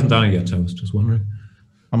 No, he hasn't done it yet. I was just wondering.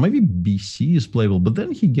 Or maybe BC is playable, but then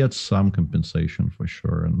he gets some compensation for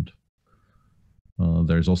sure. And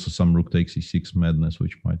there's also some rook takes e6 madness,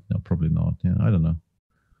 which might probably not. Yeah, I don't know.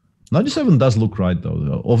 Knight d7 does look right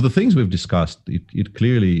though. Of the things we've discussed, it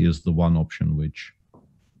clearly is the one option which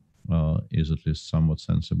is at least somewhat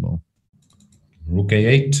sensible. Rook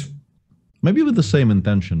a8. Maybe with the same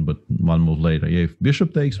intention, but one move later. Yeah, if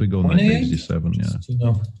bishop takes, we go knight takes d7. Yeah. Just,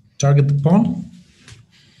 target the pawn.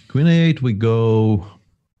 Queen a8, we go.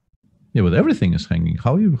 Yeah, but everything is hanging.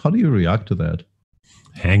 How do you react to that?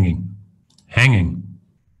 Hanging.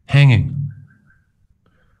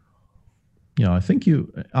 Yeah, I think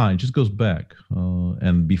it just goes back,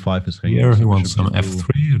 and b5 is hanging. Here he wants some f3.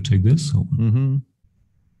 You take this. Mm-hmm.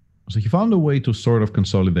 So he found a way to sort of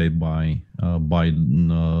consolidate by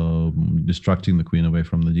distracting the queen away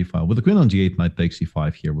from the d file. With the queen on d8, knight takes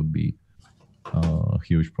e5 here would be a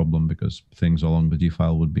huge problem because things along the d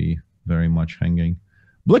file would be very much hanging.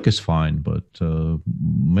 Black is fine, but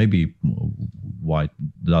maybe white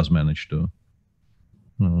does manage to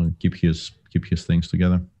keep his things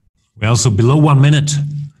together. We're also below 1 minute.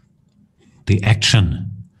 The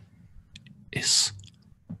action is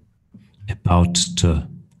about to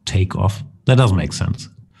take off. That doesn't make sense.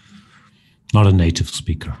 Not a native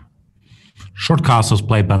speaker. Short castles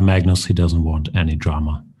played by Magnus. He doesn't want any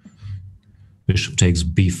drama. Bishop takes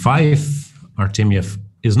b5. Artemiev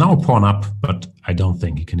is now a pawn up, but I don't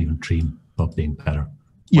think he can even dream about being better.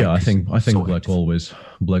 Yeah, I think so black active. Always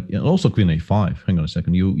black. Yeah, also queen a5. Hang on a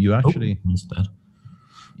second. You actually missed that.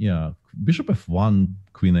 Yeah, bishop f1,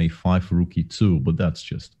 queen a5, rook e2, but that's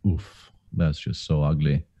just oof. That's just so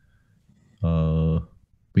ugly. But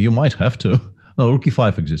you might have to. No, rook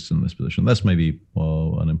e5 exists in this position. That's maybe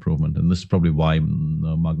an improvement, and this is probably why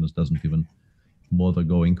Magnus doesn't even bother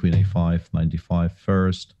going queen a5, knight d5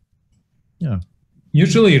 first. Yeah.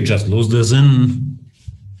 Usually you just lose this in.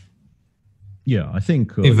 Yeah, I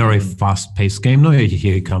think a very fast-paced game. No, here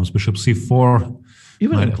he comes, bishop c4.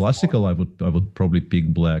 Even in classical, I would probably pick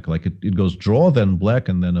black. Like it goes draw, then black,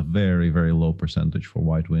 and then a very, very low percentage for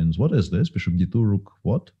white wins. What is this? Bishop d2, rook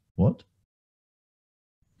what?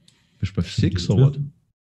 Bishop f6 or what?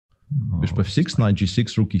 Bishop f6, knight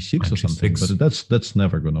g6, rook e6 or something. But that's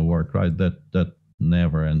never gonna work, right? That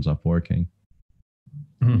never ends up working.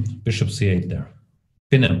 Bishop c8 there.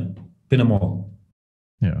 Pin him all.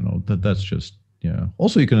 Yeah, no, that's just yeah.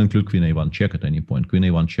 Also, you can include queen a1 check at any point. Queen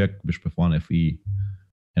a1 check, bishop f1, fe,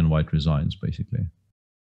 and white resigns basically.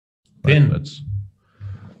 Pin. Right, that's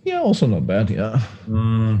also not bad. Yeah,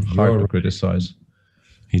 hard to criticize.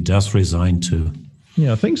 He does resign too.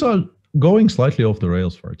 Yeah, things are going slightly off the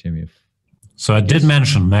rails for Artemiev. So I did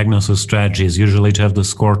mention Magnus's strategy is usually to have the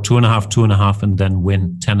score 2.5, 2.5, and then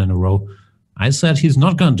win 10 in a row. I said he's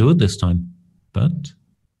not going to do it this time, but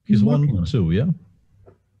he's won 2. Yeah,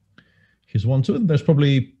 he's won 2. There's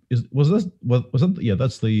probably was that? Yeah,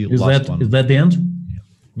 that's the last one. Is that the end?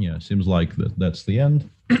 Yeah, seems like that's the end.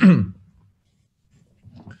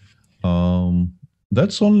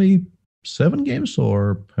 That's only 7 games,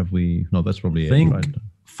 or have we? No, that's probably 8. Right?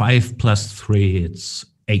 5 plus 3, it's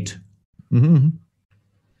 8. Mm-hmm.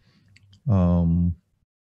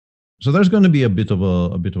 So there's going to be a bit of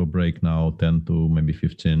a break now, 10 to maybe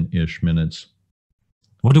 15-ish minutes.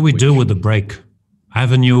 What do we do with the break? I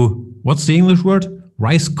have a new. What's the English word?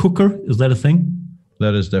 rice cooker. Is that a thing?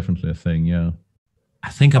 That is definitely a thing, yeah. I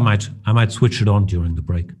think I might switch it on during the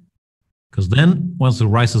break. Because then, once the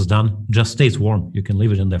rice is done, it just stays warm. You can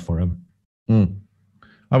leave it in there forever.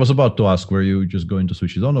 I was about to ask, were you just going to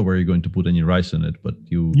switch it on or were you going to put any rice in it? But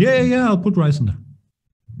you... Yeah, I'll put rice in there.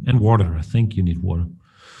 And water. I think you need water.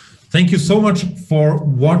 Thank you so much for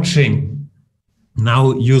watching.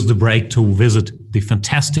 Now use the break to visit the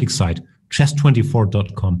fantastic site,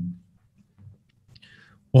 chess24.com.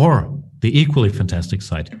 Or the equally fantastic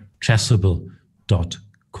site,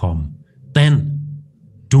 chessable.com. Then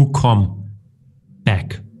do come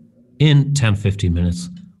back in 10-15 minutes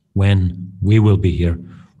when we will be here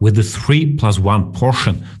with the 3+1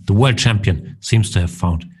 portion. The world champion seems to have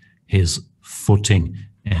found his footing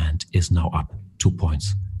and is now up 2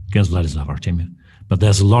 points against Vladislav Artemiev. But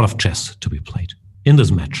there's a lot of chess to be played in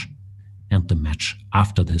this match and the match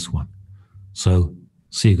after this one. So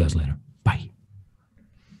see you guys later. Bye.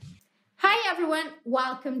 Hi everyone,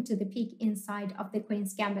 welcome to the peek inside of the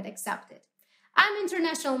Queen's Gambit Accepted. I'm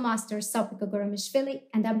International Master Sopika Goramishvili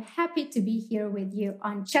and I'm happy to be here with you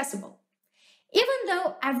on Chessable. Even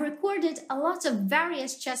though I've recorded a lot of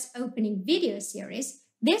various chess opening video series,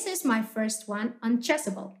 this is my first one on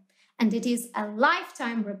Chessable, and it is a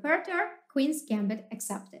lifetime repertoire, Queen's Gambit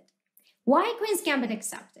Accepted. Why Queen's Gambit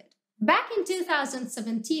Accepted? Back in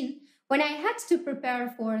 2017, when I had to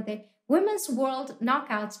prepare for the Women's World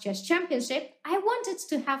Knockout Chess Championship, I wanted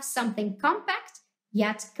to have something compact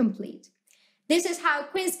yet complete. This is how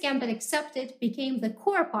Queen's Gambit Accepted became the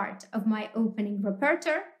core part of my opening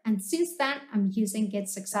repertoire, and since then I'm using it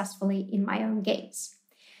successfully in my own games.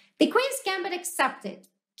 The Queen's Gambit Accepted,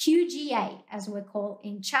 QGA as we call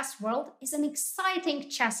in chess world, is an exciting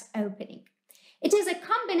chess opening. It is a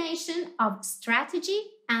combination of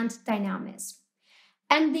strategy and dynamism.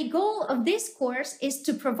 And the goal of this course is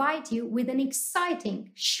to provide you with an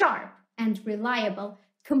exciting, sharp, and reliable,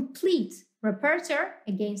 complete repertoire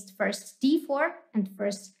against first d4 and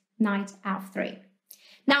first knight f3.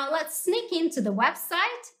 Now let's sneak into the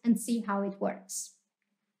website and see how it works.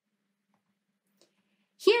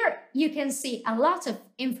 Here you can see a lot of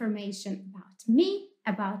information about me,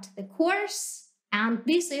 about the course, and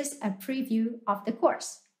this is a preview of the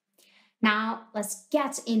course. Now let's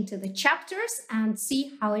get into the chapters and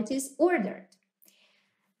see how it is ordered.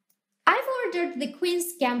 I've ordered the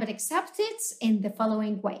Queen's Gambit Accepted in the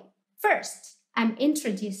following way. First, I'm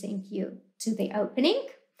introducing you to the opening,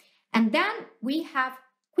 and then we have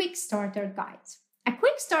Quick Starter Guide. A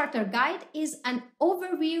Quick Starter Guide is an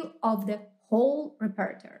overview of the whole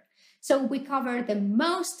repertoire. So we cover the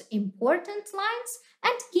most important lines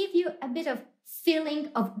and give you a bit of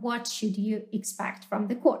feeling of what should you expect from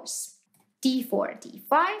the course. d4,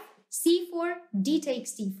 d5, c4, d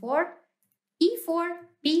takes d4, e4,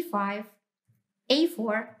 b5,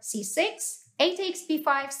 a4, c6, a takes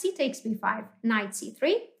b5, c takes b5, knight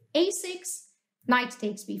c3, a6, knight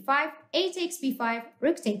takes b5, a takes b5,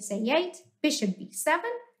 rook takes a8, bishop b7,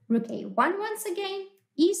 rook a1 once again,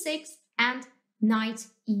 e6, and knight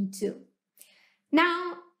e2.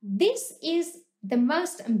 Now, this is the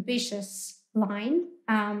most ambitious line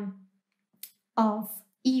of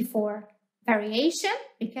e4 variation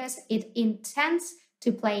because it intends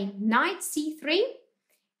to play knight c3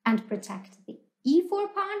 and protect the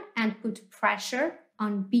e4 pawn and put pressure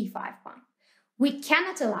on b5 pawn. We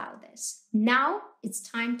cannot allow this. Now it's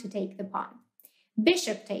time to take the pawn.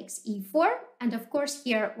 Bishop takes e4, and of course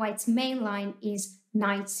here white's main line is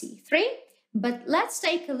knight c3, but let's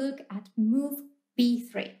take a look at move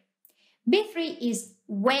b3. b3 is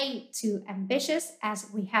way too ambitious as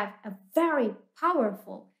we have a very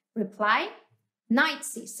powerful reply, knight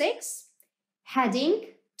c6, heading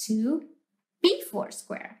to b4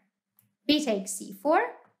 square. B takes c4,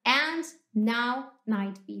 and now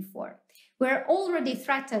knight b4. We're already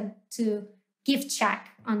threatened to give check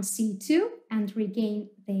on c2 and regain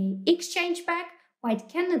the exchange back. White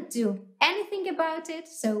cannot do anything about it,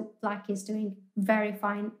 so black is doing very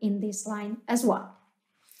fine in this line as well.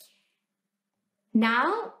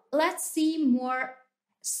 Now let's see more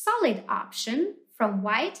solid option from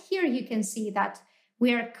white. Here you can see that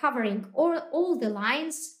we are covering all the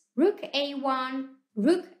lines, rook a1,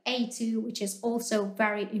 rook a2, which is also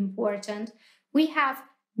very important. We have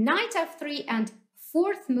knight f3 and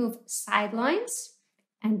fourth move sidelines,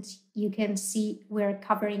 and you can see we're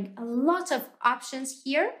covering a lot of options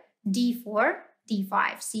here. d4, d5,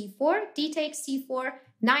 c4, d takes c4,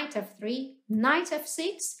 knight f3, knight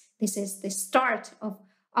f6. This is the start of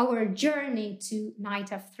our journey to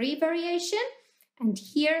knight f3 variation. And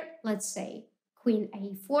here, let's say queen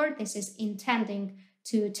a4. This is intending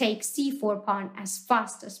to take c4 pawn as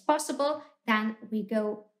fast as possible. Then we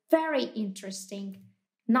go very interesting.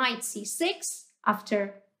 Knight c6. After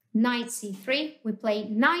knight c3, we play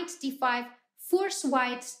knight d5, force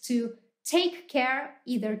white to take care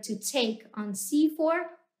either to take on c4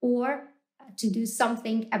 or to do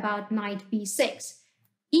something about knight b6.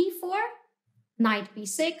 e4, knight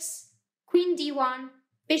b6, queen d1,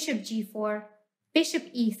 bishop g4, bishop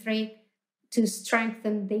e3 to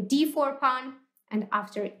strengthen the d4 pawn, and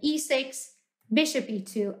after e6, bishop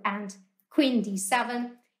e2 and queen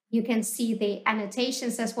d7. You can see the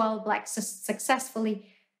annotations as well. Black successfully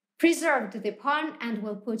preserved the pawn and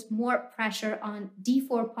will put more pressure on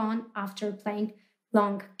d4 pawn after playing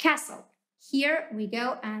long castle. Here we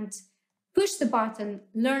go and push the button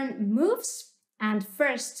learn moves, and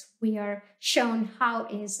first we are shown how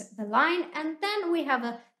is the line, and then we have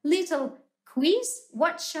a little quiz.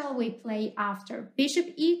 What shall we play after bishop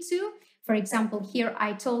e2? For example, here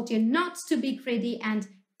I told you not to be greedy and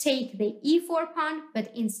take the e4 pawn,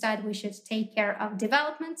 but instead we should take care of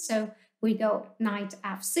development. So we go knight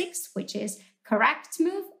f6, which is correct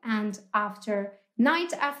move, and after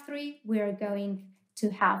knight f3 we're going to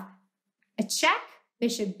have a check,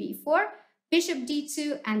 bishop b4, bishop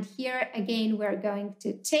d2, and here again we're going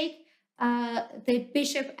to take the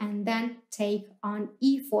bishop and then take on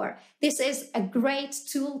e4. This is a great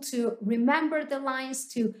tool to remember the lines,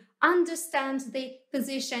 to understand the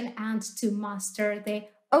position, and to master the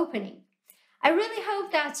opening. I really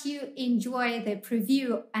hope that you enjoy the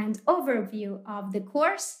preview and overview of the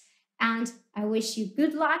course, and I wish you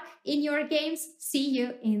good luck in your games. See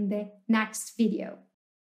you in the next video.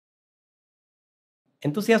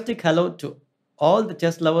 Enthusiastic hello to all the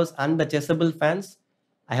chess lovers and the Chessable fans.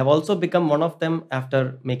 I have also become one of them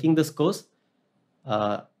after making this course.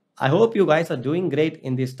 I hope you guys are doing great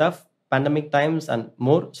in these tough pandemic times, and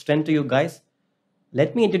more strength to you guys.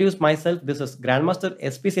 Let me introduce myself. This is Grandmaster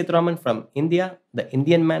SP Sethuraman from India, the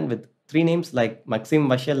Indian man with 3 names like Maxim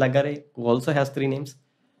Vasyal Lagare, who also has 3 names.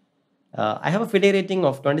 I have a FIDE rating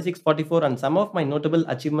of 2644, and some of my notable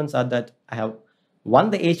achievements are that I have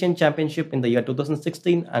won the Asian Championship in the year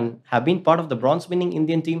 2016 and have been part of the bronze winning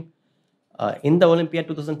Indian team in the Olympiad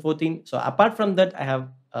 2014. So apart from that, I have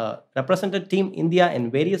represented Team India in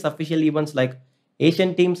various official events like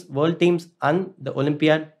Asian teams, World teams, and the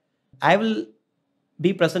Olympiad. I will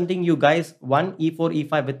be presenting you guys one e4,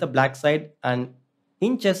 e5 with the black side, and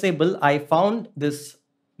in Chessable, I found this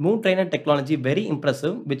move trainer technology very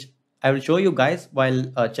impressive, which I will show you guys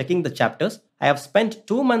while checking the chapters. I have spent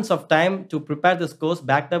 2 months of time to prepare this course,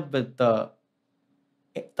 backed up with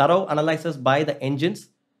thorough analysis by the engines.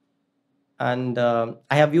 And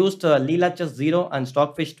I have used Leela Chess 0 and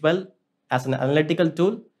Stockfish 12 as an analytical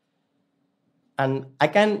tool. And I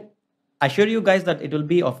can assure you guys that it will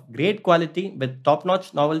be of great quality with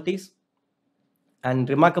top-notch novelties and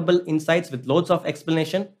remarkable insights with loads of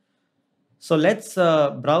explanation. So let's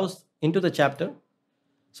browse into the chapter.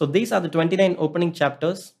 So these are the 29 opening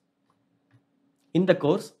chapters in the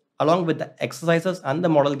course, along with the exercises and the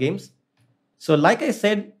model games. So like I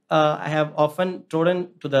said, I have often trodden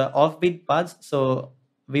to the offbeat paths. So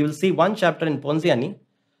we will see one chapter in Ponziani,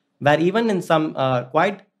 where even in some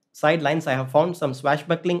quiet sidelines, I have found some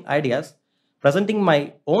swashbuckling ideas, presenting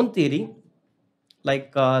my own theory,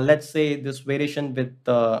 like let's say this variation with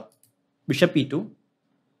bishop e2,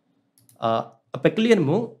 a peculiar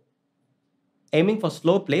move, aiming for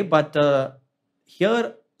slow play, but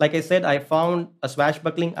here, like I said, I found a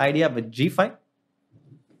swashbuckling idea with g5.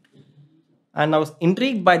 And I was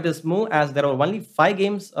intrigued by this move as there are only 5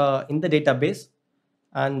 games in the database,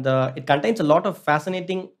 and it contains a lot of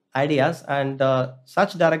fascinating ideas, and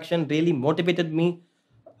such direction really motivated me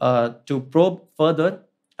to probe further.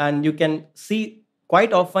 And you can see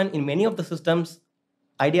quite often in many of the systems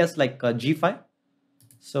ideas like g5.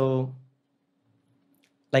 So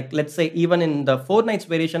like let's say even in the 4 knights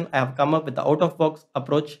variation, I have come up with the out-of-box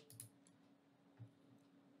approach.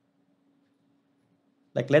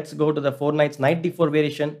 Like let's go to the 4 knights knight d4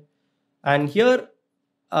 variation, and here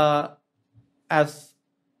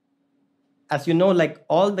as you know, like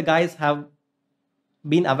all the guys have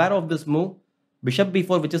been aware of this move, bishop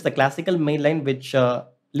b4, which is the classical main line, which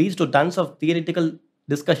leads to tons of theoretical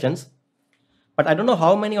discussions. But I don't know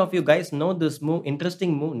how many of you guys know this move,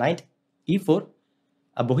 interesting move, knight e4,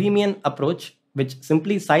 a bohemian approach, which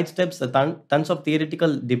simply sidesteps the tons of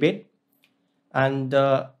theoretical debate. And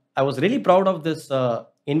I was really proud of this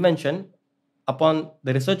invention upon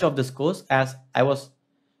the research of this course, as I was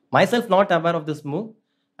myself not aware of this move.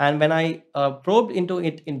 And when I probed into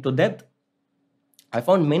it into depth, I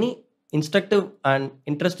found many instructive and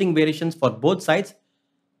interesting variations for both sides.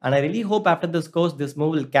 And I really hope after this course, this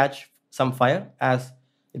move will catch some fire, as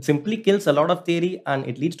It simply kills a lot of theory and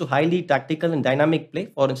it leads to highly tactical and dynamic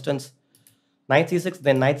play. For instance, knight c6,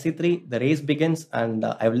 then knight c3, the race begins, and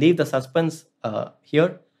I will leave the suspense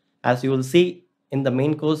here, as you will see in the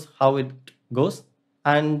main course how it goes.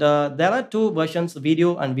 And there are two versions,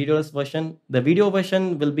 video and videoless version. The video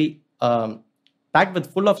version will be packed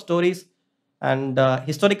with full of stories and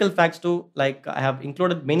historical facts too. Like I have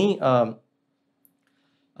included many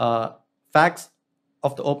facts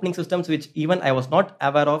of the opening systems which even I was not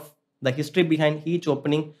aware of. The history behind each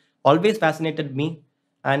opening always fascinated me,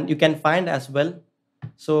 and you can find as well.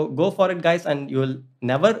 So go for it, guys, and you will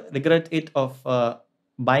never regret it of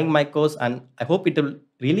buying my course. And I hope it will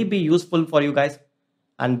really be useful for you guys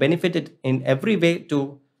and benefit it in every way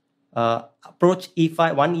to approach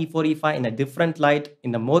e5, one e4, e5 in a different light,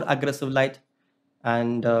 in a more aggressive light.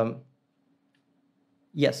 And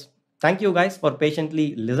yes, thank you guys for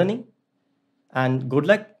patiently listening, and good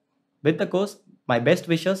luck with the course. My best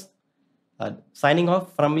wishes. Signing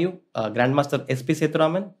off from you, Grandmaster SP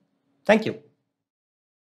Seturaman. Thank you.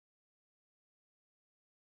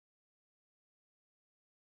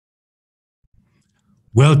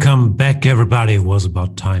 Welcome back, everybody. It was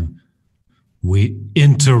about time. We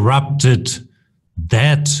interrupted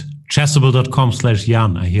that.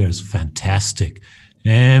 Chessable.com/Jan, I hear, is fantastic.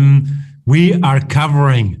 We are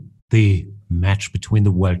covering the match between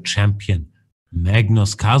the world champion,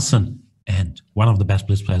 Magnus Carlsen, and one of the best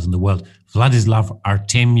blitz players in the world, Vladislav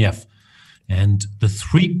Artemiev. And the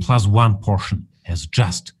 3+1 portion has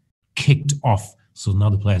just kicked off. So now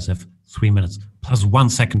the players have 3 minutes plus 1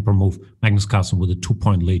 second per move. Magnus Carlsen with a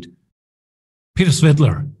 2-point lead. Peter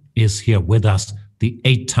Svidler is here with us, the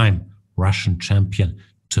 8-time Russian champion,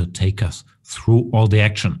 to take us through all the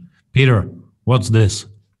action. Peter, what's this?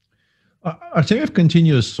 Artemiev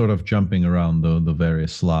continues sort of jumping around the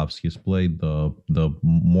various Slavs. He's played the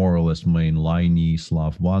more or less main liney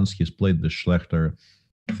Slav once. He's played the Schlechter,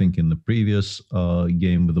 I think, in the previous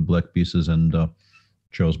game with the black pieces, and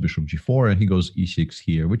chose bishop g4, and he goes e6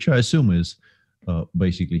 here, which I assume is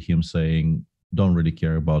basically him saying, don't really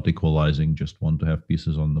care about equalizing, just want to have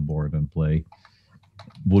pieces on the board and play.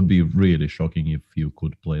 Would be really shocking if you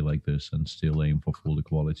could play like this and still aim for full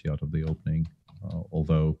equality out of the opening,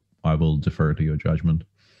 although I will defer to your judgment.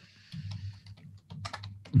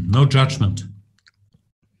 No judgment.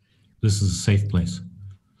 This is a safe place.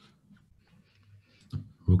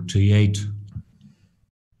 Rook to e8.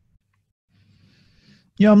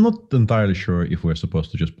 Yeah, I'm not entirely sure if we're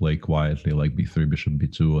supposed to just play quietly, like b3, bishop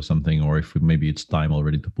b2 or something, or if maybe it's time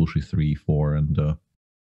already to push e3, e4, and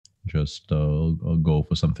just go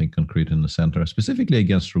for something concrete in the center. Specifically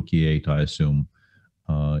against rook e8, I assume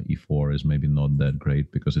e4 is maybe not that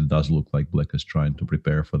great, because it does look like black is trying to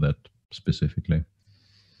prepare for that specifically.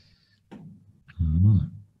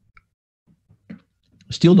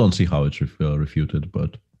 Still don't see how it's refuted,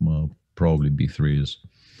 but probably b3 is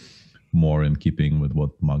more in keeping with what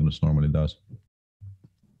Magnus normally does.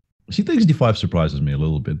 C takes d5 surprises me a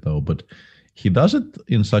little bit, though, but he does it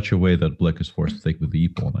in such a way that black is forced to take with the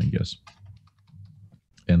e-pawn, I guess.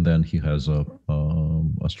 And then he has a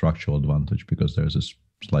structural advantage because there's a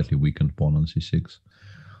slightly weakened pawn on c6.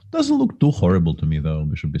 Doesn't look too horrible to me, though.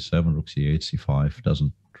 Bishop b7, rook c8, c5.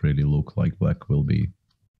 Doesn't really look like black will be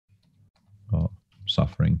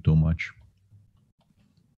suffering too much.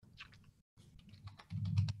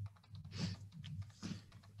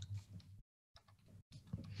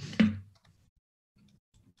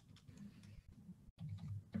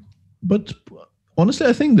 But honestly,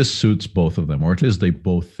 I think this suits both of them, or at least they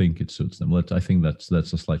both think it suits them. I think that's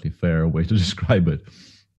a slightly fair way to describe it.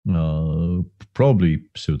 Probably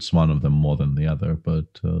suits one of them more than the other,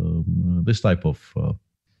 but this type of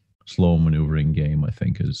slow maneuvering game, I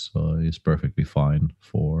think, is perfectly fine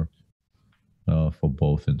for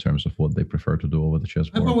both in terms of what they prefer to do over the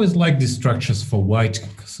chessboard. I've always liked these structures for white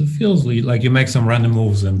because it feels like you make some random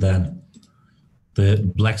moves and then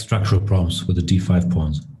the black structural problems with the d5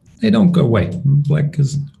 pawns, they don't go away. Black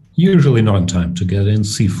is usually not in time to get in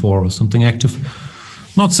c4 or something active.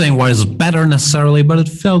 Not saying white is better necessarily, but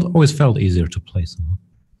it always felt easier to play somehow.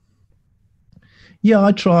 Yeah,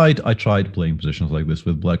 I tried playing positions like this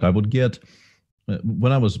with black. I would get,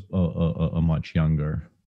 when I was a much younger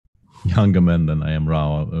man than I am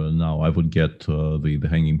now, I would get the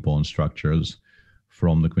hanging pawn structures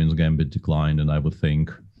from the Queen's Gambit declined, and I would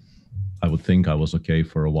think I was okay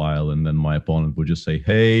for a while, and then my opponent would just say,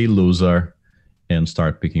 "Hey, loser," and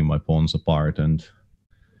start picking my pawns apart, and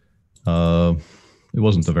it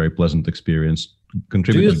wasn't a very pleasant experience.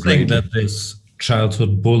 Do you think that this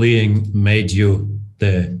childhood bullying made you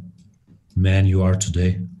the man you are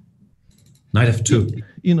today? Knight f2.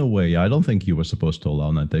 In a way, I don't think you were supposed to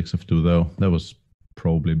allow knight takes f2, though. That was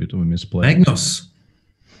probably a bit of a misplay. Magnus,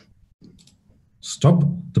 stop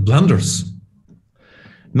the blunders.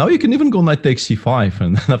 Now you can even go knight takes c5,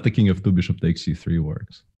 and then after king f2, bishop takes c3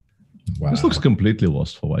 works. Wow. This looks completely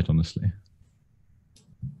lost for white, honestly.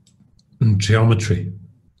 Geometry.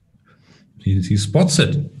 He spots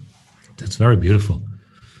it. That's very beautiful.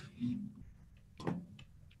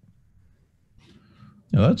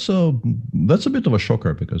 Yeah, that's a bit of a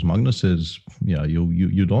shocker, because Magnus is, yeah,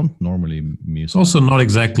 you don't normally miss. It's also not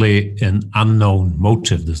exactly an unknown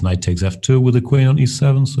motive, this knight takes f2 with the queen on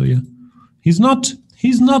e7. So yeah, he's not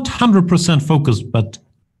 100% focused, but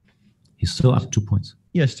he's still up 2 points.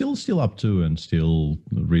 Yeah, still up 2 and still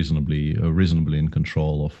reasonably in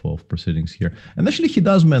control of proceedings here. And actually, he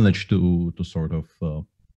does manage to sort of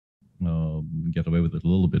get away with it a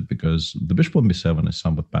little bit, because the bishop on b7 is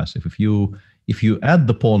somewhat passive. If you add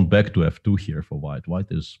the pawn back to f2 here for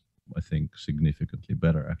white is, I think, significantly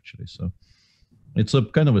better actually. So it's a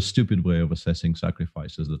kind of a stupid way of assessing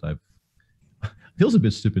sacrifices that feels a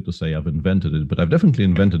bit stupid to say I've invented it, but I've definitely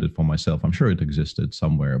invented it for myself. I'm sure it existed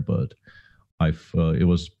somewhere, but it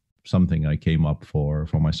was something I came up for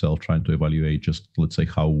myself, trying to evaluate just, let's say,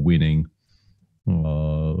 how winning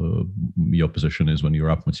your position is when you're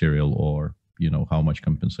up material, or how much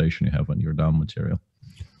compensation you have when you're down material.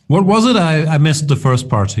 What was it? I missed the first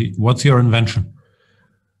part. What's your invention?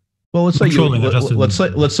 Well,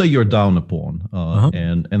 let's say you're down a pawn,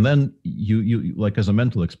 and then you like, as a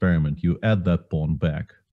mental experiment, you add that pawn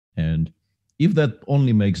back, and if that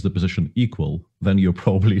only makes the position equal, then you're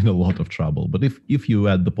probably in a lot of trouble. But if you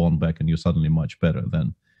add the pawn back and you're suddenly much better,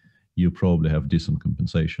 then you probably have decent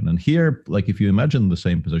compensation. And here, like, if you imagine the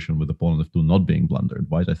same position with the pawn on f2 not being blundered,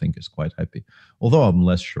 white, I think, is quite happy. Although I'm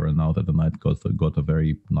less sure now that the knight got a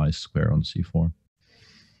very nice square on c4.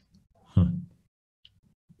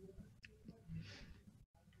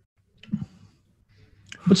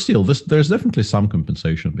 But still, there's definitely some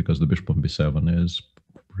compensation, because the bishop on b7 is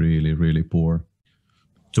really, really poor.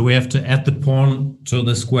 Do we have to add the pawn to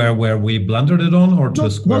the square where we blundered it on, or to the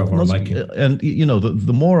square of our liking? And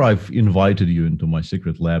the more I've invited you into my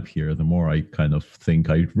secret lab here, the more I kind of think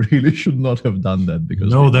I really should not have done that,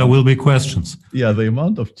 because there will be questions. Yeah, the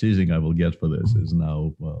amount of teasing I will get for this is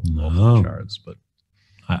now off the charts. But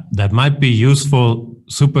that might be useful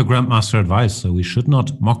super grandmaster advice. So we should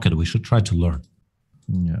not mock it. We should try to learn.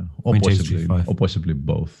 Yeah, or possibly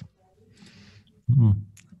both.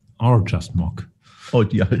 Or just mock. Oh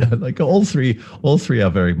yeah, like all three are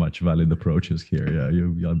very much valid approaches here.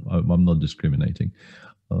 Yeah, I'm not discriminating.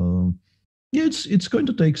 Yeah, it's going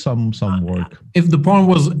to take some work. If the pawn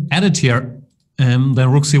was added here, then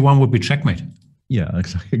rook c1 would be checkmate. Yeah,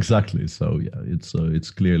 exactly. So yeah,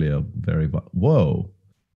 it's clearly a very whoa.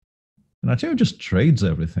 And Artemiev just trades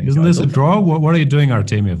everything. Isn't this a draw? What are you doing,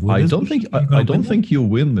 Artemiev? I don't think you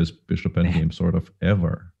win this bishop endgame sort of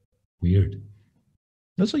ever. Weird.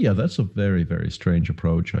 That's a very, very strange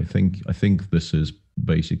approach. I think this is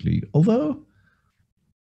basically, although,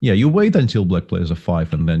 yeah, you wait until black plays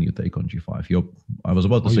f5 and then you take on g5. I was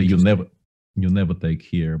about to say you never take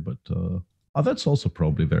here, but that's also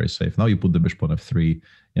probably very safe. Now you put the bishop on f3,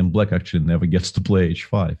 and black actually never gets to play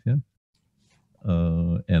h5. Yeah.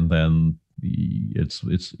 And then it's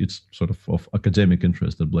sort of academic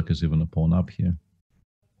interest that black is even a pawn up here.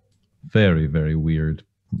 Very, very weird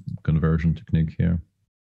conversion technique here.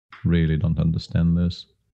 Really don't understand this.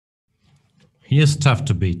 He is tough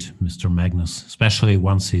to beat, Mr. Magnus, especially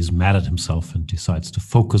once he's mad at himself and decides to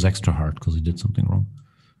focus extra hard because he did something wrong.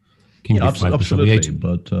 Absolutely,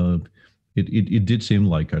 but it did seem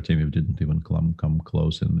like Artemiev didn't even come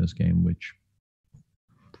close in this game, which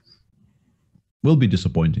will be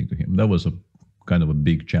disappointing to him. That was a kind of a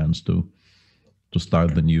big chance to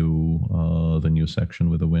start the new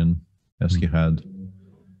section with a win, as he had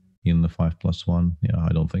in the 5+1. Yeah, I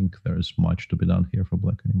don't think there's much to be done here for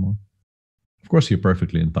black anymore. Of course, you're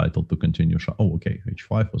perfectly entitled to continue. Oh, okay,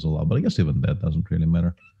 h5 was allowed, but I guess even that doesn't really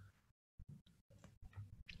matter,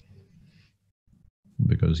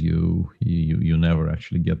 because you never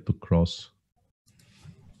actually get to cross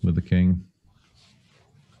with the king.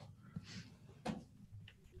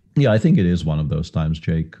 Yeah, I think it is one of those times,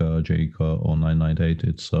 Jake on 998.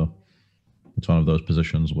 It's one of those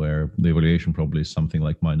positions where the evaluation probably is something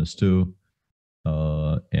like -2,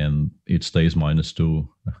 and it stays -2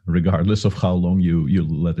 regardless of how long you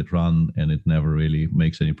let it run, and it never really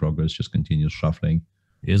makes any progress, just continues shuffling.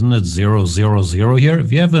 Isn't it 0-0-0 here?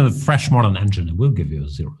 If you have a fresh modern engine, it will give you a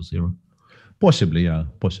 0-0. Possibly, yeah,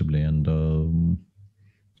 possibly. And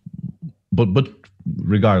but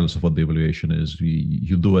regardless of what the evaluation is,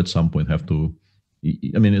 you do at some point have to.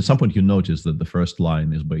 I mean, at some point you notice that the first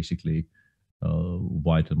line is basically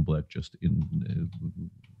white and black just in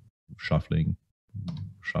shuffling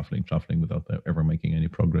without ever making any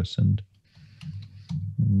progress, and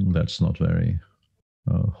that's not very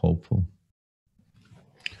hopeful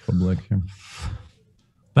for black here.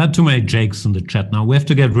 But too many Jakes in the chat now. We have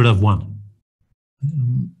to get rid of one.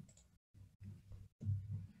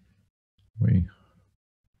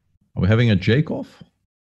 Are we having a Jake off?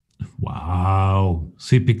 Wow.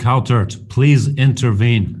 CP countered. Please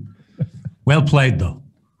intervene. Well played, though.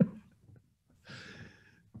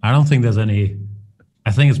 I don't think there's any.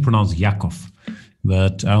 I think it's pronounced Yakov,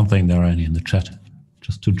 but I don't think there are any in the chat.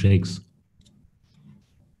 Just two Jakes.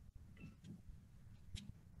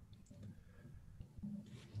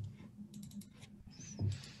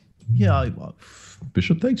 Yeah,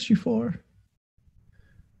 bishop takes g4.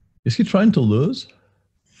 Is he trying to lose?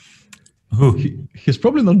 Who? He's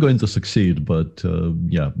probably not going to succeed, but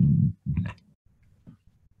yeah.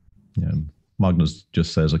 Magnus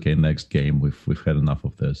just says, "Okay, next game. We've had enough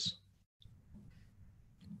of this."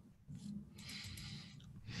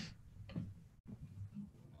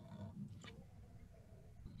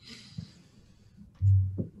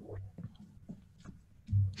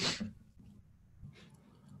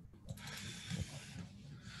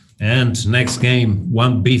 And next game,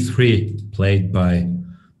 1b3 played by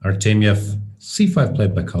Artemiev, c5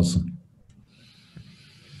 played by Carlsen.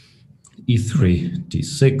 e3,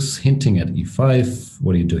 d6, hinting at e5.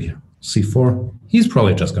 What do you do here? c4. He's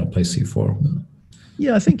probably just going to play c4.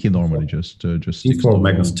 Yeah, I think he normally just e4.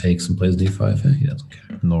 Magnus takes and plays d5. He doesn't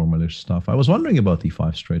care. Normalish stuff. I was wondering about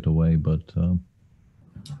e5 straight away, but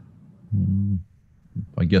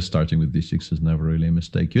I guess starting with d6 is never really a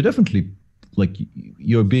mistake. You definitely. Like,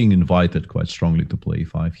 you're being invited quite strongly to play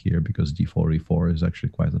e5 here because d4, e4 is actually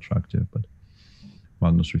quite attractive, but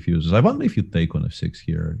Magnus refuses. I wonder if you take on f6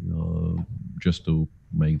 here just to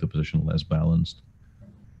make the position less balanced.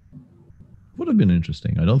 Would have been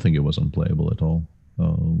interesting. I don't think it was unplayable at all.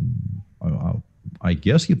 I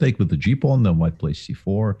guess you take with the g-pawn, then white plays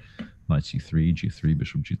c4, knight c3, g3,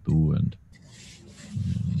 bishop g2, and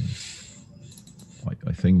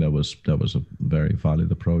I think that was a very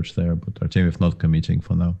valid approach there, but Artemiev not committing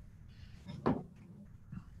for now.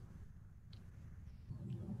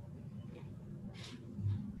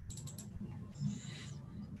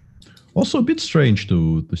 Also a bit strange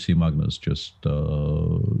to see Magnus just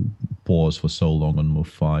pause for so long on move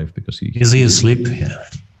 5 because is he asleep? Yeah.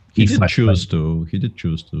 He did choose to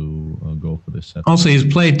go for this set. Also, he's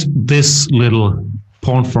played this little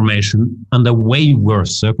pawn formation under way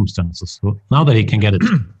worse circumstances. So now that he can get it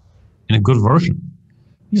in a good version.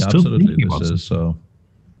 Yeah, absolutely.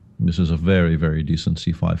 This is a very, very decent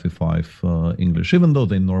c5, e5 English, even though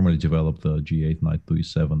they normally develop the g8, knight to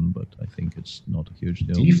e7, but I think it's not a huge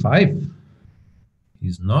deal. d5.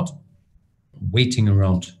 He's not waiting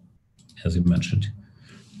around, as you mentioned.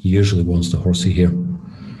 He usually wants the horsey here.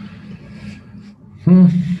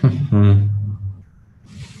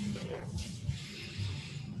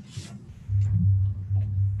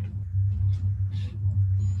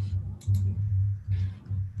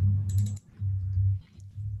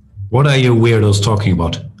 What are you weirdos talking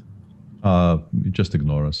about? Just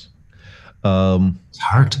ignore us. It's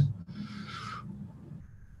hard.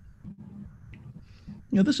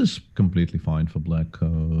 Yeah, this is completely fine for black.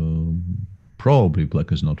 Probably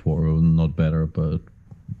black is not better, but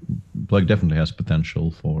black definitely has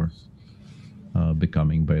potential for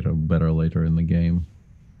becoming better later in the game.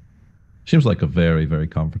 Seems like a very, very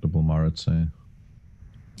comfortable Maratse.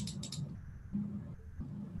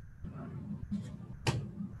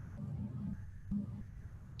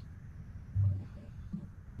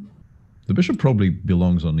 The bishop probably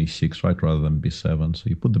belongs on e6, right, rather than b7. So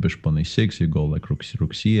you put the bishop on e6, you go like rook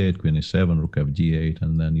c8, queen e7, rook fd8,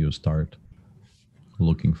 and then you start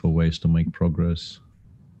looking for ways to make progress.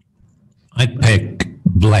 I pick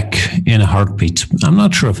black in a heartbeat. I'm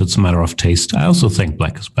not sure if it's a matter of taste. I also think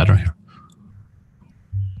black is better here.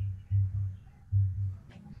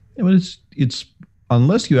 Yeah, but it's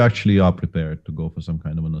unless you actually are prepared to go for some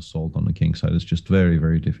kind of an assault on the king side, it's just very,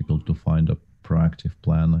 very difficult to find a proactive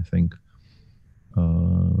plan, I think,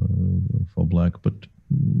 for black. But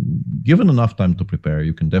given enough time to prepare,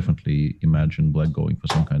 you can definitely imagine black going for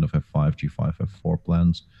some kind of f5, g5, f4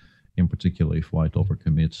 plans, in particular if white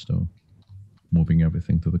overcommits to moving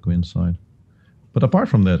everything to the queen side. But apart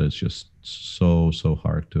from that, it's just so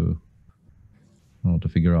hard to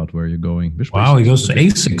figure out where you're going. Bishop wow, he goes to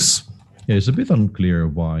a6. Yeah, it's a bit unclear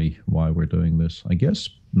why we're doing this. I guess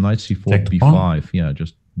knight c4, b5. Yeah,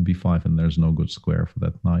 just b5, and there's no good square for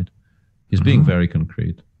that knight. He's being very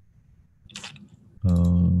concrete.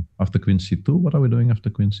 After queen c2, what are we doing after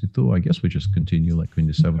queen c2? I guess we just continue like queen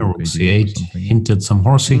d7. Rook c8, hinted some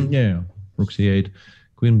horsey. Yeah, rook c8.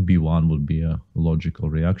 Queen b1 would be a logical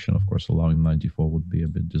reaction. Of course, allowing knight d4 would be a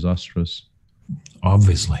bit disastrous.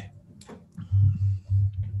 Obviously.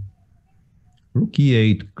 Rook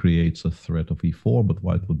e8 creates a threat of e4, but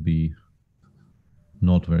white would be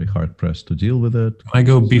not very hard pressed to deal with it. I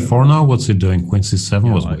go b4 now. What's he doing? Queen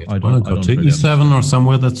c7 was weird. I don't go to really e7 or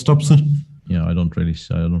somewhere that stops it. Yeah, I don't really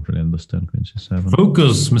understand queen c7.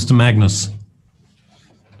 Focus, Mr. Magnus.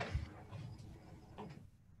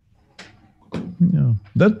 Yeah,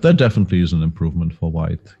 that definitely is an improvement for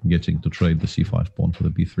white, getting to trade the c5 pawn for the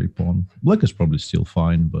b3 pawn. Black is probably still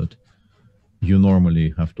fine, but you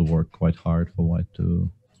normally have to work quite hard for white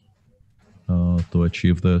to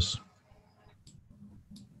achieve this.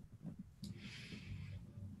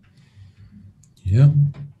 Yeah,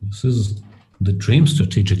 this is the dream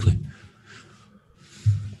strategically.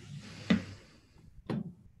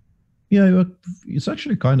 Yeah, it's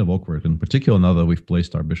actually kind of awkward, in particular now that we've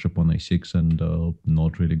placed our bishop on a6 and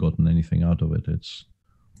not really gotten anything out of it. It's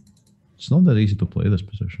not that easy to play this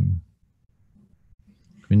position.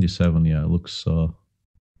 Queen d7, yeah, looks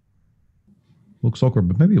awkward,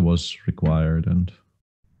 but maybe it was required, and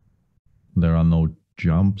there are no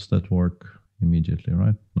jumps that work immediately,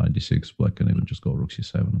 right? Knight d6, black can even just go rook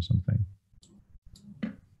c7 or something.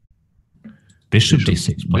 Bishop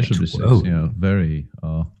d6, bishop d6, yeah, very...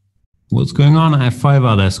 What's going on? I have 5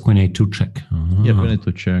 others. Queen a2 check. Yeah, queen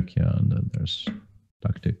a2 check, yeah, and then there's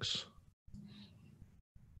tactics.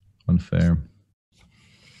 Unfair.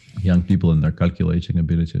 Young people and their calculating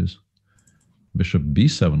abilities. Bishop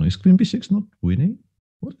b7. Is queen b6 not winning?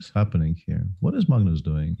 What is happening here? What is Magnus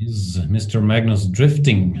doing? Is Mr. Magnus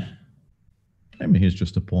drifting? I mean, he's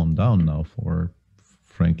just a pawn down now for,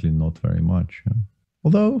 frankly, not very much. Yeah.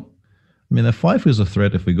 Although, I mean, f5 is a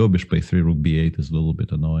threat. If we go bishop a3, rook b8 is a little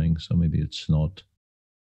bit annoying. So maybe it's not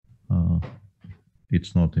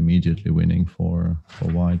immediately winning for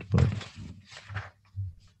white, but...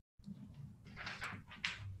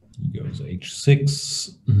 He goes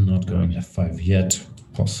h6, not going f5 yet.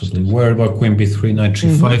 Possibly worried about queen b3, knight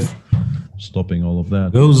g5. Stopping all of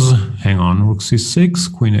that. Goes, hang on, rook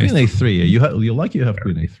c6, queen a3. Queen a3, yeah, you have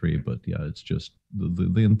queen a3, but yeah, it's just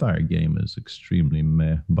the entire game is extremely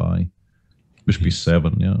meh by bishop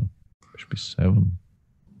b7, yeah. Bishop b7.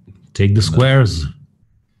 Take the squares.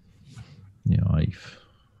 Yeah,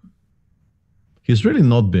 he's really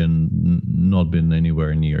not been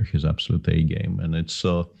anywhere near his absolute A game, and it's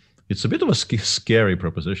a bit of a scary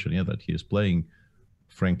proposition, yeah, that he is playing,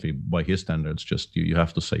 frankly, by his standards, just you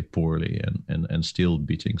have to say poorly and still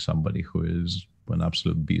beating somebody who is an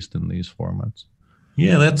absolute beast in these formats.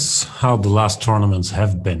 Yeah, that's how the last tournaments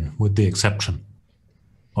have been, with the exception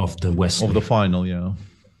of the West. Of the final, yeah.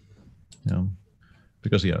 Yeah.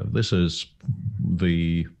 Because, yeah, this is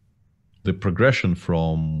the progression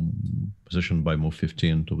from position by move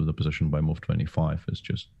 15 to the position by move 25 is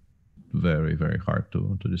just very, very hard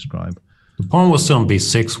to describe. The pawn was still on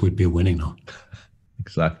b6, we'd be winning now.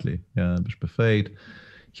 Exactly. Yeah, bishop f8.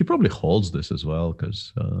 He probably holds this as well,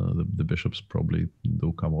 because the bishops probably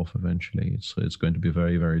do come off eventually. It's going to be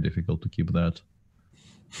very, very difficult to keep that.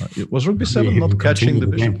 It was rook b7 not catching the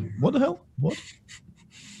bishop. What the hell? What?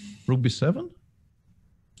 Rook b7?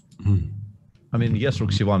 I mean, yes,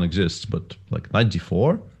 rook c1 exists, but like knight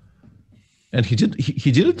d4, and he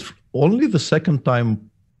did it only the second time.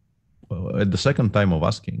 At the second time of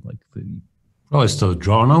asking, like the. Oh, it's still a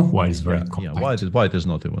draw now. White is very compact. Yeah, white is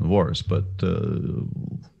not even worse, but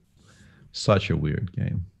such a weird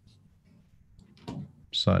game.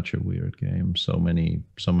 Such a weird game. So many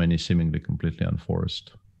seemingly completely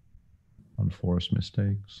unforced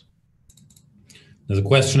mistakes. There's a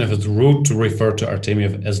question if it's rude to refer to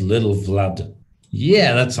Artemiev as Little Vlad.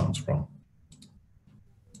 Yeah, that sounds wrong.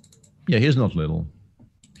 Yeah, he's not little.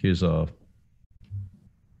 He's a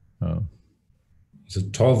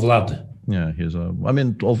tall Vlad. Yeah, I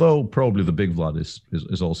mean, although probably the big Vlad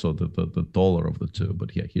is also the taller of the two,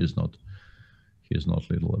 but yeah, he is not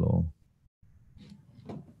little at all.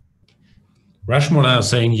 Rashmore now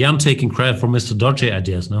saying, yeah, I'm taking credit for Mr. Dodgy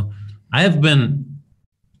ideas now. I have been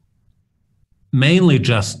mainly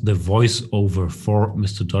just the voiceover for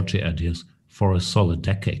Mr. Dodgy ideas for a solid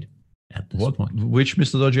decade at this point. Which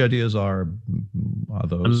Mr. Dodgy ideas are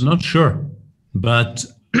those? I'm not sure, but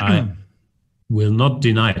I will not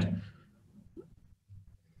deny it.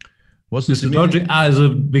 What's Mr. Dodgy?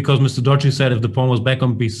 Because Mr. Dodgy said if the pawn was back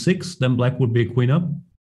on b6, then black would be queen up.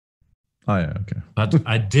 Oh yeah, okay. But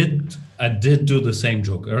I did do the same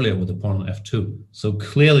joke earlier with the pawn on f2. So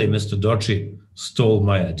clearly Mr. Dodgy stole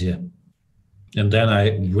my idea. And then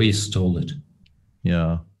I re-stole it.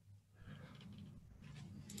 Yeah.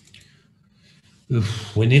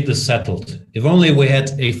 Oof, we need this settled. If only we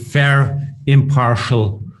had a fair,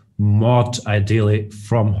 impartial mod, ideally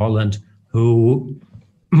from Holland, who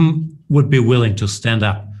would be willing to stand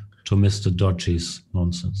up to Mr. Dodgy's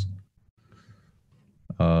nonsense.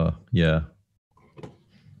 Yeah.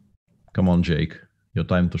 Come on, Jake. Your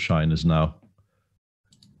time to shine is now.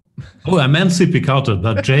 Oh, I meant CP counted,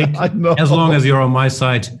 but Jake, I know. as long as you're on my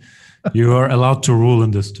side, you are allowed to rule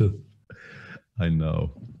in this too. I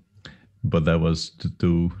know. But that was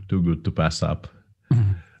too good to pass up.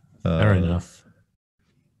 Fair enough.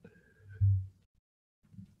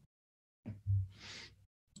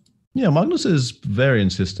 Yeah, Magnus is very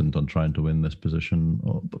insistent on trying to win this position,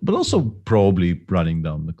 but also probably running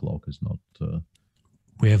down the clock is not...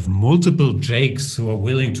 We have multiple Jakes who are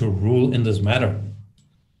willing to rule in this matter.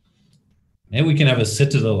 Maybe we can have a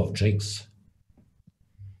citadel of Jakes.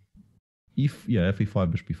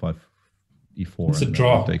 FE5, bishop b5, e4. It's a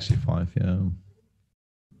draw. Takes e5, yeah.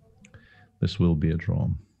 This will be a draw.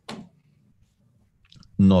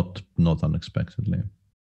 Not unexpectedly.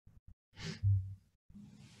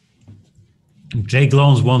 Jake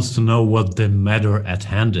Loans wants to know what the matter at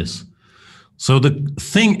hand is. So the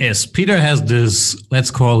thing is, Peter has this, let's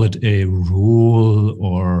call it a rule,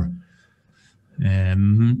 or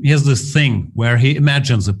he has this thing where he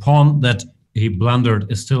imagines a pawn that he blundered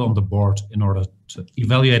is still on the board in order to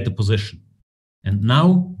evaluate the position. And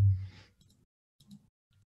now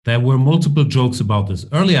there were multiple jokes about this.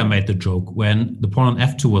 Earlier I made the joke when the pawn on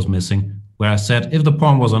f2 was missing, where I said if the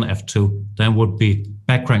pawn was on f2, then would be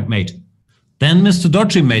back rank mate. Then Mr.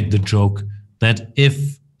 Dodgy made the joke that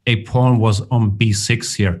if a pawn was on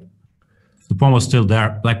b6 here, if the pawn was still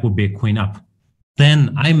there, black would be a queen up.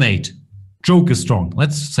 Then I made, joke is strong,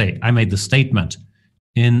 let's say I made the statement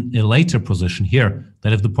in a later position here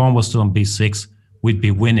that if the pawn was still on b6, we'd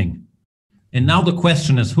be winning. And now the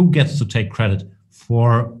question is, who gets to take credit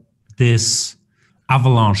for this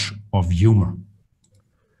avalanche of humor?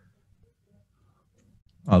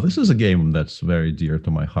 Oh, this is a game that's very dear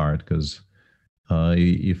to my heart because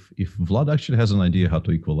if Vlad actually has an idea how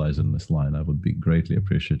to equalize in this line, I would be greatly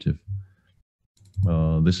appreciative.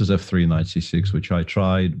 This is f3 knight c6, which I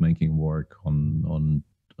tried making work on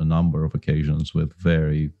a number of occasions with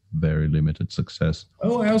very, very limited success.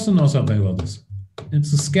 Oh, I also know something about this.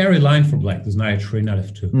 It's a scary line for black, this knight h3, knight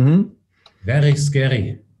f2. Mm-hmm. Very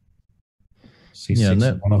scary. C6, yeah,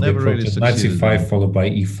 one of the approaches. Knight c5 followed by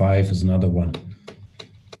e5 is another one.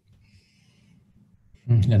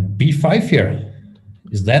 And b5 here.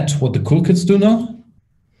 Is that what the cool kids do now?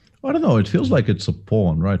 I don't know. It feels like it's a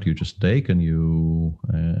pawn, right? You just take and you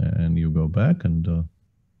go back, and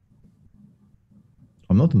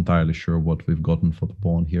I'm not entirely sure what we've gotten for the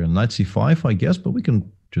pawn here. Knight c5, I guess, but we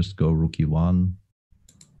can just go rook e1.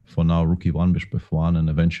 For now, rook e1, bishop f1, and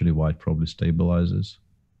eventually white probably stabilizes.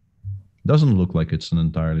 Doesn't look like it's an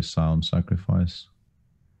entirely sound sacrifice.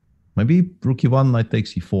 Maybe rook e1, knight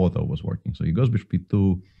takes e4 though was working. So he goes bishop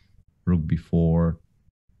e2, rook b4,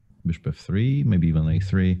 bishop f3, maybe even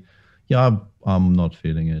a3. Yeah, I'm not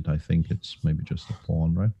feeling it. I think it's maybe just a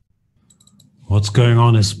pawn, right? What's going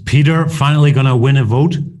on? Is Peter finally going to win a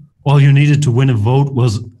vote? All you needed to win a vote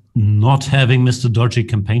was not having Mr. Dodgy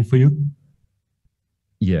campaign for you?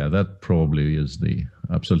 Yeah, that probably is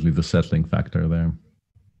absolutely the settling factor there.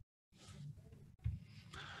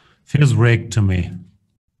 Feels rigged to me.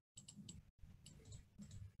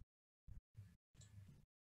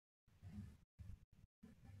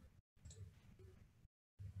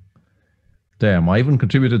 Damn, I even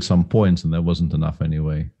contributed some points and that wasn't enough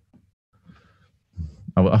anyway.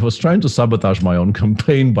 I was trying to sabotage my own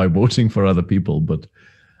campaign by voting for other people, but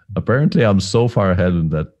apparently I'm so far ahead in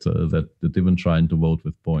that even trying to vote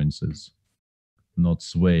with points is not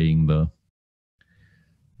swaying the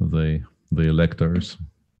electors.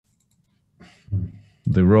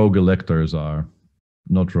 The rogue electors are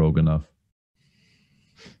not rogue enough.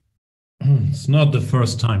 It's not the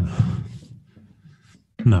first time.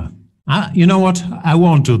 No. You know what? I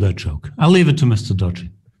won't do that joke. I'll leave it to Mr. Dodgy.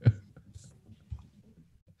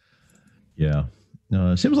 Yeah.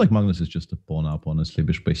 Seems like Magnus is just a pawn up, honestly.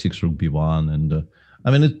 Bishop a6, rook b1. And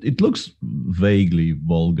I mean, it looks vaguely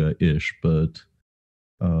Volga-ish, but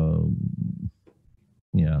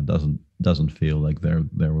yeah, doesn't feel like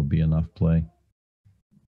there will be enough play.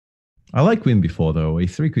 I like queen b4 though.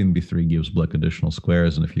 A3 queen b3 gives black additional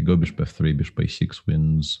squares, and if you go bishop f3, bishop a6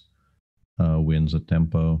 wins a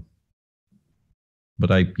tempo.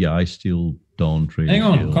 But I still don't really. Hang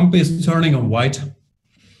on, feel... Comp is turning on white.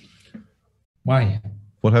 Why?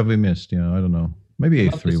 What have we missed? Yeah, I don't know. Maybe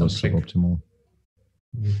Well, a3 was something. suboptimal.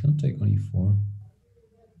 We can take on e4.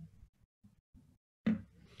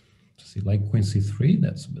 Does he like queen c3?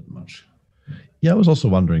 That's a bit much. Yeah, I was also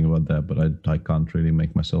wondering about that, but I can't really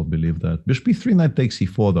make myself believe that. Bishop b3, knight takes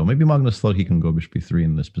e4, though. Maybe Magnus thought he can go bishop b3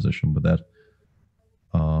 in this position, but that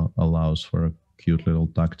allows for a cute little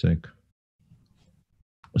tactic.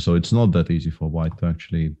 So it's not that easy for white to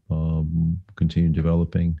actually continue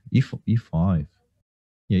developing. E5.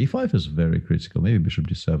 Yeah, e5 is very critical. Maybe bishop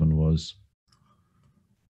d7 was.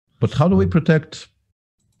 But how do we protect?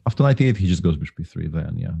 After knight e8, he just goes bishop b3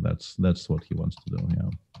 then. Yeah, that's what he wants to do, yeah.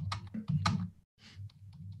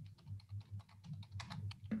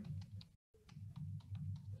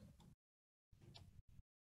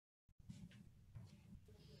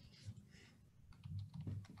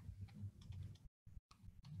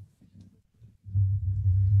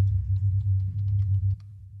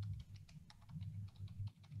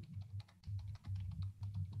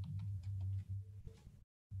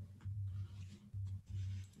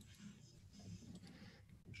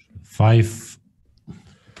 5.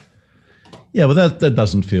 Yeah, but that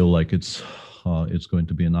doesn't feel like it's going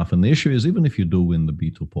to be enough. And the issue is, even if you do win the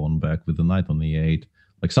b2 pawn back with the knight on e8,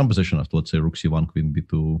 like some position after, let's say, rook c1, queen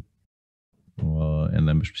b2, and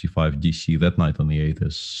then bishop c5, dc, that knight on e8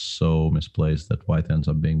 is so misplaced that white ends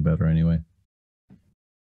up being better anyway.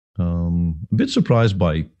 A bit surprised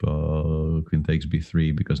by queen takes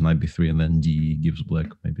b3, because knight b3 and then d gives black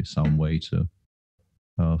maybe some way to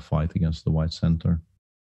fight against the white center.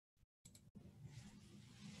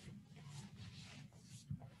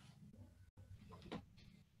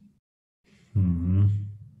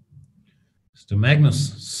 Mr.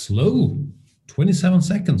 Magnus, slow, 27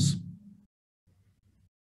 seconds.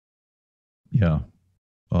 Yeah.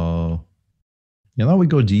 Yeah, now we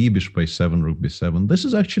go d, bishop a7, rook b7. This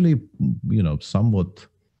is actually, you know, somewhat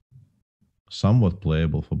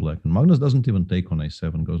playable for black. And Magnus doesn't even take on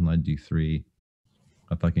a7, goes knight d3,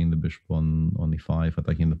 attacking the bishop on e5,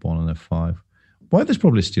 attacking the pawn on f5. White is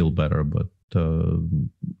probably still better, but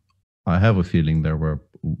I have a feeling there were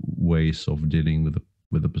ways of dealing with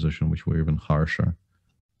the position which were even harsher.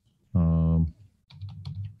 But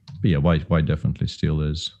yeah, white definitely still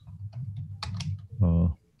is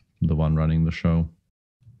the one running the show.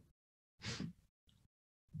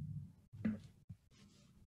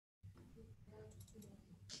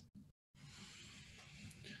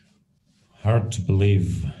 Hard to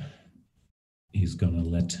believe he's gonna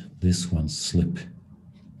let this one slip.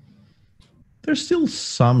 There's still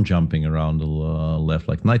some jumping around the left,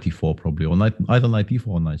 like knight e4 probably, or either knight e4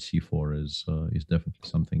 or knight c4 is definitely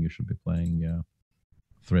something you should be playing. Yeah,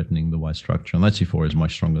 threatening the white structure. Knight c4 is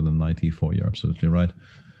much stronger than knight e4. You're absolutely right.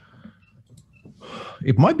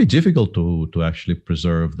 It might be difficult to actually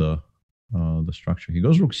preserve the structure. He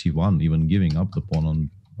goes rook c1, even giving up the pawn on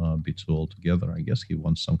b2 altogether. I guess he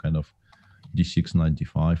wants some kind of d6, knight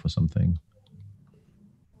d5 or something.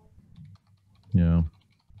 Yeah.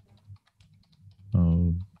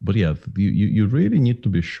 But yeah, you really need to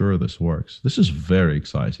be sure this works. This is very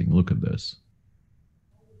exciting. Look at this.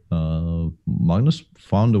 Magnus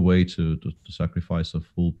found a way to sacrifice a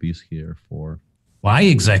full piece here for... Why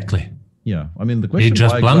exactly? Yeah, I mean, the question... He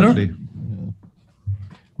just why blunder? exactly,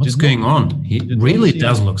 What's going on? He really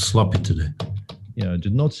does look sloppy today. Yeah, it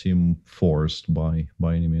did not seem forced by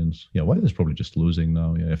any means. Yeah, white is probably just losing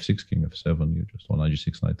now. Yeah, f6, king f7, you just want knight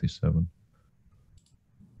g6, knight e7.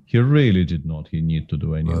 He really did not. He need to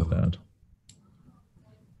do any of that.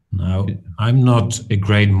 Now, I'm not a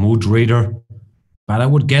great mood reader, but I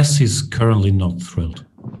would guess he's currently not thrilled.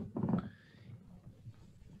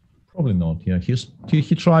 Probably not. Yeah,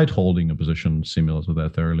 he tried holding a position similar to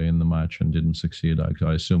that early in the match and didn't succeed.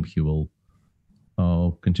 I assume he will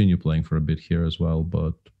continue playing for a bit here as well,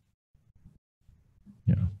 but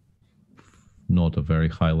yeah, not a very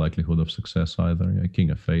high likelihood of success either. Yeah, king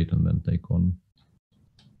f8 and then take on.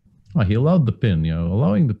 He allowed the pin. Yeah,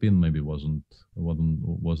 allowing the pin maybe wasn't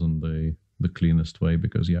the cleanest way,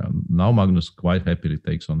 because yeah, now Magnus quite happily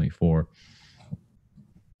takes on a4.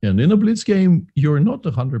 And in a blitz game, you're not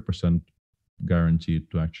 100% guaranteed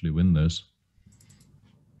to actually win this.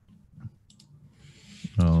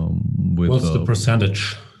 What's the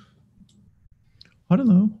percentage? I don't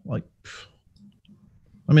know. Like,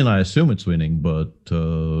 I mean, I assume it's winning, but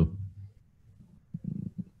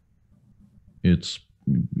it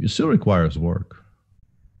still requires work.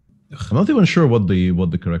 I'm not even sure what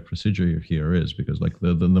the correct procedure here is, because like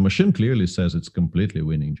the machine clearly says it's completely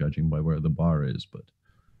winning, judging by where the bar is. But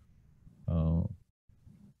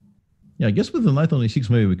Yeah, I guess with the knight on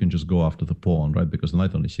e6, maybe we can just go after the pawn, right? Because the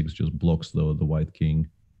knight on e6 just blocks the white king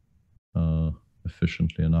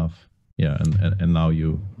efficiently enough. Yeah, and now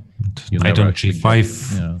you knight on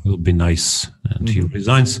g5 will be nice, and he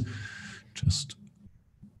resigns. Just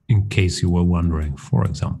in case you were wondering, for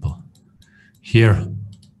example, here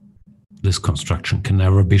this construction can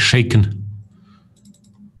never be shaken.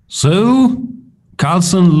 So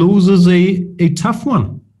Carlsen loses a tough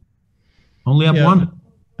one. Only up one.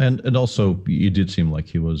 And also, it did seem like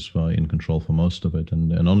he was in control for most of it,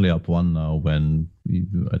 and only up one now. When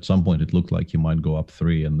at some point it looked like he might go up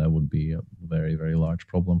 3, and that would be a very, very large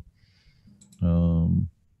problem.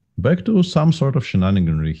 Back to some sort of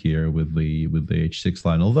shenaniganry here with the h6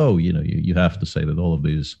 line. Although you have to say that all of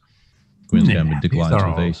these Queen's Gambit declines with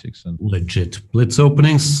a6 and legit blitz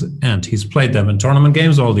openings, and he's played them in tournament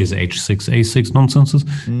games. All these h6, a6 nonsenses.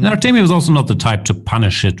 And Artemiev is also not the type to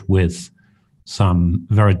punish it with some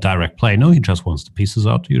very direct play. No, he just wants the pieces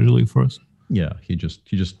out usually first. Yeah, he just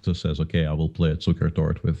says, okay, I will play a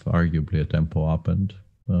Zuckertort with arguably a tempo up and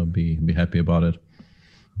be happy about it.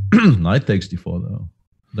 Knight takes d4 though.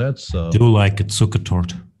 That's do like a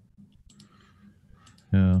Zuckertort.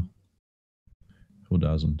 Yeah. Who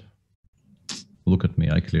doesn't? Look at me,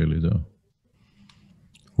 I clearly do.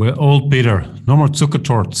 We're old, Peter. No more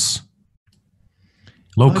Zuckertorts.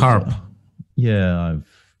 Low carb. Yeah,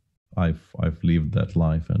 I've lived that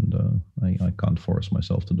life, and I can't force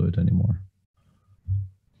myself to do it anymore.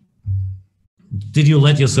 Did you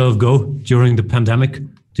let yourself go during the pandemic?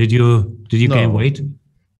 Did you gain weight?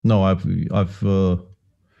 No,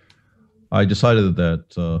 I decided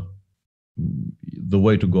that the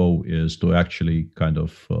way to go is to actually kind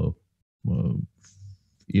of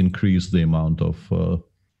increase the amount of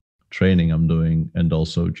training I'm doing, and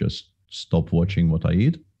also just stop watching what I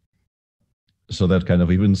eat. So that kind of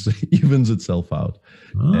evens itself out.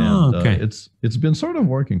 Oh, okay. It's been sort of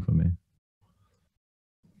working for me.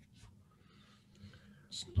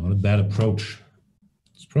 It's not a bad approach.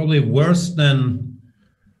 It's probably worse than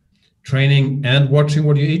training and watching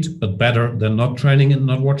what you eat, but better than not training and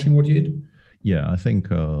not watching what you eat. Yeah, I think.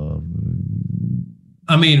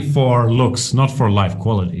 I mean, for looks, not for life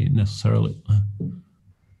quality necessarily.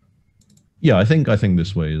 Yeah, I think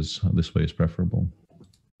this way is preferable.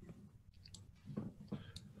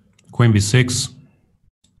 Queen b6.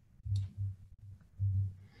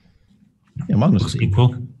 Yeah, Magnus looks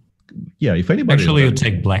equal. Yeah, if anybody. Actually, you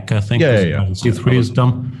take black, I think. Yeah. C3 is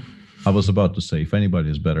done. I was about to say, if anybody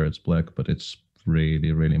is better, it's black, but it's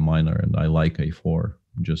really, really minor, and I like a4,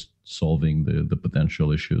 just solving the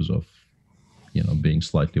potential issues of, being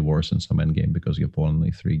slightly worse in some endgame because your pawn on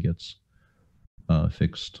a3 gets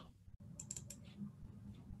fixed.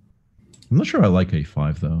 I'm not sure I like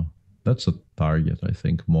a5 though. That's a target, I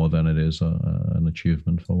think, more than it is an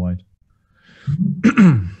achievement for white.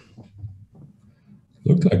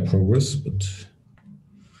 Looked like progress, but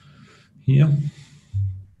yeah.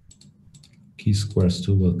 Key squares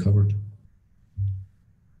too well covered.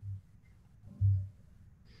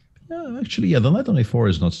 Yeah, actually, yeah, the knight on a4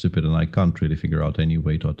 is not stupid, and I can't really figure out any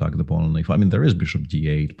way to attack the pawn on a5. I mean, there is bishop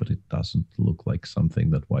d8, but it doesn't look like something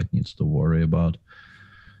that white needs to worry about.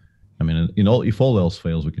 I mean, if all else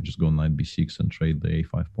fails, we could just go knight b6 and trade the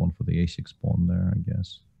a5 pawn for the a6 pawn there, I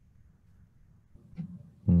guess.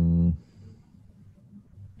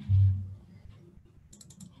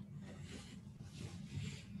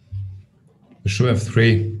 Bishop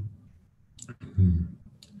f3.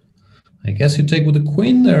 I guess you take with the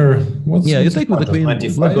queen there. You take with the queen.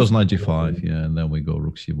 Black goes knight d5, yeah, and then we go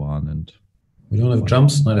rook c1, and we don't have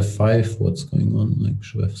jumps. Knight f5. What's going on? Like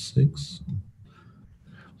bishop f6.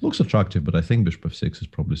 Looks attractive, but I think bishop f6 is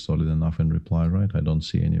probably solid enough in reply, right? I don't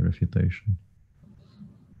see any refutation.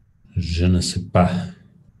 Je ne sais pas.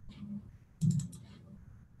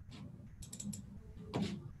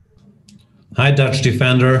 Hi, Dutch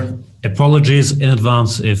defender. Apologies in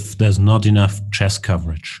advance if there's not enough chess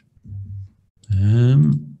coverage.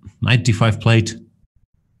 Knight d5 plate.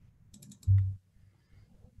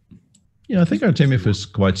 Yeah, I think Artemiev is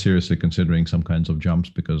quite seriously considering some kinds of jumps,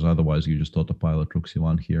 because otherwise you just autopilot rook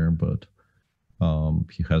c1 here, but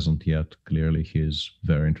he hasn't yet. Clearly, he's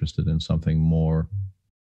very interested in something more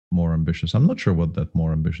ambitious. I'm not sure what that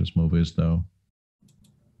more ambitious move is, though.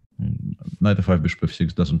 Knight f5, bishop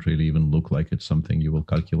f6 doesn't really even look like it's something you will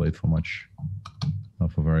calculate for much,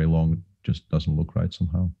 for very long. It just doesn't look right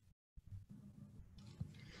somehow.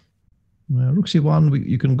 Rook c1,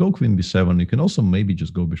 you can go queen b7. You can also maybe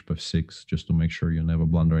just go bishop f6, just to make sure you never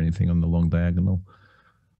blunder anything on the long diagonal.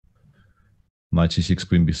 Knight c6,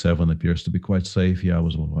 queen b7 appears to be quite safe. Yeah, I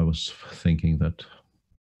was thinking that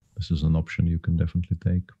this is an option you can definitely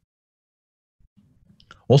take.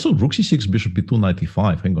 Also, rook c6, bishop b2, knight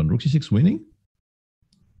e5. Hang on, rook c6 winning?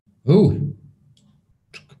 Oh.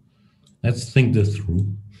 Let's think this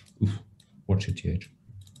through. Oof. Watch it, th.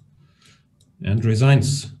 And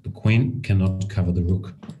resigns. The queen cannot cover the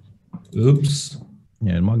rook. Oops.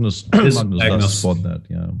 Yeah, and Magnus does spot that,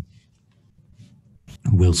 yeah.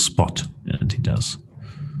 Will spot, and he does.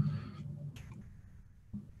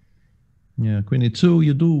 Yeah, queen e2,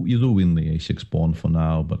 you do win the a6 pawn for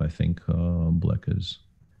now, but I think black is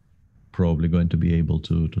probably going to be able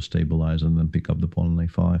to stabilize and then pick up the pawn on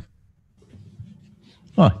a5.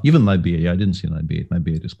 Ah, even knight b8. I didn't see knight b8. Knight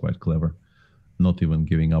b8 is quite clever. Not even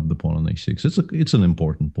giving up the pawn on a6. It's an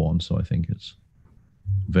important pawn, so I think it's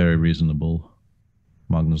very reasonable.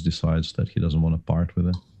 Magnus decides that he doesn't want to part with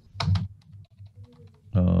it.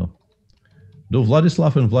 Do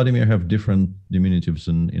Vladislav and Vladimir have different diminutives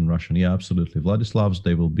in Russian? Yeah, absolutely. Vladislavs,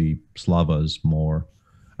 they will be Slavas more.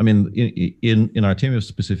 I mean, in Artemiev's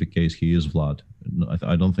specific case, he is Vlad.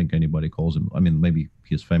 I don't think anybody calls him. I mean, maybe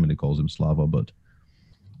his family calls him Slava, but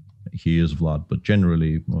he is Vlad. But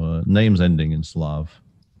generally, names ending in Slav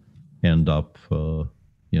end up,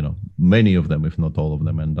 many of them, if not all of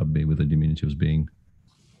them, end up with the diminutives being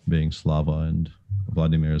Slava, and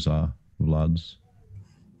Vladimir's are Vlads.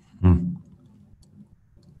 Hmm.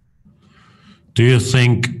 Do you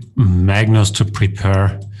think Magnus to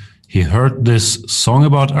prepare? He heard this song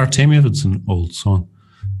about Artemiev. It's an old song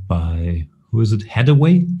by, who is it?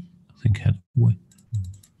 Hadaway? I think Hadaway.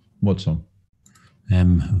 What song?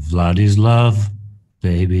 Vladislav,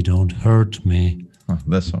 baby, don't hurt me.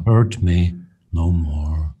 That song. Hurt me no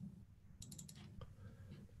more.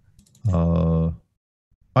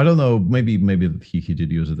 I don't know. Maybe he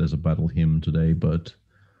did use it as a battle hymn today, but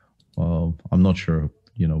I'm not sure.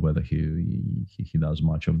 Whether he does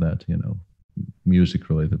much of that.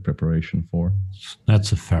 Music-related preparation for.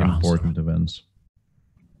 That's a fair important answer. Events.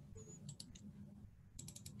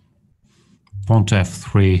 Pawn to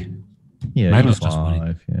f3. Yeah, Magnus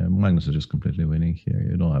e5. Yeah, Magnus is just completely winning here.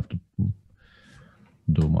 You don't have to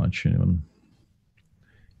do much even.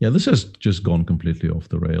 Yeah, this has just gone completely off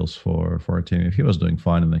the rails for Artemiev. He was doing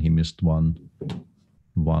fine, and then he missed one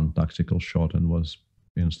tactical shot and was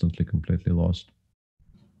instantly completely lost.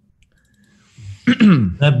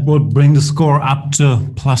 That would bring the score up to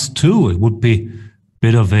 +2. It would be a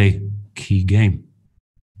bit of a key game.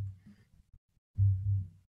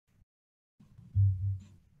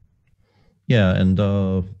 Yeah, and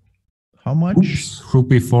how much? Oops, rook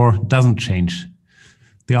b4 doesn't change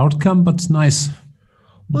the outcome, but it's nice.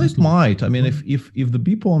 Well, it might. I mean, if the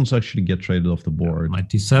b pawns actually get traded off the board, knight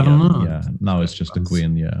d7. Yeah, now it's just a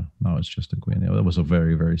queen. Yeah, now it's just a queen. Yeah, that was a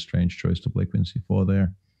very, very strange choice to play queen c4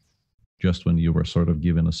 there, just when you were sort of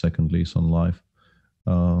given a second lease on life.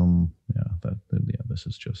 This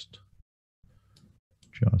is just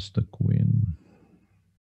a queen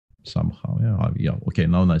somehow. Yeah. Okay,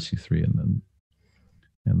 now knight c3 and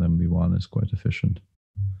then b1 is quite efficient.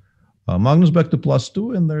 Magnus back to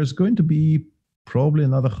 +2, and there's going to be probably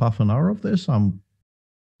another half an hour of this. I've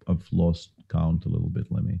lost count a little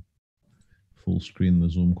bit. Let me full screen the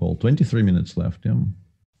Zoom call. 23 minutes left. Yeah.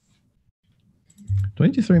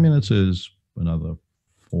 23 minutes is another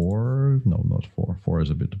 4. No, not 4. 4 is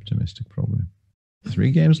a bit optimistic, probably.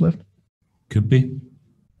 3 games left. Could be.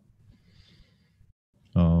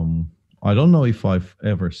 I don't know if I've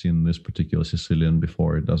ever seen this particular Sicilian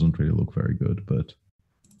before. It doesn't really look very good, but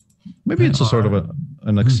maybe it's a sort of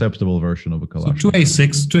an acceptable version of a Kalashnikov. So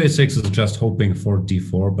 2a6 is just hoping for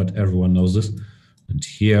d4, but everyone knows this. And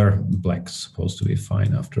here, black's supposed to be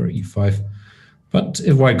fine after e5. But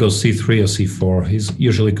if white goes c3 or c4, he's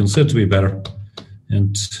usually considered to be better.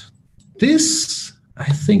 And this, I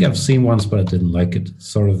think I've seen once, but I didn't like it.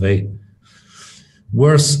 Sort of a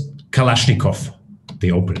worse Kalashnikov,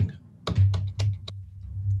 the opening.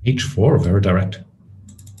 h4, very direct.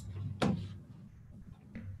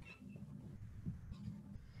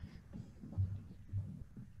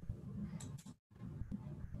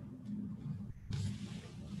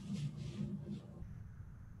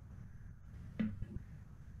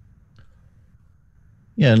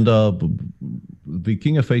 Yeah, and the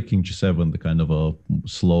king f8, king g7, the kind of a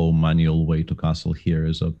slow manual way to castle here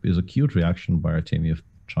is a cute reaction by Artemiev,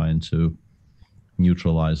 trying to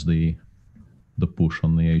neutralize the push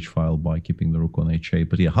on the h file by keeping the rook on h8.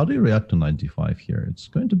 But yeah, how do you react to knight d5 here? It's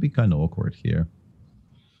going to be kind of awkward here.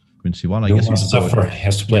 Queen c1, I guess you suffer. He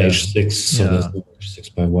has to play h6, so there's no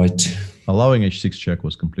h6 by white. Allowing h6 check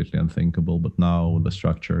was completely unthinkable, but now the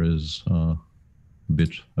structure is a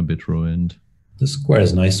bit ruined. The square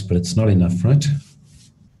is nice, but it's not enough, right?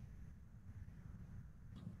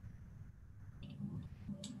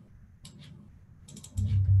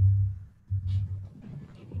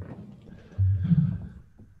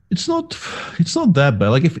 It's not that bad.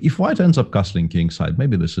 Like if white ends up castling kingside,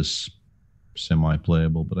 maybe this is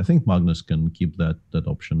semi-playable. But I think Magnus can keep that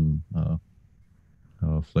option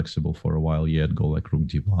flexible for a while yet. Go like rook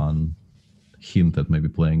d1, hint at maybe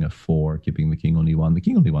playing f4, keeping the king on e1. The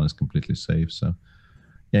king on e1 is completely safe. So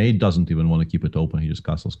yeah, he doesn't even want to keep it open. He just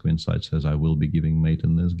castles queenside, says I will be giving mate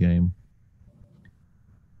in this game.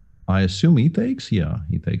 I assume he takes. Yeah,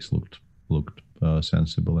 he takes. Looked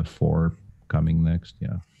sensible. f4 coming next.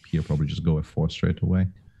 Yeah, here probably just go f4 straight away.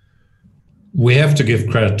 We have to give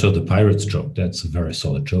credit to the Pirates joke. That's a very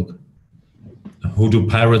solid joke. Who do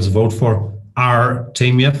Pirates vote for?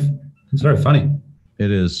 Artemiev. It's very funny.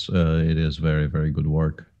 It is very, very good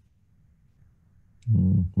work.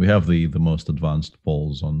 We have the most advanced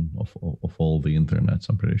polls of all the internets,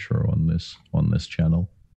 I'm pretty sure, on this channel.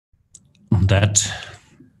 That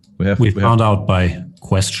we found out by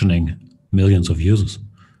questioning millions of users.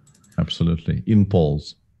 Absolutely. In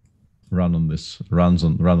polls runs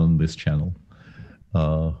on this channel,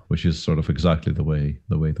 which is sort of exactly the way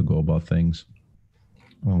to go about things.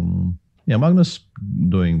 Yeah, Magnus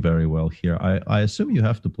doing very well here. I assume you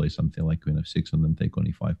have to play something like queen f6 and then take on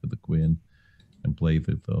e5 with the queen and play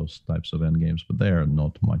with those types of endgames, but they are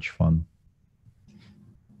not much fun.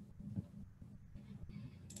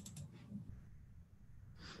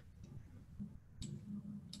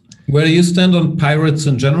 Where do you stand on Pirates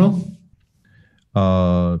in general?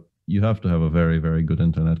 You have to have a very, very good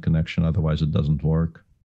internet connection, otherwise it doesn't work.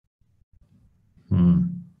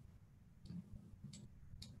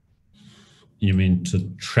 You mean to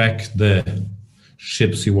track the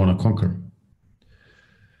ships you want to conquer?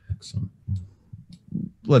 Excellent.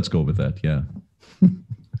 Let's go with that, yeah.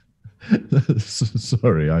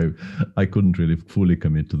 Sorry, I couldn't really fully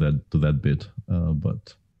commit to that bit,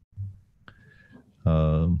 but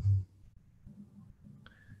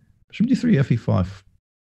bishop d3, fe5.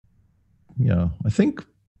 Yeah, I think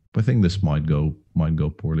this might go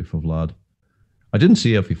poorly for Vlad. I didn't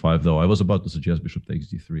see fe5 though. I was about to suggest bishop takes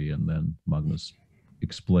d3, and then Magnus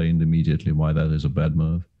explained immediately why that is a bad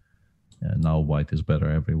move. And now white is better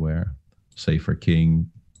everywhere. Safer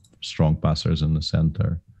king, strong passers in the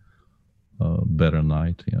center, better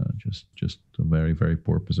knight. Yeah, just a very, very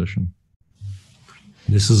poor position.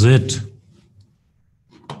 This is it.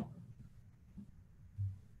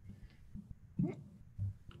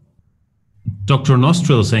 Dr.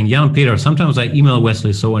 Nostril saying, Jan Peter, sometimes I email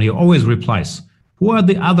Wesley so and he always replies. Who are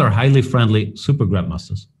the other highly friendly super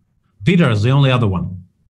grandmasters? Peter is the only other one.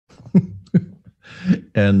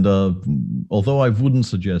 And although I wouldn't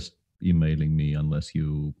suggest emailing me unless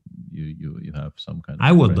you have some kind of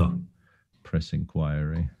I would though. Press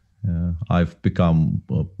inquiry. I've become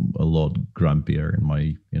a lot grumpier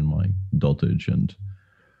in my dotage, and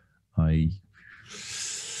I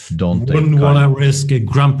wouldn't want to risk a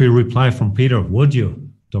grumpy reply from Peter, would you,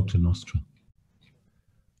 Dr. Nostril?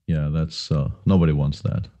 Yeah, that's nobody wants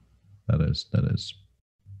that. That is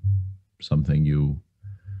something you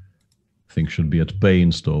think should be at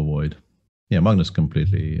pains to avoid. Yeah, Magnus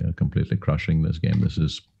completely crushing this game. This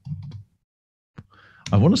is,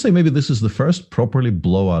 I want to say maybe this is the first properly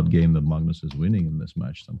blowout game that Magnus is winning in this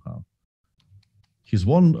match somehow. He's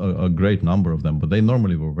won a great number of them, but they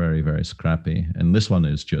normally were very, very scrappy. And this one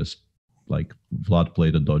is just like Vlad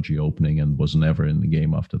played a dodgy opening and was never in the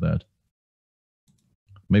game after that.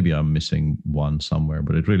 Maybe I'm missing one somewhere,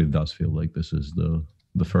 but it really does feel like this is the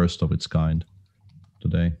first of its kind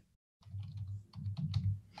today.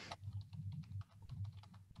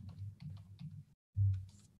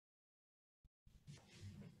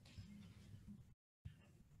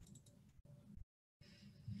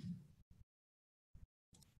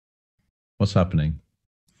 What's happening?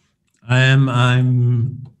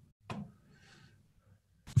 I'm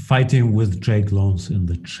fighting with Jake Loans in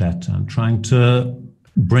the chat. I'm trying to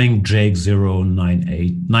bring Jake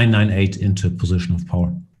 998 into a position of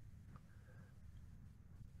power.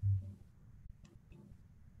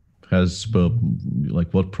 Has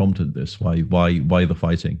like what prompted this? Why the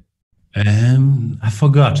fighting? I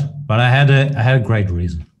forgot, but I had a great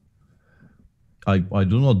reason. I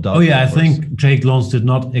do not doubt. Oh yeah, I think Jake Loans did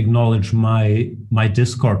not acknowledge my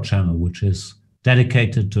Discord channel, which is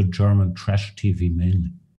dedicated to German trash TV mainly.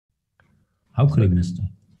 How could he miss that?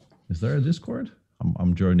 Is there a Discord?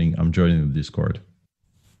 I'm joining the Discord.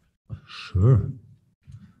 Sure.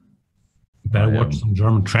 Better watch some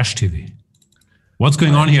German trash TV. What's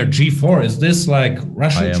going on here? G4, is this like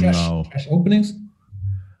Russian trash openings?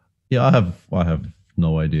 Yeah, I have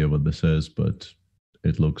no idea what this is, but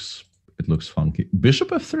it looks funky. Bishop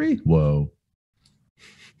f3? Whoa.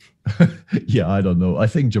 Yeah, I don't know. I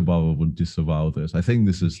think Jabava would disavow this. I think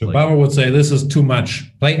this is Jabava would say this is too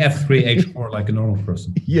much. Play f3, h4 like a normal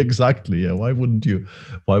person. Yeah, exactly. Yeah, why wouldn't you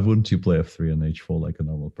play f3 and h4 like a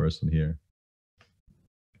normal person here?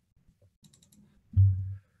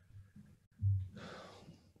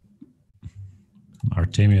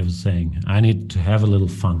 Artemiev is saying, I need to have a little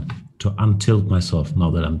fun to untilt myself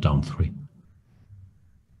now that I'm down 3.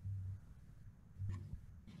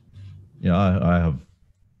 Yeah, I have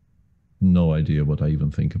no idea what I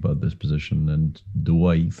even think about this position, and do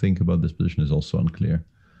I think about this position is also unclear.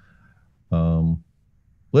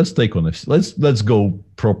 Let's take on this. Let's go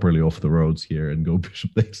properly off the roads here and go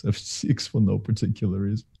bishop takes f6 for no particular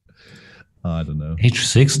reason. I don't know.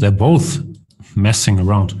 h6, they're both messing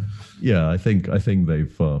around. Yeah, I think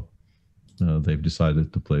they've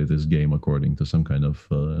decided to play this game according to some kind of.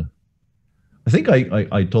 I think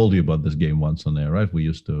I told you about this game once on air, right? We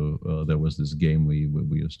used to there was this game we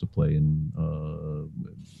used to play in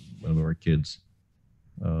when we were kids.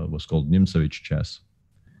 It was called Nimzovich chess,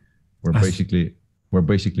 where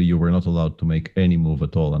basically you were not allowed to make any move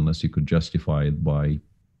at all unless you could justify it by,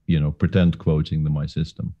 pretend quoting the my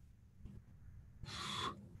system.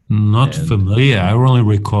 Not familiar. I only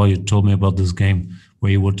recall you told me about this game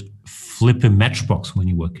where you would flip a matchbox when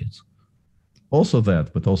you were kids. Also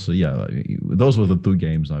that, but also, yeah, those were the two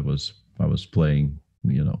games I was playing,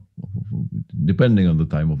 depending on the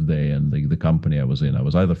time of day and the company I was in. I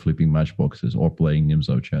was either flipping matchboxes or playing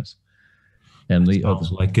Nimzo chess. And it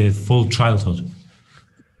sounds like a full childhood.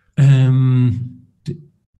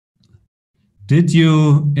 Did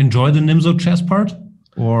you enjoy the Nimzo chess part,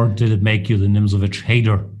 or did it make you the Nimzovich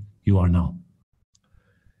hater you are now?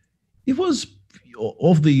 It was,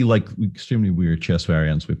 of the extremely weird chess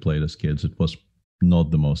variants we played as kids, it was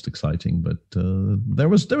not the most exciting, but there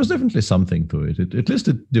was definitely something to it. At least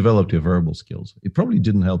it developed your verbal skills. It probably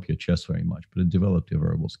didn't help your chess very much, but it developed your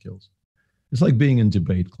verbal skills. It's like being in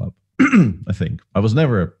debate club. I think I was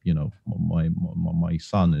never, my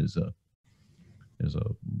son is a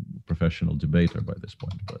professional debater by this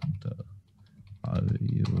point, but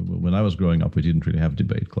when I was growing up, we didn't really have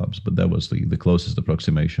debate clubs, but that was the closest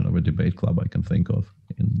approximation of a debate club I can think of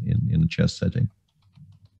in a chess setting.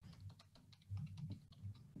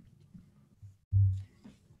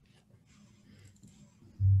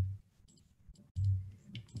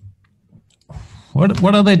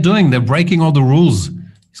 What are they doing? They're breaking all the rules.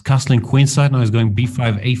 He's castling queenside, now he's going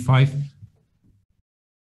b5, a5.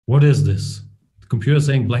 What is this? The computer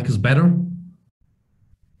saying black is better?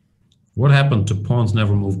 What happened to pawns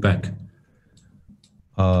never move back?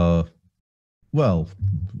 Well,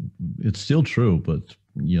 it's still true, but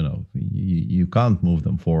you can't move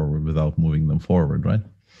them forward without moving them forward, right?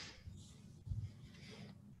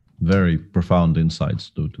 Very profound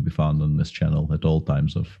insights to be found on this channel at all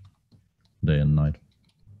times of day and night.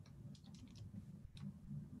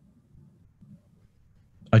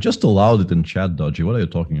 I just allowed it in chat, Dodgy. What are you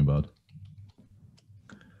talking about?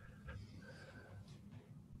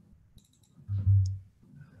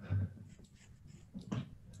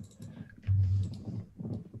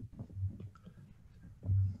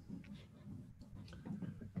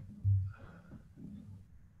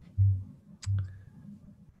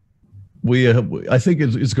 I think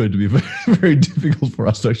it's going to be very, very difficult for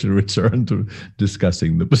us to actually return to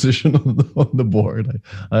discussing the position on the board.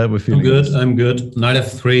 I have a feeling. I'm good. Knight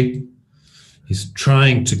f3. He's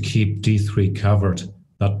trying to keep d3 covered,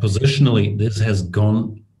 but positionally this has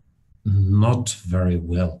gone not very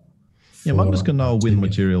well. Yeah, Magnus can now win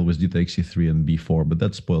material with d takes c3 and b4, but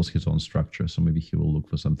that spoils his own structure. So maybe he will look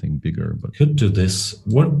for something bigger. But could do this.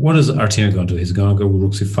 What is Artemiev going to do? He's going to go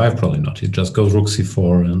rook c5, probably not. He just goes rook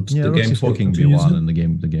c4, and yeah, the game c4 king b1, and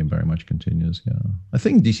the game very much continues. Yeah, I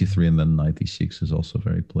think dc3 and then knight e6 is also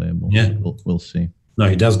very playable. Yeah, we'll see. No,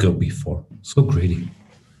 he does go b4. So greedy.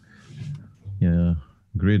 Yeah,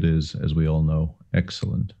 grid is, as we all know,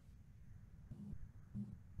 excellent.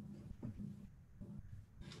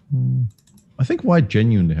 I think white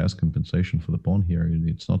genuinely has compensation for the pawn here.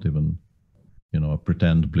 It's not even, a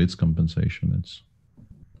pretend blitz compensation. It's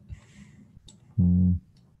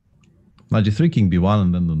knight g3, king b1,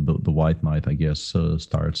 and then the white knight, I guess,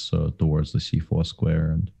 starts towards the c4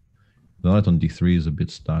 square, and the knight on d3 is a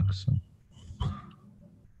bit stuck. So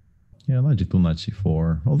yeah, knight g2, knight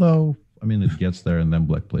c4. Although, I mean, it gets there, and then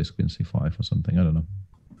black plays queen c5 or something. I don't know.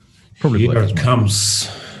 Probably here comes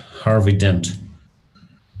Harvey Dent.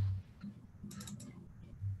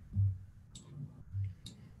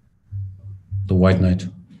 The white knight.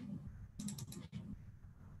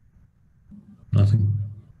 Nothing.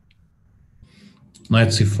 Knight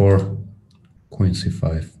c4, queen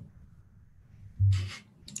c5.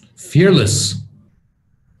 Fearless.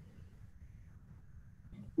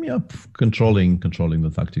 Yep, controlling the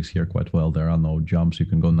tactics here quite well. There are no jumps. You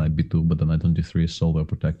can go knight b2, but the knight on d3 is so well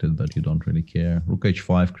protected that you don't really care. Rook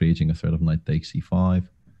h5, creating a threat of knight takes e5.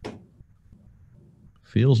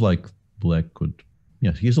 Feels like black could...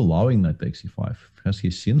 Yes, he's allowing knight takes e5. Has he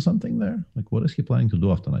seen something there? Like, what is he planning to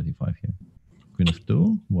do after knight e5 here? Queen of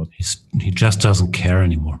 2? What? He just doesn't care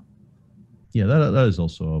anymore. Yeah, that is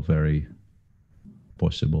also a very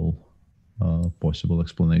possible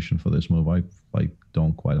explanation for this move. I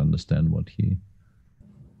don't quite understand what he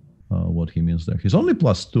means there. He's only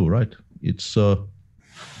 +2, right? It's not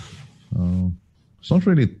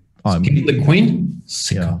really. Keep the queen.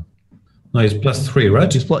 Yeah. No, he's +3,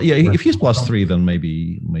 right? If he's +3, then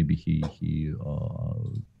maybe he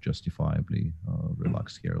justifiably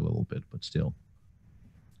relaxed here a little bit, but still.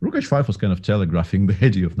 Rook h5 was kind of telegraphing the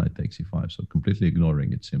idea of knight takes e5, so completely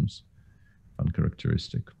ignoring it seems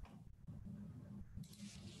uncharacteristic.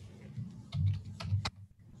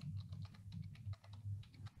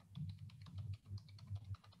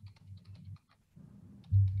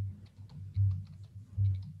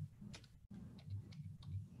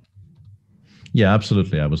 Yeah,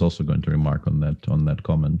 absolutely. I was also going to remark on that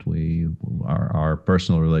comment. Our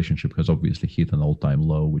personal relationship has obviously hit an all-time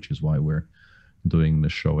low, which is why we're doing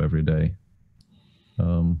this show every day.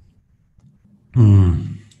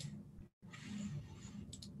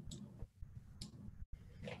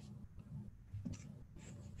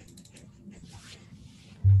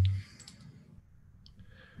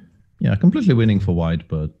 Yeah, completely winning for white,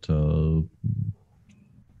 but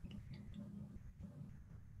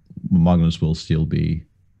Magnus will still be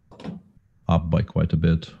up by quite a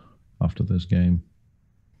bit after this game.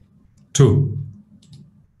 2.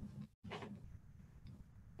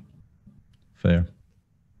 Fair.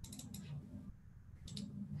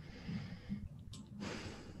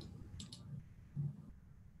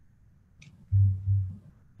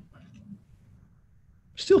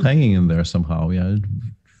 Still hanging in there somehow, yeah.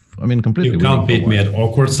 I mean, completely. You can't beat me at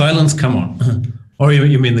awkward silence, come on. Or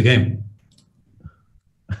you mean the game?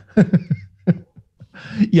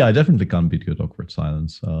 Yeah, I definitely can't beat you at awkward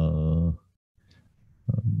silence.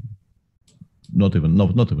 Not even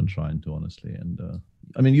trying to, honestly. And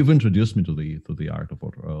I mean, you've introduced me to the art of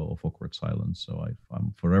awkward silence, so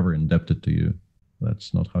I'm forever indebted to you.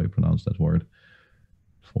 That's not how you pronounce that word.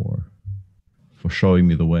 For showing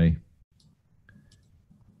me the way.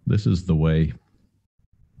 This is the way.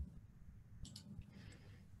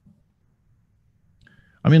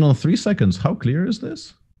 I mean, on 3 seconds, how clear is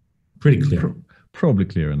this? Pretty clear. Probably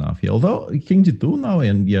clear enough. Yeah. Although king d2 now,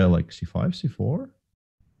 and yeah, like c5, c4.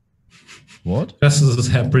 What? This is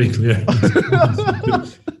pretty clear.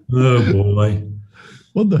 Oh boy.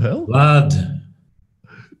 What the hell? Vlad.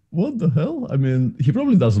 What the hell? I mean, he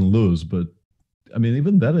probably doesn't lose, but I mean,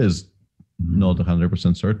 even that is not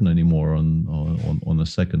 100% certain anymore on a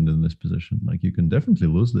second in this position. Like, you can definitely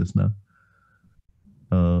lose this now.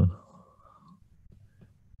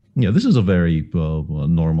 Yeah, this is a very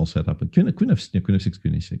normal setup. Queen f6, queen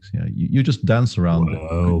e6. Yeah, you just dance around.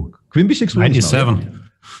 Whoa. Queen b6. 97.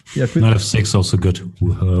 Yeah, knight f6 also good.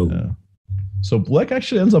 Whoa. Yeah. So black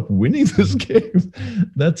actually ends up winning this game.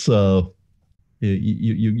 That's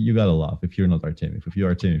you gotta laugh if you're not Artemiev. If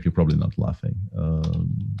you're Artemiev, you're probably not laughing.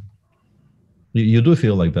 You do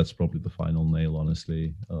feel like that's probably the final nail,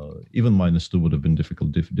 honestly. Even -2 would have been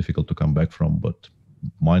difficult to come back from, but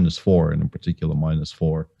 -4, and in particular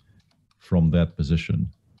 -4 from that position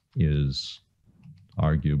is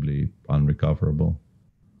arguably unrecoverable.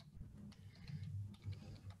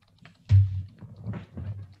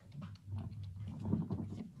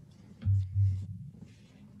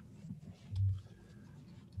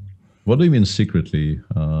 What do you mean secretly,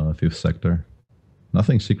 fifth sector?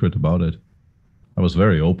 Nothing secret about it. I was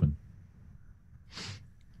very open.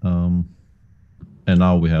 And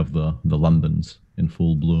now we have the Londons in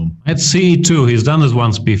full bloom. At c2, he's done this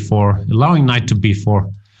once before, allowing knight to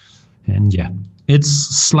b4. And yeah, it's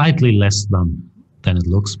slightly less than it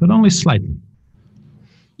looks, but only slightly.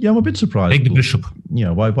 Yeah, I'm a bit surprised. Take the bishop.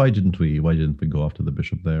 Yeah, why didn't we go after the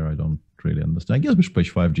bishop there? I don't really understand. I guess bishop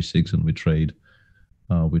h5, g6, and we trade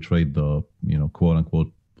the, quote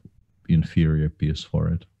unquote inferior piece for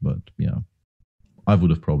it. But yeah, I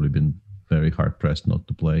would have probably been very hard pressed not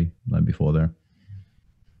to play knight before there.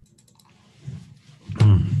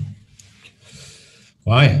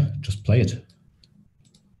 Why? Just play it.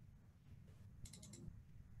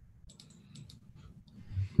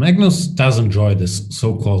 Magnus does enjoy this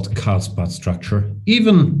so-called Carlsen structure,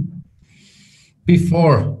 even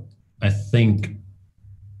before, I think,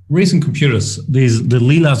 recent computers, the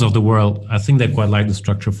Leelas of the world, I think they quite like the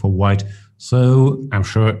structure for white. So I'm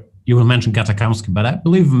sure you will mention Gatakamsky, but I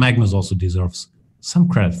believe Magnus also deserves some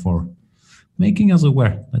credit for making us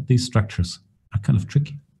aware that these structures are kind of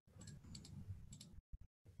tricky.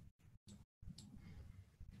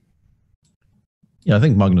 Yeah, I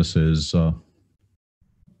think Magnus is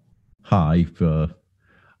high.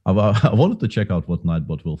 I wanted to check out what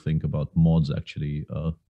Nightbot will think about mods actually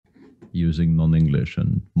using non-English,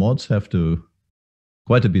 and mods have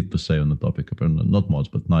quite a bit to say on the topic. Not mods,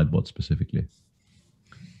 but Nightbot specifically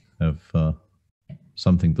have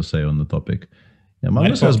something to say on the topic. Yeah,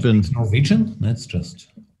 Magnus has been Norwegian. That's just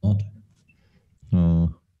odd.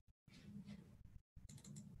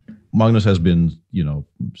 Magnus has been,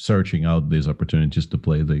 searching out these opportunities to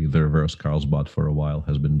play the reverse Carlsbad for a while.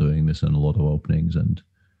 Has been doing this in a lot of openings and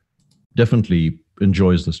definitely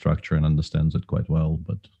enjoys the structure and understands it quite well.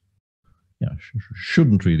 But yeah,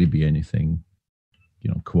 shouldn't really be anything,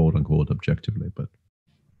 quote unquote, objectively. But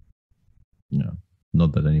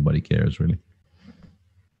not that anybody cares really.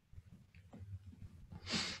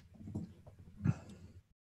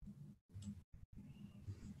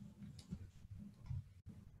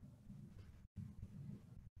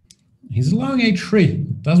 He's allowing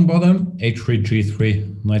h3. Doesn't bother him. h3,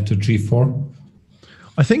 g3, knight to g4.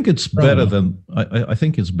 I think it's better than I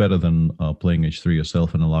think it's better than playing h3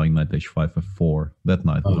 yourself and allowing knight h5, f4. That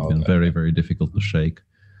knight would have been very, very difficult to shake.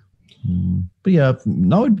 But yeah,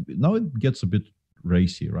 now it gets a bit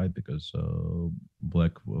racy, right? Because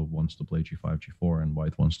black wants to play g5, g4, and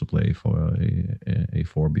white wants to play for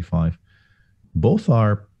a4, b5. Both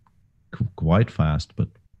are quite fast, but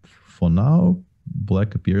for now,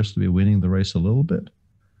 black appears to be winning the race a little bit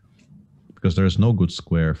because there is no good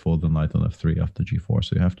square for the knight on f3 after g4,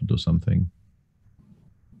 so you have to do something.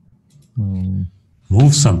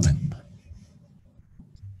 Move something.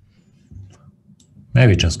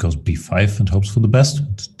 Maybe it just goes b5 and hopes for the best.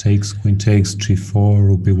 It takes, queen takes, g4,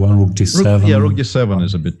 rook b1, rook d7. Rook d7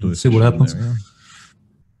 is a bit too. See what happens. There, yeah.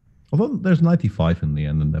 Although there's knight e5 in the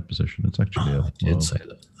end in that position, it's actually I did say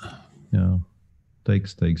that. Yeah.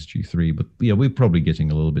 Takes g3, but yeah, we're probably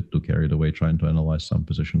getting a little bit too carried away trying to analyze some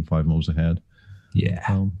position 5 moves ahead.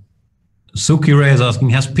 Yeah. Suki Ray is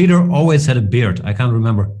asking, has Peter always had a beard? I can't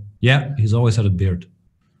remember. Yeah, he's always had a beard.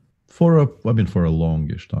 For a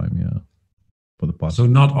longish time, yeah. For the past. So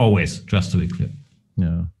not always, just to be clear.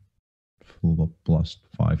 Yeah. For the last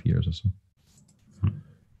 5 years or so.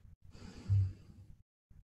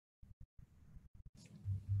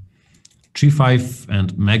 G5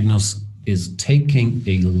 and Magnus is taking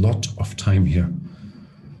a lot of time here.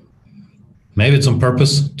 Maybe it's on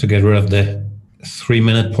purpose to get rid of the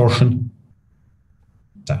 3-minute portion.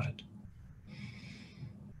 Doubt it.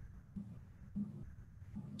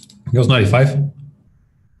 Goes 95.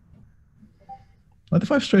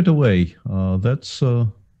 95 straight away. That's I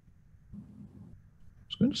was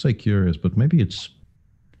going to say curious, but maybe it's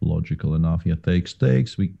logical enough. Yeah, takes.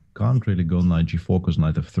 We can't really go knight g4 because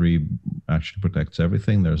knight f3 actually protects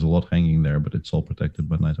everything. There's a lot hanging there, but it's all protected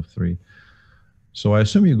by knight f3. So I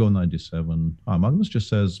assume you go knight d7. Magnus just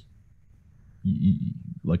says,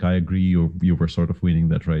 like, I agree, you were sort of winning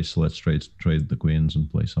that race, so let's trade the queens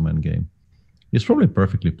and play some endgame. It's probably a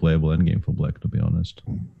perfectly playable endgame for black, to be honest.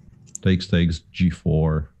 Takes,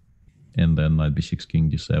 g4, and then knight b6,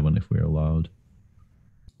 king d7 if we're allowed.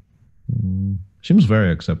 Seems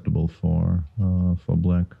very acceptable for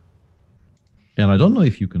black. And I don't know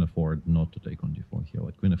if you can afford not to take on d4 here.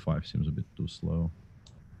 Like queen f5 seems a bit too slow.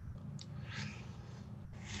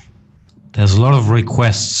 There's a lot of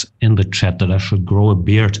requests in the chat that I should grow a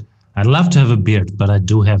beard. I'd love to have a beard, but I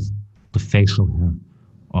do have the facial hair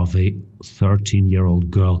of a 13-year-old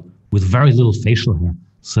girl with very little facial hair.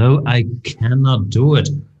 So I cannot do it.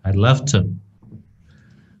 I'd love to.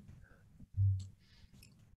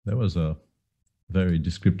 That was a very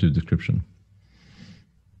descriptive description.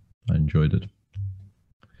 I enjoyed it.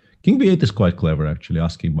 King b8 is quite clever, actually,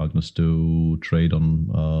 asking Magnus to trade on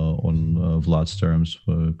Vlad's terms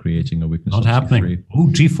for creating a weakness. Not happening. Oh,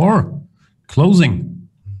 g4, closing.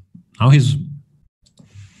 Now he's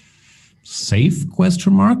safe?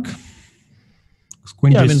 Question mark.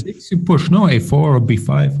 Queen g6, you push. No, a4 or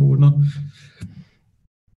b5 or whatnot.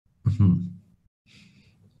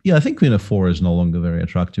 Yeah, I think queen f4 is no longer very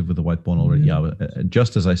attractive with the white pawn already. Yeah,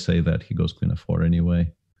 just as I say that, he goes queen f4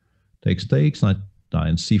 anyway. Takes, knight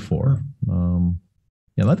and c4.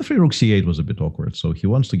 Yeah, knight f3, rook c8 was a bit awkward, so he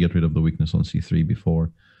wants to get rid of the weakness on c3 before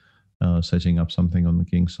setting up something on the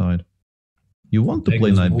king side. You want to play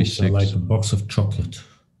knight b6. Like a box of chocolate.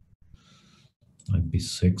 Knight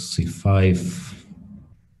b6, c5.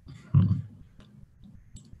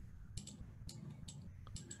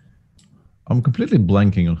 I'm completely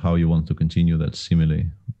blanking on how you want to continue that simile.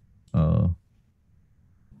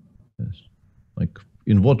 Yes. Like,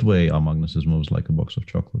 in what way are Magnus's moves like a box of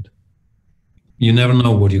chocolate? You never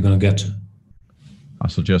know what you're gonna get. I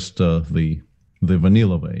suggest the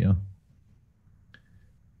vanilla way, yeah?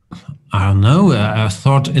 I don't know. I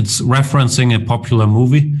thought it's referencing a popular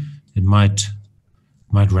movie. It might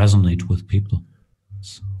resonate with people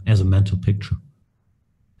as a mental picture.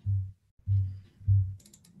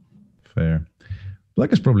 Fair.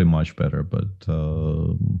 Black is probably much better, but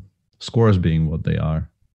scores being what they are,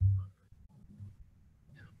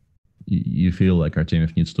 you feel like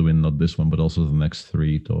Artemiev needs to win not this one, but also the next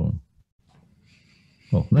three to...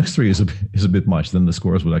 Well, next three is a bit much. Then the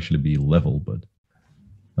scores would actually be level, but...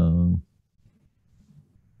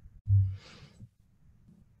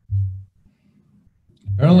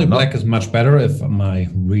 Apparently Black is much better, if my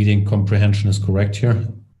reading comprehension is correct here.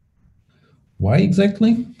 Why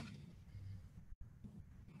exactly?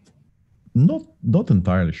 Not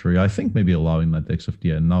entirely sure. I think maybe allowing knight takes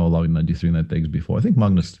and now allowing knight d3 knight takes before. I think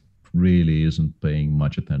Magnus really isn't paying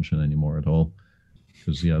much attention anymore at all,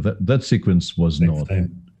 because that sequence was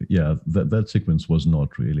that sequence was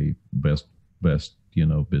not really best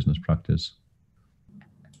business practice.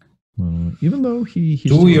 Even though he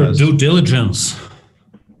do your due diligence.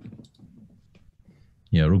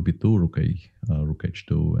 Yeah, rook b2, rook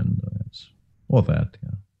h2, and all that.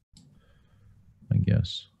 Yeah, I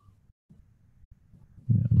guess.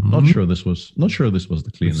 Yeah, not sure this was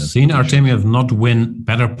the cleanest. We've seen Artemiev not win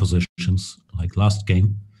better positions like last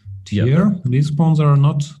game. Here, these pawns are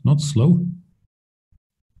not slow.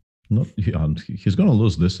 He's going to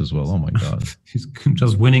lose this as well. Oh my god. He's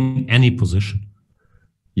just winning any position.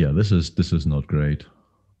 Yeah, this is not great.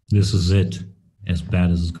 This is it, as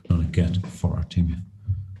bad as it's going to get for Artemiev.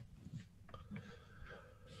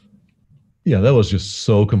 Yeah, that was just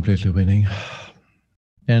so completely winning.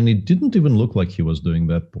 And it didn't even look like he was doing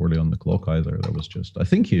that poorly on the clock either. That was just, I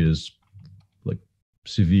think he is like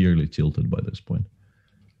severely tilted by this point.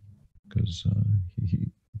 Because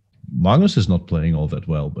Magnus is not playing all that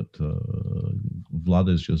well, but Vlad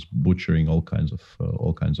is just butchering all kinds of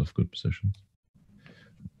good positions.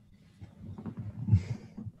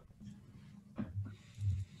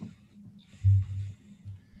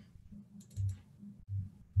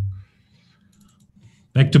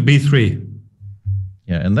 Back to b3.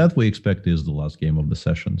 Yeah, and that we expect is the last game of the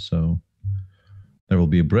session. So there will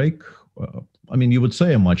be a break. I mean, you would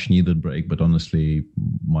say a much needed break, but honestly,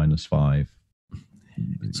 -5.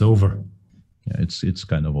 It's over. Yeah, it's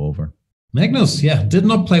kind of over. Magnus, did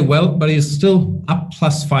not play well, but he's still up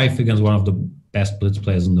 +5 against one of the best blitz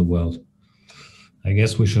players in the world. I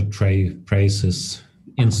guess we should praise his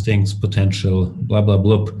instincts, potential, blah, blah,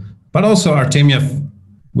 blah. But also Artemiev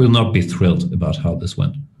will not be thrilled about how this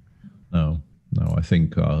went. No, I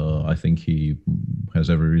think he has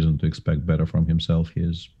every reason to expect better from himself. He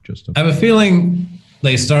is just I have a feeling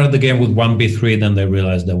they started the game with 1b3, then they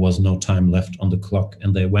realized there was no time left on the clock,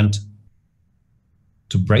 and they went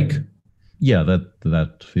to break. Yeah,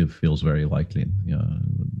 that feels very likely. Yeah,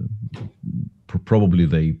 probably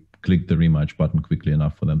they clicked the rematch button quickly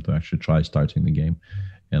enough for them to actually try starting the game,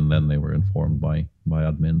 and then they were informed by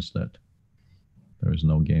admins that there is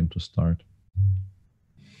no game to start.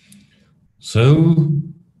 So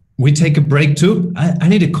we take a break too. I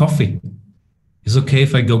need a coffee. Is it okay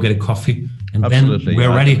if I go get a coffee? And absolutely, then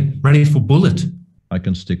we're ready for bullet. I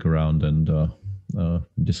can stick around and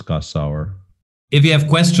discuss our... If you have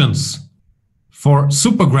questions for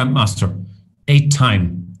Super Grandmaster,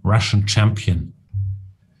 8-time Russian champion,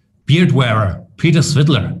 beard wearer Peter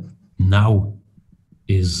Svidler, now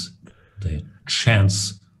is the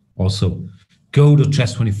chance. Also, go to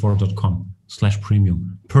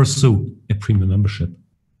chess24.com/premium. Pursue a premium membership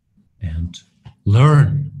and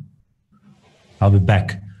learn. I'll be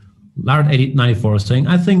back. Lard8094 is saying,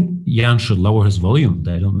 I think Jan should lower his volume.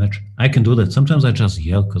 They don't match. I can do that. Sometimes I just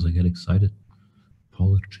yell because I get excited.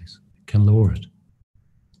 Apologies. I can lower it.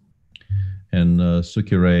 And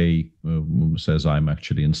Sukire says I'm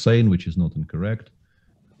actually insane, which is not incorrect.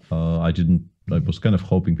 I was kind of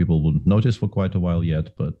hoping people wouldn't notice for quite a while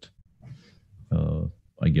yet, but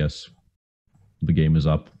I guess the game is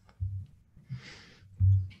up.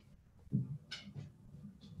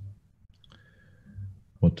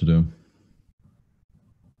 What to do?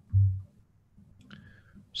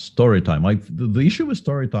 Story time. The issue with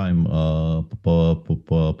story time,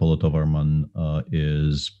 Polotovarman,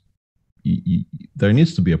 is there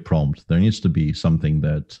needs to be a prompt. There needs to be something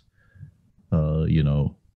that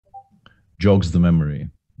jogs the memory.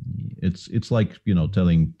 It's like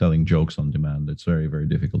telling jokes on demand. It's very, very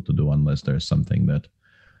difficult to do unless there's something that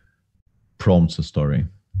prompts a story.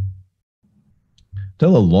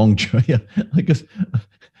 Tell a long joke. Yeah, I guess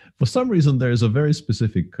for some reason there is a very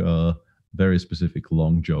specific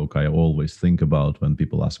long joke I always think about when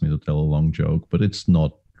people ask me to tell a long joke, but it's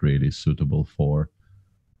not really suitable for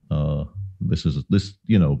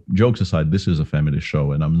jokes aside, this is a family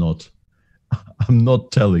show, and I'm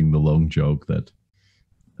not telling the long joke that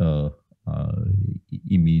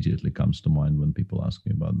immediately comes to mind when people ask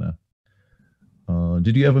me about that.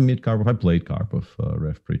 Did you ever meet Karpov? I played Karpov,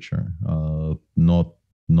 Rev Preacher. Not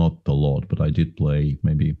a lot, but I did play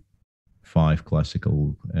maybe 5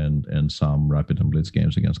 classical and some rapid and blitz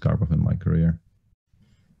games against Karpov in my career.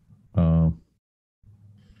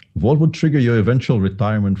 What would trigger your eventual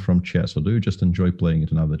retirement from chess, or do you just enjoy playing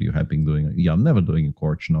it now that you have been doing it? Yeah, I'm never doing a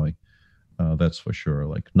Korchnoi. That's for sure.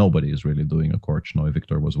 Like, nobody is really doing a Korchnoi.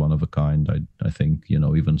 Victor was one of a kind. I think,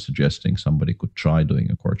 even suggesting somebody could try doing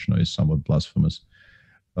a Korchnoi is somewhat blasphemous.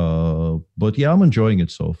 But yeah, I'm enjoying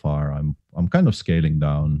it so far. I'm kind of scaling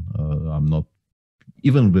down. I'm not,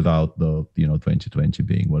 even without the 2020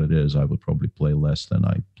 being what it is, I would probably play less than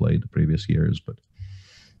I played the previous years, but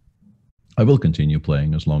I will continue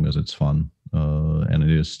playing as long as it's fun. And it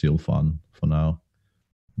is still fun for now.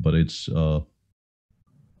 But it's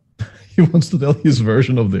he wants to tell his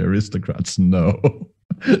version of the aristocrats. No.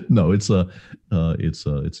 No, it's a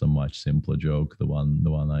much simpler joke. The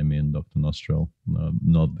one I mean, Dr. Nostrel,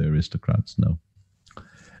 not the aristocrats. No.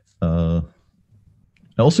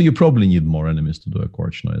 Also, you probably need more enemies to do a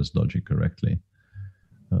Korchnoi, as Dodgy correctly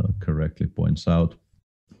points out.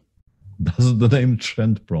 Does the name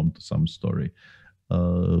trend prompt some story?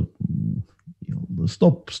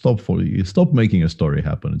 Stop making a story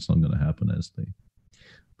happen. It's not going to happen, as the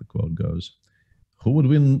quote goes. Who would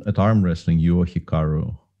win at arm wrestling, you or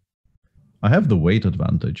Hikaru? I have the weight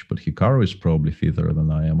advantage, but Hikaru is probably fitter than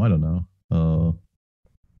I am. I don't know.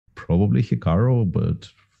 Probably Hikaru, but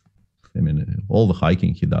I mean, all the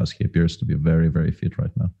hiking he does, he appears to be very, very fit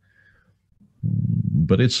right now.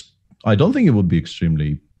 But I don't think it would be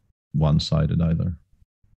extremely one-sided either.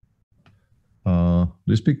 Do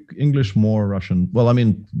you speak English more, Russian? Well, I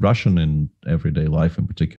mean, Russian in everyday life in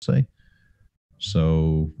particular, say.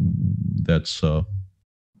 So that's,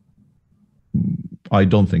 I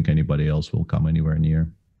don't think anybody else will come anywhere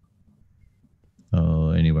near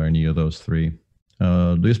those three.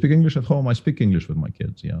 Do you speak English at home? I speak English with my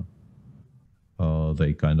kids, yeah.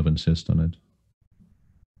 They kind of insist on it.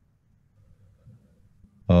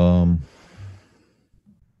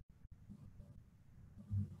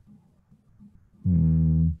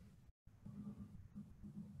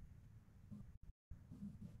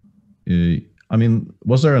 I mean,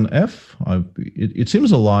 was there an F? It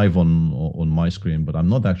seems alive on my screen, but I'm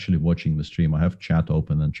not actually watching the stream. I have chat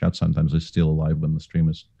open, and chat sometimes is still alive when the stream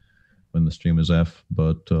is F.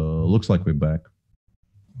 But looks like we're back.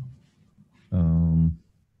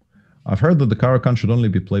 I've heard that the Caro-Kann should only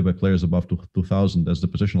be played by players above 2,000, as the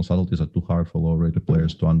positional subtleties are too hard for lower-rated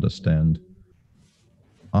players to understand.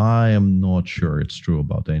 I am not sure it's true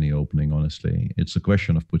about any opening, honestly. It's a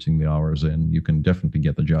question of putting the hours in. You can definitely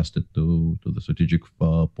get adjusted to the strategic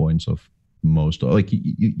points of most. Like,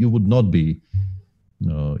 you would not be,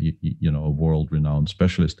 a world-renowned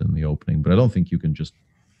specialist in the opening, but I don't think you can just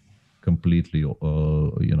completely,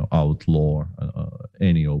 outlaw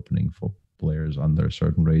any opening for players under a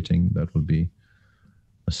certain rating. That would be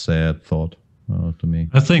a sad thought to me.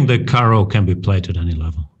 I think the Caro can be played at any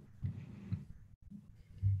level.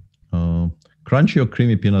 Crunchy or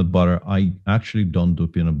creamy peanut butter? I actually don't do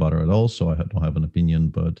peanut butter at all, so I don't have an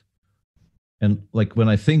opinion. And like, when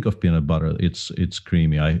I think of peanut butter, it's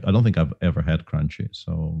creamy. I don't think I've ever had crunchy.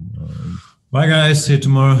 So bye guys, see you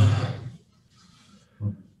tomorrow.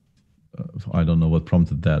 I don't know what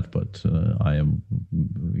prompted that, but I am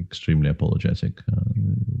extremely apologetic.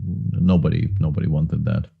 Nobody wanted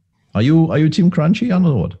that. Are you team crunchy, Jan,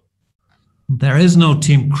 or what? There is no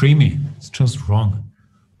team creamy. It's just wrong.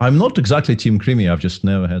 I'm not exactly team creamy. I've just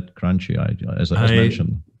never had crunchy, as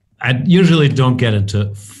mentioned. I usually don't get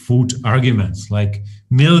into food arguments. Like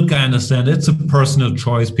milk, I understand it's a personal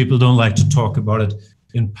choice. People don't like to talk about it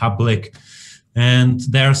in public. And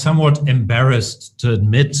they're somewhat embarrassed to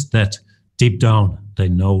admit that deep down they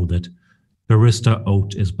know that barista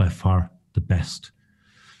oat is by far the best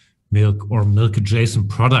milk or milk adjacent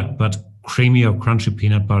product, but creamy or crunchy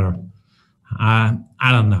peanut butter, I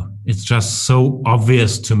don't know. It's just so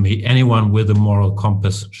obvious to me. Anyone with a moral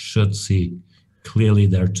compass should see clearly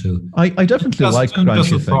there too. I definitely like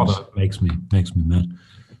crunchy things. Makes me mad.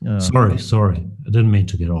 Sorry. I didn't mean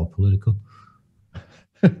to get all political.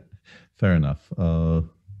 Fair enough.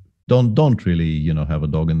 Don't really, have a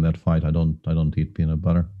dog in that fight. I don't eat peanut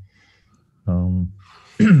butter.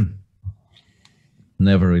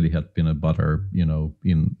 Never really had peanut butter,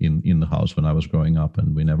 in the house when I was growing up,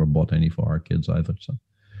 and we never bought any for our kids either. So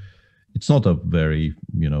it's not a very,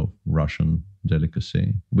 Russian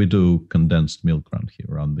delicacy. We do condensed milk around here,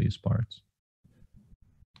 around these parts.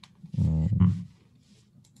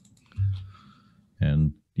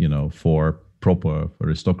 And, for proper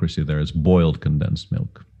aristocracy, there is boiled condensed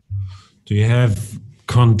milk. Do you have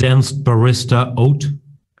condensed barista oat?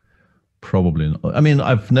 Probably not. I mean,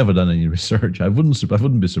 I've never done any research. I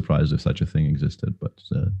wouldn't be surprised if such a thing existed, but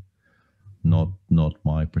not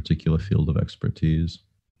my particular field of expertise.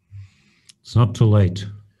 It's not too late.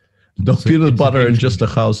 No peanut butter and just a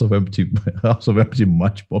house of empty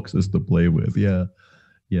matchboxes to play with. Yeah,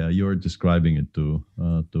 you're describing it to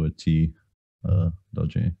a T,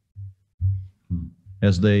 Dodgy.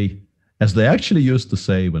 As they actually used to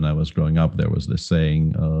say when I was growing up, there was this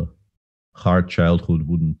saying, hard childhood,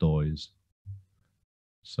 wooden toys.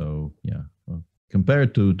 So yeah,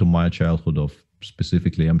 compared to my childhood of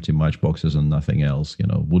specifically empty matchboxes and nothing else,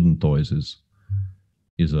 wooden toys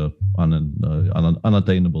is an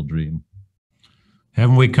unattainable dream.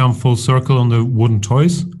 Haven't we come full circle on the wooden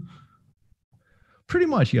toys? Pretty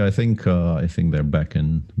much, yeah. I think they're back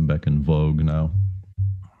in vogue now.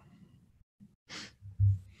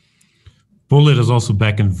 Bullet is also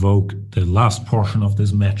back in vogue. The last portion of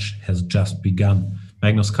this match has just begun.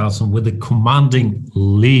 Magnus Carlsen with a commanding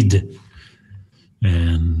lead.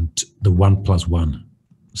 And the 1+1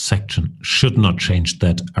 section should not change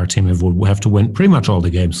that. Artemiev will have to win pretty much all the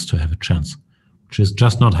games to have a chance, which is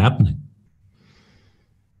just not happening.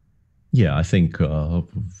 Yeah, I think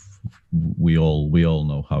we all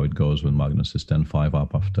know how it goes when Magnus is 10-5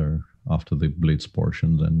 up after the blitz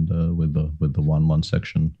portions and with the 1-1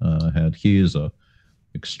 section ahead. He is a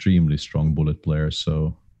extremely strong bullet player,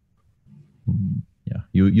 so yeah,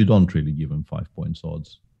 you don't really give him 5 points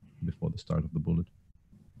odds before the start of the bullet.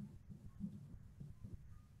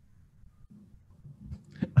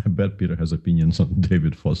 I bet Peter has opinions on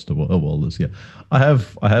David Foster Wallace. Yeah, I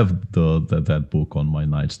have that book on my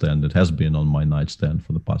nightstand. It has been on my nightstand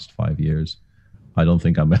for the past 5 years. I don't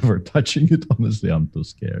think I'm ever touching it. Honestly, I'm too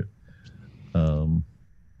scared.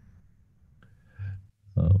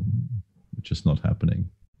 Which is not happening.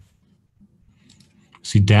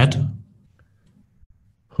 Is he dead?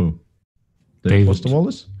 Who? David Foster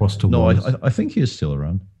Wallace? Foster no, Wallace. I think he is still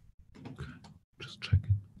around. Okay, just checking.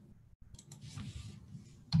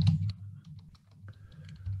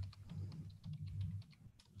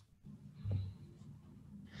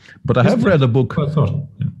 But I have read a book. I thought.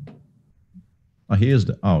 Yeah. He is.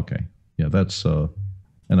 Okay. Yeah, that's.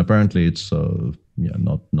 And apparently, it's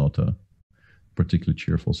not a particularly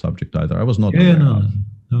cheerful subject either. I was not. Yeah, no,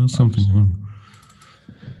 there was something wrong.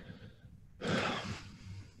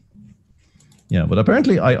 Yeah, but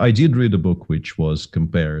apparently, I did read a book which was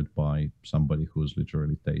compared by somebody whose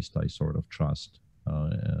literary taste I sort of trust,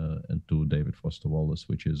 and to David Foster Wallace,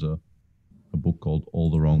 which is a book called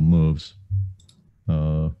All the Wrong Moves.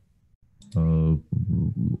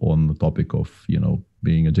 On the topic of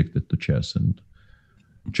being addicted to chess and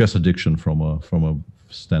chess addiction from a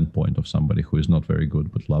standpoint of somebody who is not very good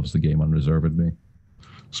but loves the game unreservedly.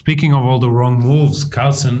 Speaking of all the wrong moves,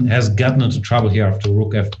 Carlsen has gotten into trouble here after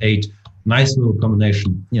rook f8. Nice little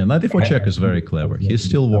combination. Yeah, knight e4 check is very clever. He's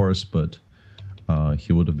still worse, but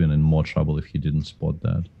he would have been in more trouble if he didn't spot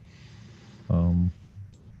that.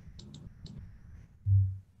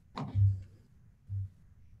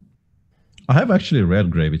 I have actually read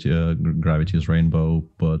Gravity's Rainbow,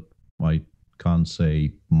 but I can't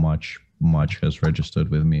say much has registered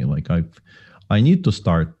with me. Like I need to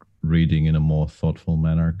start reading in a more thoughtful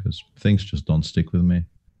manner because things just don't stick with me.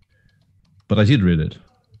 But I did read it.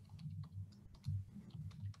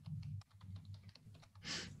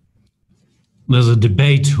 There's a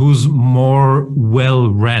debate who's more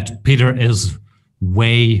well-read. Peter is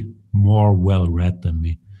way more well-read than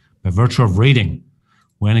me by virtue of reading.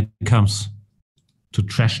 When it comes to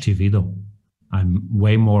trash TV, though, I'm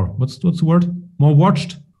way more, what's the word? More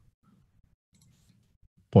watched?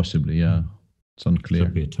 Possibly, yeah. It's unclear.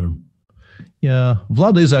 Could be a term. Yeah,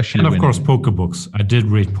 Vlad is actually And of course, poker books. I did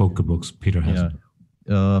read poker books. Peter hasn't.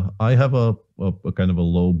 Yeah. I have a kind of a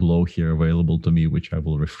low blow here available to me, which I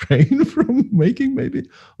will refrain from making, maybe.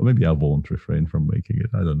 Or maybe I won't refrain from making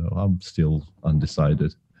it. I don't know. I'm still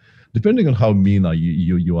undecided. Depending on how mean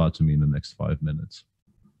you are to me in the next 5 minutes.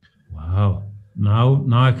 Wow. Now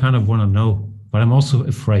I kind of want to know, but I'm also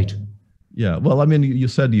afraid. Yeah, well, I mean, you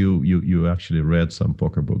said you actually read some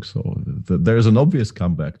poker books, so there's an obvious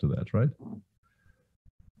comeback to that, right?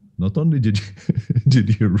 Not only did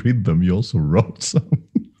you read them, you also wrote some.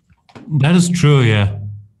 That is true, yeah.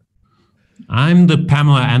 I'm the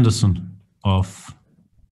Pamela Anderson of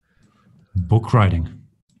book writing.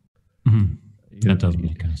 That doesn't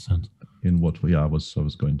make any sense. In what? Yeah, I was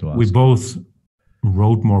going to ask. We both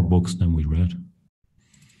wrote more books than we read.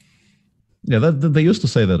 Yeah, they used to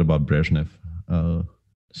say that about Brezhnev.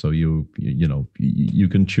 So you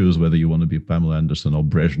can choose whether you want to be Pamela Anderson or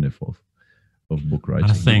Brezhnev of book writing.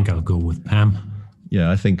 I think I'll go with Pam. Yeah,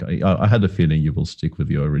 I think I had a feeling you will stick with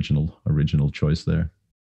your original choice there.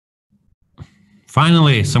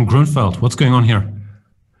 Finally, some Grunfeld. What's going on here?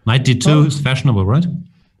 Knight d2 is fashionable, right?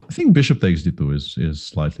 I think bishop takes d2 is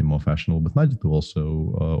slightly more fashionable, but knight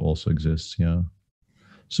d2 also exists. Yeah,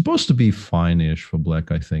 supposed to be fine-ish for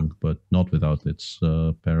black, I think, but not without its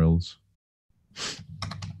perils.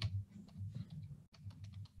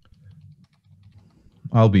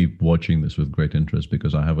 I'll be watching this with great interest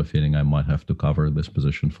because I have a feeling I might have to cover this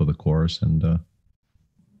position for the course, and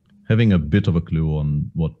having a bit of a clue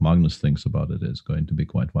on what Magnus thinks about it is going to be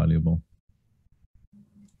quite valuable.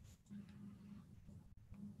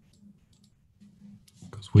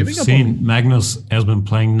 We've seen Magnus has been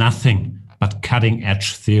playing nothing but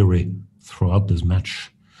cutting-edge theory throughout this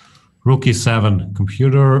match. Rook e7,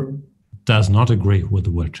 computer does not agree with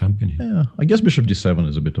the world champion here. Yeah, I guess bishop d7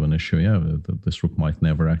 is a bit of an issue. Yeah, this rook might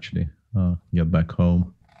never actually get back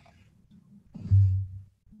home.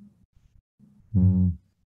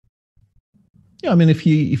 Yeah, I mean, if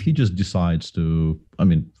he just decides to, I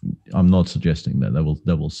mean, I'm not suggesting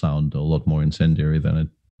that will sound a lot more incendiary than it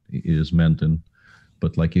is meant in.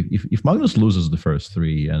 But like if Magnus loses the first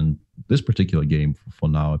three, and this particular game for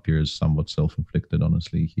now appears somewhat self-inflicted,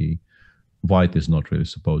 honestly, White is not really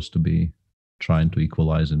supposed to be trying to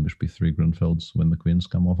equalize in bishop b3 Grunfelds when the queens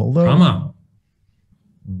come off. Although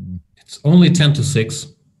it's only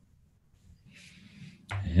 10-6,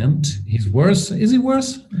 and he's worse. Is he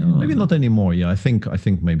worse? Maybe not anymore. Yeah, I think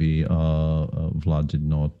maybe Vlad did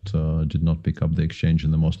not pick up the exchange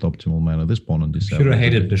in the most optimal manner. This pawn on d7. Should have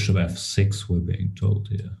hated bishop f6. We're being told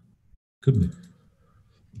here. Could be.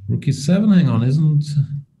 Rook e7. Hang on, isn't?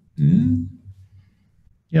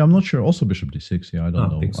 Yeah, I'm not sure. Also bishop d6. Yeah, I don't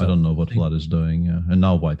know. I don't know what Vlad is doing. Yeah. And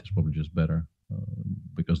now White is probably just better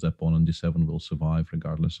because that pawn on d7 will survive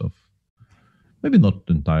regardless of, maybe not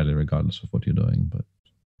entirely regardless of what you're doing, but.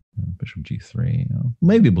 Bishop g3.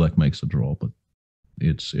 Maybe black makes a draw, but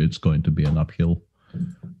it's going to be an uphill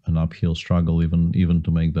struggle even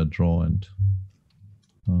to make that draw, and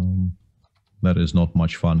that is not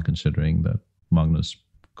much fun considering that Magnus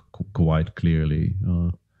quite clearly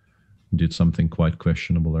did something quite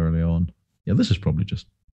questionable early on. Yeah, this is probably just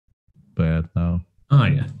bad now. Oh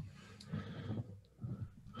yeah.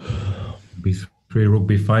 b3, rook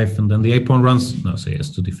b5, and then the a-pawn runs. No, so he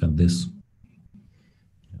has to defend this.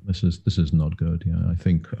 This is not good. Yeah,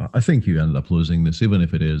 I think you end up losing this, even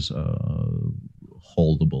if it is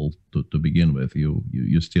holdable to begin with.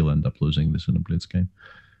 You still end up losing this in a blitz game,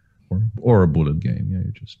 or a bullet game. Yeah,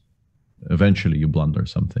 you just eventually you blunder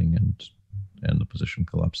something and the position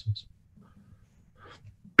collapses.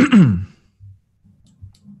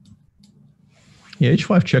 Yeah,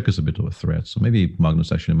 h5 check is a bit of a threat. So maybe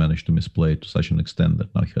Magnus actually managed to misplay it to such an extent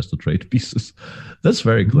that now he has to trade pieces. That's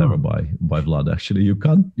very clever by Vlad. Actually, you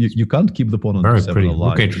can't keep the pawn on d7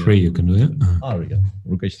 alive. Rook h3 you can do it. Oh yeah,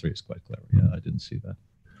 rook h3 is quite clever. Yeah, I didn't see that.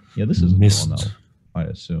 Yeah, this is a draw now, I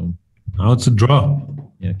assume. Now it's a draw.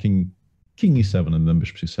 Yeah, king e7 and then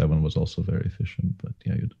bishop c7 was also very efficient. But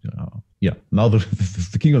yeah, now the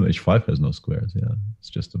king on h5 has no squares. Yeah,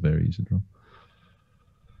 it's just a very easy draw.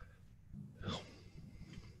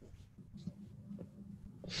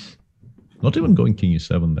 Not even going king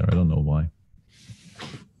e7 there. I don't know why.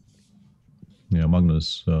 Yeah,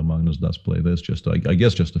 Magnus does play this just I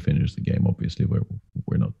guess just to finish the game. Obviously,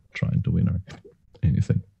 we're not trying to win or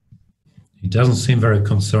anything. He doesn't seem very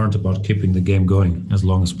concerned about keeping the game going as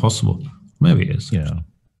long as possible. Maybe he is. Yeah.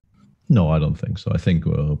 No, I don't think so. I think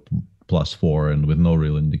 +4 and with no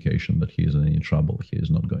real indication that he is in any trouble, he is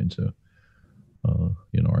not going to,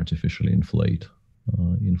 artificially inflate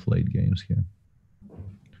games here.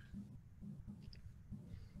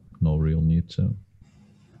 No real need to.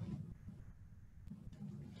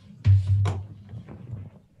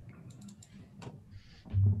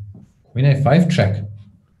 Queen a5 check.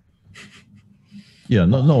 Yeah,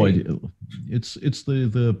 no idea. It's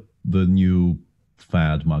the new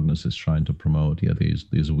fad Magnus is trying to promote. Yeah,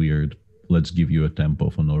 these weird, let's give you a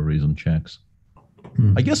tempo for no reason checks.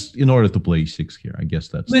 I guess in order to play e6 here, I guess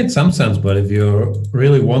that's made some sense. But if you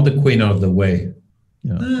really want the queen out of the way,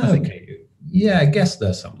 yeah, I guess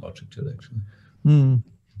there's some logic to it actually.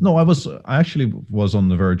 No, I actually was on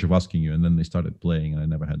the verge of asking you, and then they started playing, and I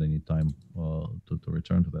never had any time to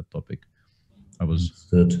return to that topic. I was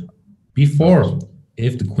good. B4.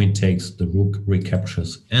 If the queen takes, the rook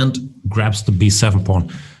recaptures and grabs the b7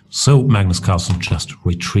 pawn. So Magnus Carlsen just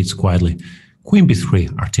retreats quietly. Queen b3.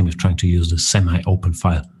 Artemiev trying to use the semi-open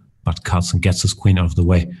file, but Carlsen gets his queen out of the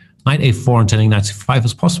way. Knight a4 intending knight c5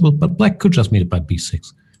 is possible, but black could just meet it by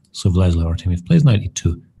b6. So Vladislav Artemiev plays knight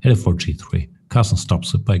e2, a4 g3. Carlsen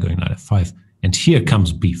stops it by going knight f5, and here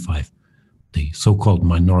comes b5, the so-called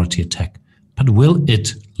minority attack. But will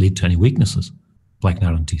it lead to any weaknesses? Black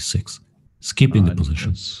knight on d6, skipping the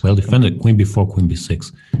position. Well defended, queen b4, queen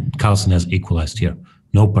b6. Carlsen has equalized here,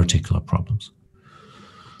 no particular problems.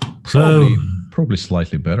 Probably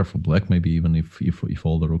slightly better for black, maybe even if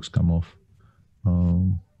all the rooks come off.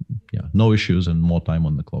 Yeah, no issues and more time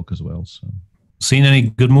on the clock as well. So. Seen any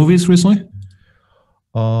good movies recently?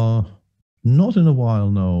 Not in a while,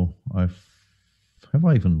 no. Have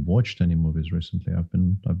I even watched any movies recently? I've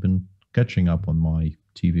been catching up on my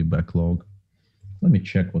TV backlog. Let me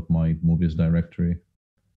check what my movies directory.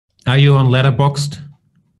 Are you on Letterboxd?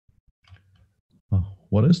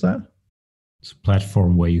 What is that? It's a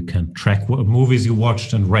platform where you can track what movies you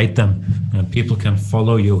watched and rate them, and people can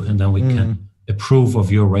follow you, and then we can approve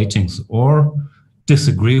of your ratings or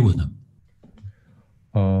disagree with them.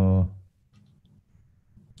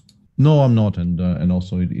 No, I'm not, and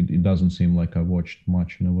also it doesn't seem like I watched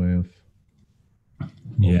much in a way of.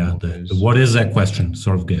 Yeah, the what is that question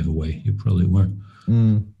sort of gave away. You probably weren't.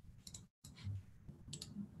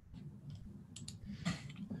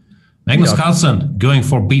 Magnus Carlsen going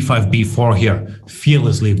for b5, b4 here,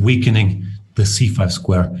 fearlessly weakening the c5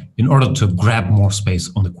 square in order to grab more space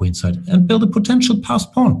on the queen side and build a potential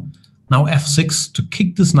passed pawn. Now f6 to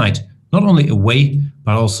kick this knight not only away,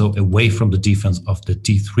 but also away from the defense of the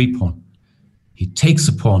d3 pawn. He takes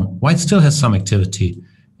a pawn. White still has some activity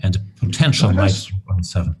and a potential knight on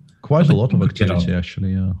 7. Quite a lot of activity,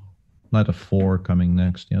 actually. Knight f4 coming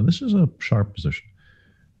next. Yeah, this is a sharp position.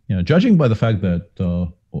 Yeah, judging by the fact that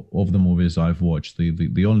of the movies I've watched,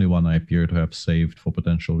 the only one I appear to have saved for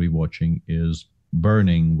potential rewatching is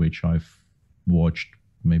Burning, which I've watched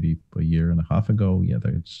maybe a year and a half ago. Yeah,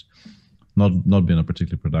 it's not been a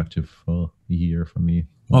particularly productive year for me.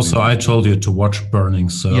 Also, I told you to watch Burning,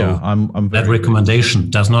 so yeah, I'm that recommendation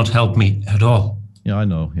does not help me at all. Yeah, I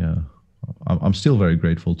know. Yeah, I'm still very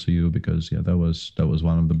grateful to you because that was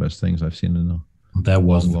one of the best things I've seen in a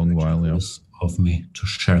long while. Yeah, of me to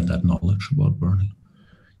share that knowledge about Burning.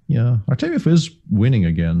 Yeah, Artemiev is winning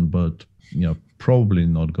again, but probably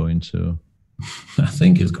not going to. I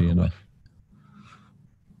think it's going to win.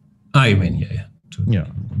 I mean, yeah.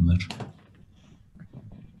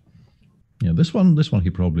 Yeah, this one he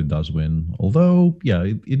probably does win. Although,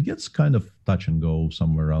 it gets kind of touch and go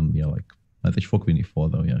somewhere around, like knight h4, queen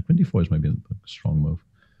e4, though. Yeah, queen d4 is maybe a strong move.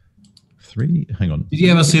 3, hang on. Did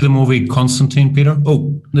you ever see the movie Constantine, Peter?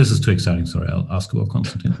 Oh, this is too exciting. Sorry, I'll ask about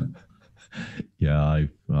Constantine. Yeah, I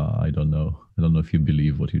don't know. I don't know if you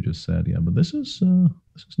believe what you just said. Yeah, but this is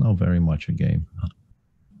now very much a game.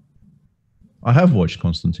 I have watched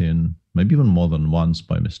Constantine maybe even more than once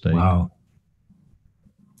by mistake. Wow.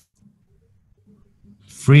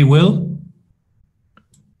 Free will?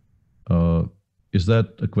 Is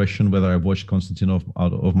that a question whether I watched Constantine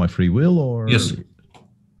out of my free will or? Yes.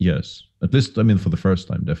 Yes. At least, I mean, for the first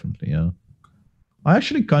time, definitely. Yeah. I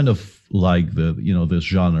actually kind of like this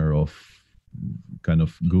genre of kind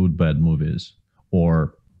of good, bad movies,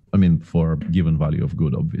 or, I mean, for given value of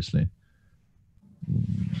good, obviously.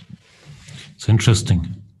 It's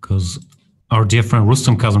interesting because our dear friend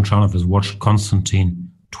Rustam Kazimchanov has watched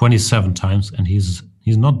Constantine 27 times and he's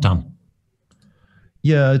not done.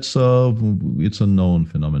 Yeah, it's a known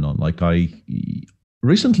phenomenon. Like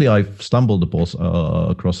recently I've stumbled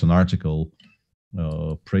across an article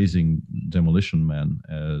praising Demolition Man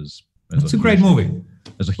as it's a great movie.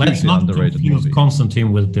 As a hugely underrated movie.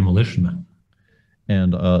 Constantine with Demolition Man.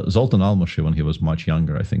 And Zoltan Almashi, when he was much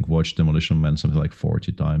younger, I think watched Demolition Man something like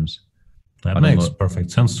 40 times. That makes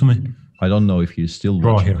perfect sense to me. I don't know if he's still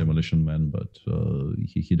watching Demolition Man, but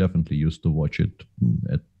he definitely used to watch it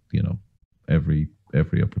at every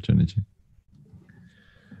opportunity.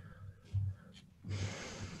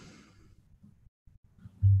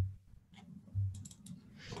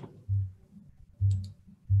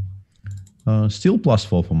 Still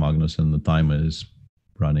 +4 for Magnus, and the time is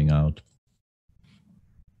running out.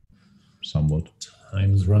 Somewhat.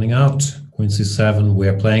 Time is running out. Queen c7. We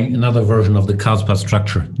are playing another version of the Karlspad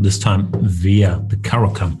structure, this time via the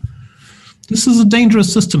Caro-Kann. This is a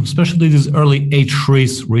dangerous system, especially these early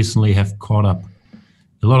h3s recently have caught up.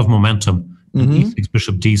 A lot of momentum. E6,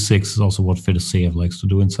 bishop d6 is also what Fedoseev likes to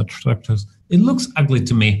do in such structures. It looks ugly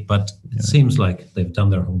to me, but it seems like they've done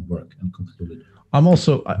their homework and concluded.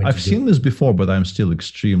 I've seen this before, but I'm still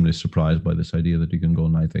extremely surprised by this idea that you can go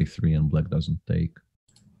knight a3 and black doesn't take.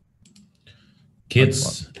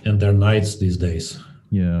 Kids and their knights these days.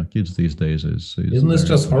 Yeah, kids these days is Isn't this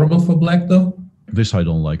just horrible for black, though? This I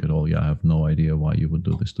don't like at all. Yeah, I have no idea why you would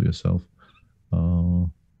do this to yourself.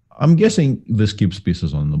 I'm guessing this keeps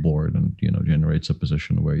pieces on the board and, generates a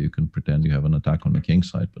position where you can pretend you have an attack on the king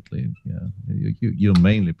side, but you're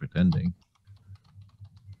mainly pretending.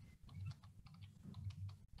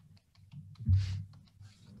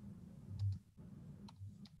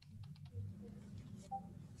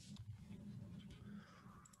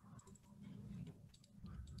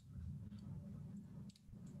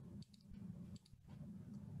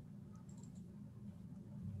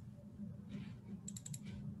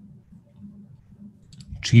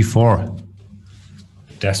 G4.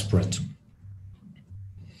 Desperate.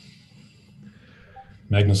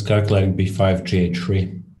 Magnus calculating b5,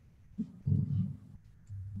 g8-3.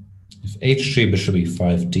 If h3, bishop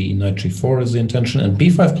e5, d, knight g4 is the intention, and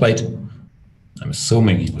b5 plate, I'm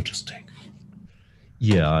assuming he will just take.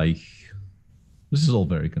 Yeah, this is all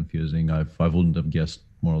very confusing. I wouldn't have guessed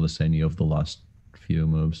more or less any of the last few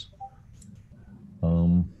moves.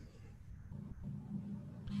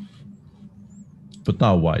 But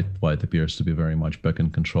now white appears to be very much back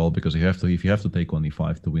in control, because if you have to take on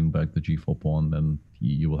e5 to win back the g4 pawn, then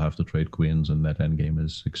you will have to trade queens, and that endgame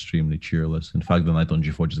is extremely cheerless. In fact, the knight on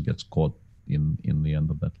g4 just gets caught in the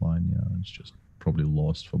end of that line. Yeah, it's just probably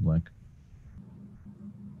lost for black.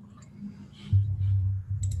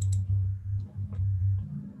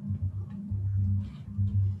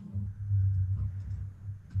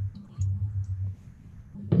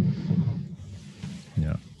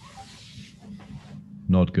 Yeah.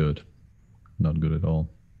 Not good. Not good at all.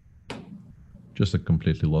 Just a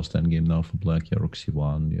completely lost endgame now for black. Yeah, rook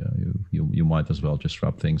c1. Yeah, you might as well just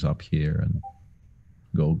wrap things up here and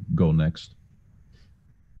go next.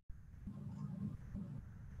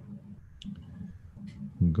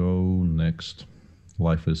 Go next.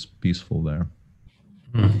 Life is peaceful there.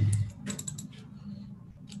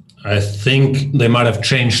 I think they might have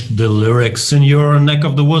changed the lyrics in your neck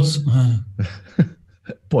of the woods.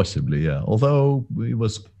 Possibly, yeah. Although it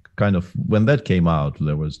was kind of, when that came out,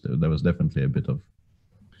 there was definitely a bit of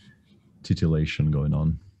titillation going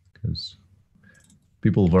on, because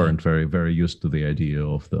people weren't very, very used to the idea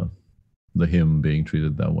of the hymn being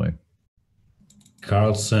treated that way.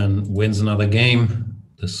 Carlsen wins another game.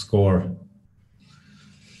 The score,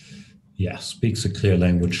 yeah, speaks a clear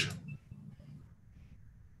language.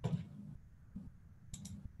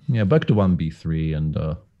 Yeah, back to 1b3 and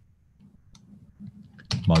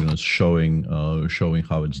Magnus showing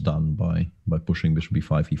how it's done by pushing bishop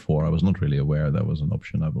b5, e4. I was not really aware that was an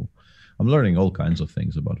option. I'm learning all kinds of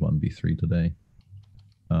things about 1b3 today.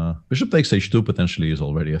 Bishop takes h2 potentially is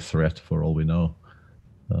already a threat for all we know,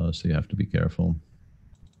 so you have to be careful.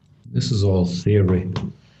 This is all theory.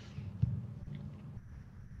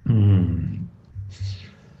 And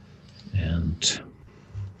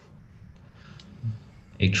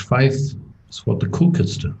h5 is what the cool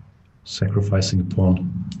kids do. Sacrificing a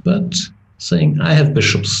pawn, but saying, I have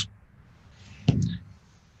bishops.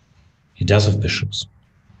 He does have bishops.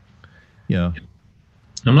 Yeah.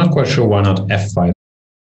 I'm not quite sure why not f5.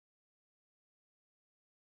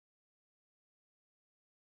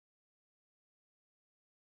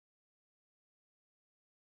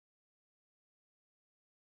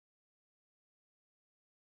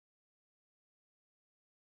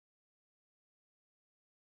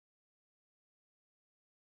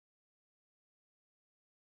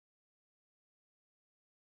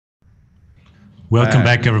 Welcome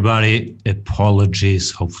back, everybody.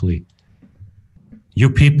 Apologies. Hopefully you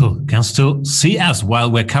people can still see us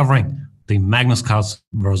while we're covering the Magnus Carlsen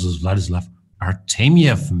versus Vladislav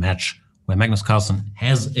Artemiev match, where Magnus Carlsen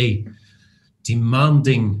has a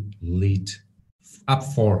demanding lead up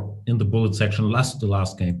 4 in the bullet section, the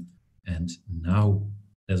last game. And now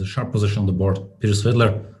there's a sharp position on the board. Peter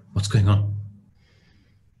Svidler, what's going on?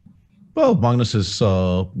 Well, Magnus is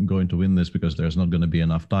going to win this because there's not going to be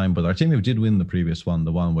enough time. But Artemiev did win the previous one,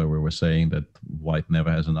 the one where we were saying that white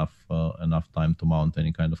never has enough time to mount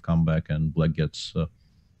any kind of comeback, and black gets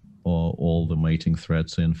all the mating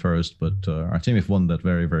threats in first. But Artemiev won that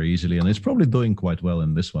very, very easily, and he's probably doing quite well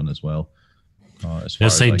in this one as well. Did I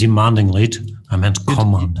say demanding lead? I meant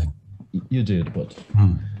commanding. You did, but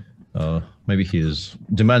maybe he is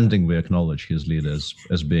demanding. We acknowledge his lead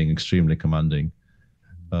as being extremely commanding.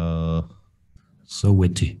 So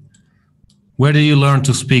witty. Where did you learn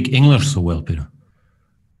to speak English so well, Peter?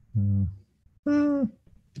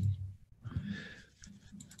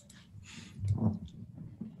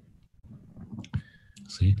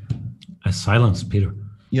 See, I silenced Peter.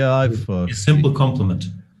 Yeah, I've a simple compliment.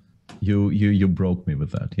 You broke me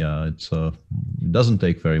with that. Yeah, it doesn't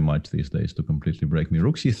take very much these days to completely break me.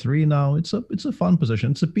 Rook c3 now. It's a fun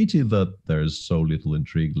position. It's a pity that there's so little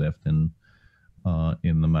intrigue left in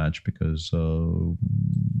the match, because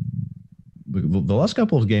the last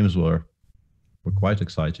couple of games were quite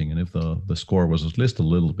exciting, and if the score was at least a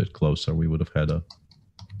little bit closer, we would have had a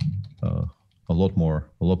lot more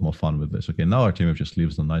fun with this. Okay, now Artemiev just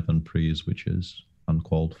leaves the knight on prise, which is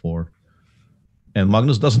uncalled for. And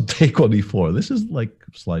Magnus doesn't take on e4. This is like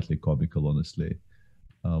slightly comical, honestly,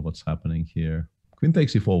 what's happening here. Queen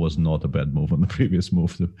takes e4 was not a bad move on the previous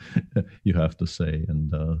move, you have to say.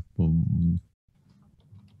 And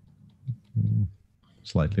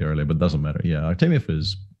slightly early, but doesn't matter. Yeah, Artemiev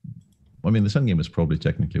is... I mean, the endgame is probably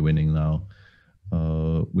technically winning now,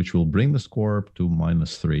 which will bring the score to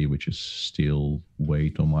 -3, which is still way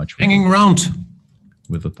too much. Hanging around.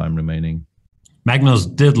 With the time remaining. Magnus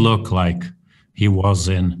did look like he was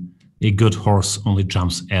in a good horse, only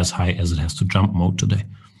jumps as high as it has to jump mode today.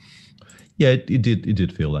 Yeah, it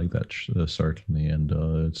did feel like that, certainly, and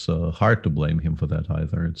it's hard to blame him for that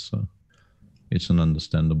either. It's an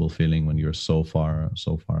understandable feeling when you're so far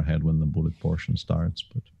ahead when the bullet portion starts.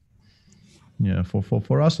 But yeah,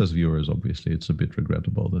 for us as viewers, obviously, it's a bit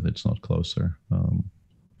regrettable that it's not closer.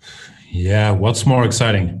 Yeah, what's more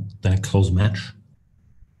exciting than a close match?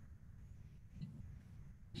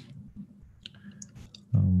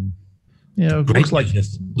 Yeah, it looks like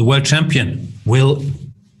the world champion will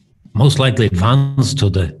most likely advance to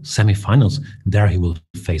the semifinals. There he will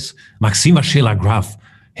face Maxim Graf,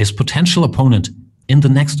 his potential opponent in the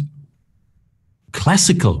next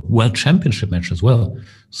classical world championship match as well.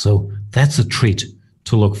 So that's a treat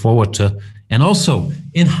to look forward to. And also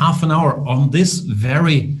in half an hour on this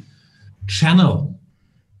very channel,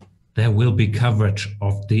 there will be coverage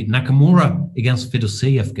of the Nakamura against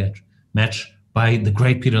Fedoseev match by the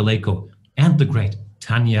great Peter Leko and the great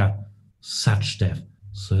Tanya Sachdev.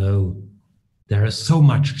 So there is so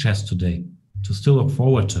much chess today to still look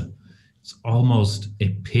forward to. It's almost a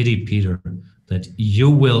pity, Peter, that you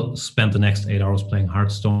will spend the next 8 hours playing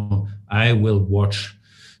Hearthstone. I will watch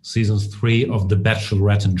seasons 3 of The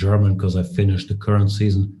Bachelorette in German because I finished the current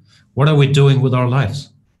season. What are we doing with our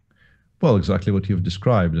lives? Well, exactly what you've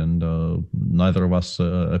described, and neither of us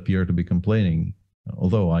appear to be complaining.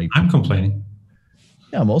 Although I'm complaining.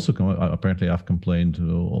 Yeah, I'm also apparently I've complained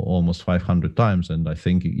almost 500 times, and I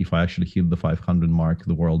think if I actually hit the 500 mark,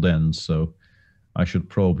 the world ends. So I should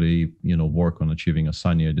probably, work on achieving a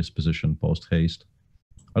sunnier disposition post haste.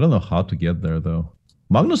 I don't know how to get there though.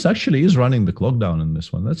 Magnus actually is running the clock down in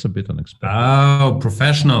this one. That's a bit unexpected. Oh,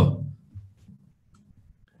 professional.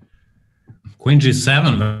 Queen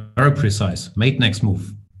G7, very precise. Mate next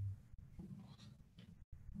move.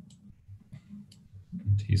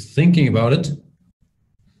 And he's thinking about it.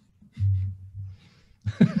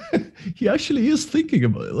 He actually is thinking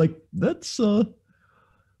about it. Like that's some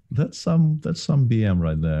BM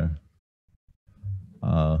right there.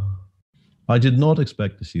 I did not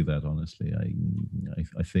expect to see that, honestly.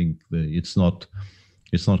 I think it's not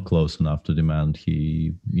close enough to demand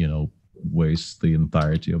he waste the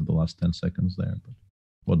entirety of the last 10 seconds there. But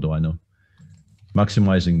what do I know?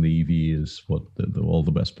 Maximizing the EV is what all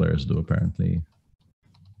the best players do, apparently.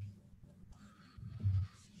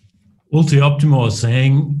 Ulti Optimo is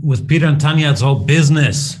saying, with Peter and Tanya, it's all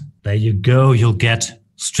business. There you go. You'll get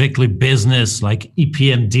strictly business like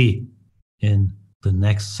EPMD in the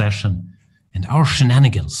next session. And our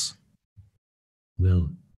shenanigans will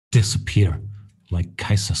disappear like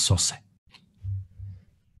Kaiser Sose.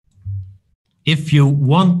 If you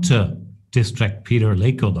want to distract Peter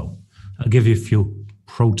Leko, though, I'll give you a few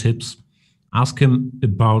pro tips. Ask him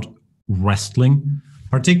about wrestling,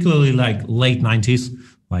 particularly like late 90s,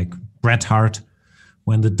 like Bret Hart,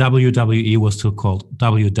 when the WWE was still called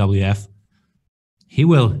WWF. He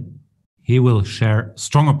will share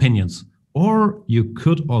strong opinions. Or you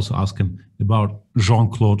could also ask him about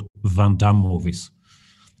Jean-Claude Van Damme movies.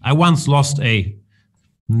 I once lost a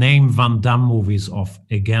name Van Damme movies off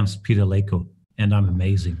against Peter Leko, and I'm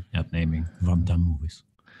amazing at naming Van Damme movies.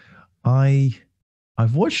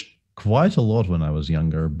 I've watched quite a lot when I was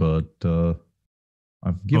younger, but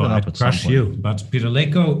I've given up at some point. But Peter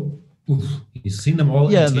Leko, he's seen them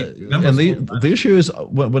all. Yeah, and the issue is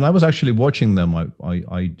when I was actually watching them,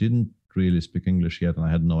 I didn't really speak English yet, and I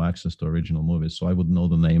had no access to original movies, so I would know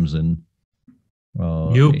the names in.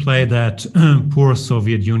 You play that poor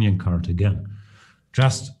Soviet Union card again.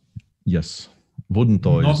 Just Yes. Wooden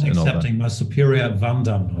toys not and all that. accepting my superior Van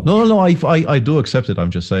Damme. No, I do accept it.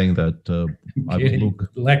 I'm just saying that I would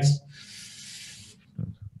look. Lex.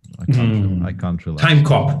 I can't relax. Time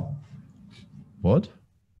Cop. What?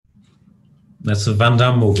 That's a Van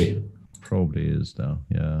Damme movie. Probably is though.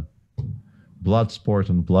 Yeah. Bloodsport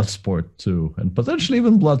and Bloodsport 2, and potentially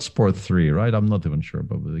even Bloodsport 3, right? I'm not even sure,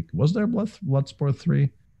 but was there Bloodsport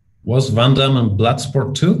 3? Was Van Damme in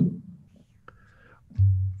Bloodsport 2?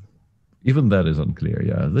 Even that is unclear.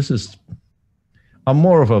 Yeah, I'm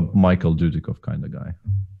more of a Michael Dudikoff kind of guy.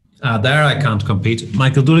 There I can't compete.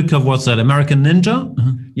 Michael Dudikoff was that American Ninja?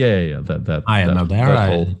 Yeah.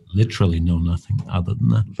 I literally know nothing other than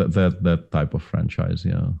that. That type of franchise,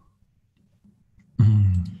 yeah.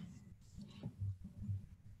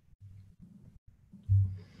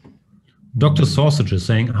 Dr. Sausage is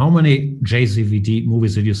saying, how many JCVD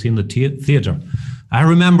movies did you see in the theater? I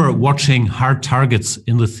remember watching Hard Targets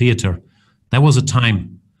in the theater. That was a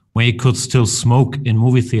time when you could still smoke in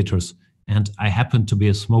movie theaters, and I happened to be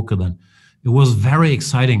a smoker then. It was very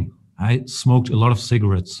exciting. I smoked a lot of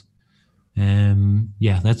cigarettes.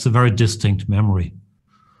 Yeah, that's a very distinct memory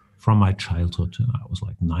from my childhood. I was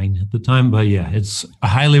like 9 at the time, but yeah, it's a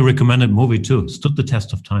highly recommended movie too. Stood the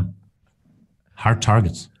test of time. Hard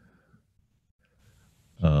Targets.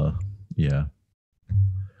 Yeah.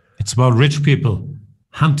 It's about rich people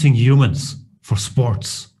hunting humans for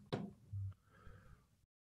sports.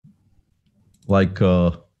 Like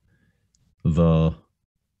what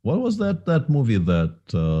was that movie that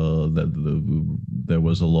there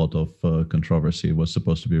was a lot of controversy? It was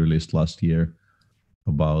supposed to be released last year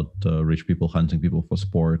about rich people hunting people for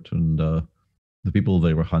sport, and the people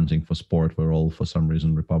they were hunting for sport were all, for some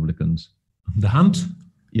reason, Republicans. The Hunt?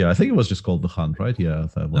 Yeah, I think it was just called The Hunt, right? Yeah,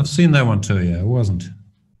 I've seen that one too. Yeah, it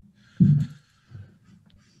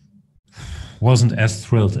wasn't as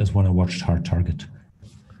thrilled as when I watched Hard Target.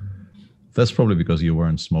 That's probably because you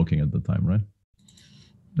weren't smoking at the time, right?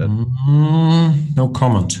 No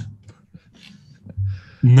comment.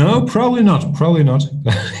 No, probably not. Probably not.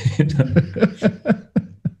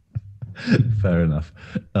 Fair enough.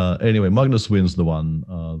 Anyway, Magnus wins the one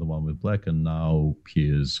with black, and now he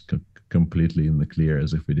is completely in the clear,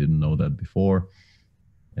 as if we didn't know that before.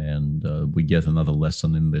 And we get another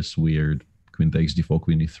lesson in this weird queen takes d4,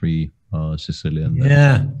 queen e3 Sicilian.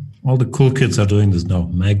 Yeah, all the cool kids are doing this now.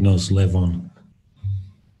 Magnus, Levon.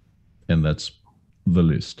 And that's the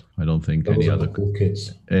list. I don't think any other cool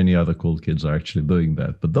kids are actually doing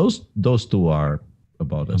that. But those two are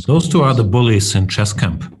about as those two are the bullies in chess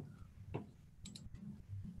camp.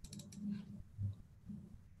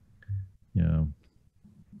 Yeah.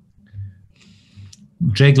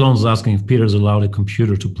 Jake Loans is asking if Peter's allowed a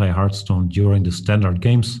computer to play Hearthstone during the standard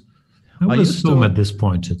games. I would assume at this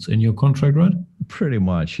point it's in your contract, right? Pretty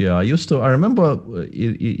much, yeah. I remember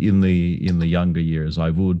in the younger years, I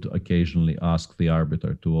would occasionally ask the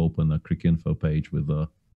arbiter to open a Cricinfo page with the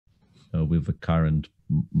current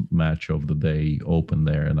match of the day open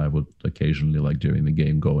there, and I would occasionally, like during the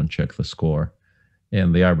game, go and check the score,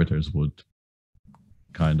 and the arbiters would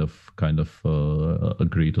kind of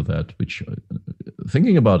agree to that. Which,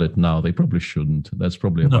 thinking about it now, they probably shouldn't. That's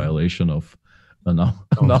probably a violation of a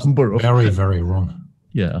number of very, very wrong.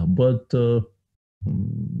 Yeah, but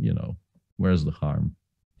where's the harm?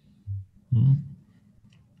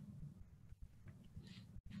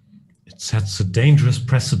 It sets a dangerous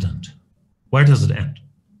precedent. Where does it end?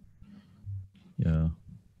 Yeah.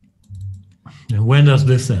 And when does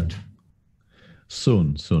this end?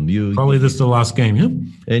 Soon. Probably this is the last game, yeah?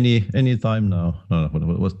 Any time now. No,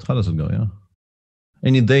 how does it go, yeah?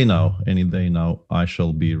 Any day now, I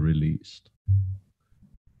shall be released.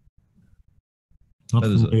 Not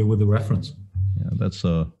familiar with the reference. Yeah, that's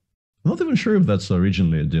I'm not even sure if that's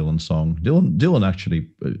originally a Dylan song. Dylan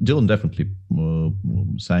definitely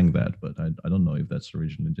sang that, but I don't know if that's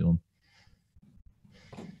originally Dylan.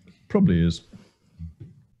 Probably is.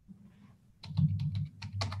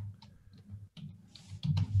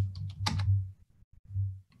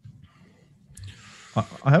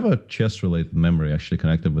 I have a chess-related memory actually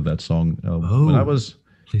connected with that song. When I was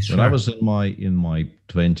in my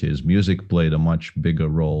 20s, music played a much bigger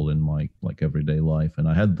role in my everyday life, and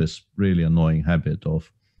I had this really annoying habit of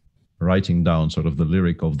writing down sort of the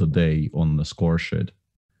lyric of the day on the score sheet.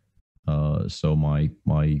 So my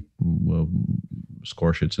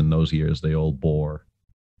score sheets in those years, they all bore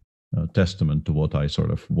testament to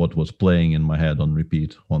what was playing in my head on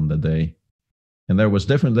repeat on the day. And there were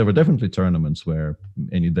definitely tournaments where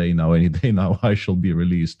any day now I shall be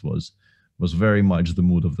released was very much the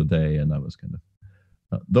mood of the day, and I was kind of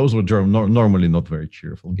those were normally not very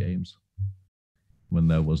cheerful games. when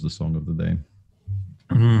that was the song of the day.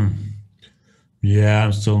 Yeah,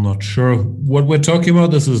 I'm still not sure what we're talking about.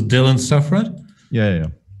 This is Dylan stuff, right? Yeah.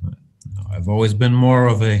 I've always been more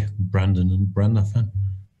of a Brandon and Brenda fan.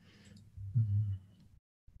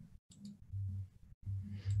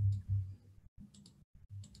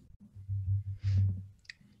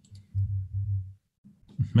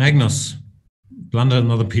 Magnus blundered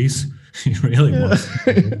another piece. He really wants.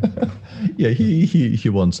 Yeah, he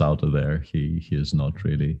wants out of there. He is not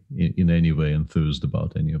really in any way enthused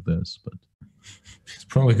about any of this, but he's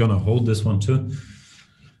probably going to hold this one too.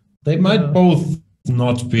 They might both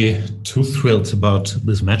not be too thrilled about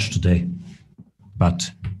this match today,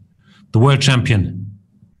 but the world champion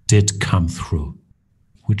did come through,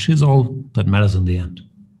 which is all that matters in the end.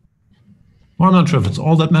 Well, I'm not sure if it's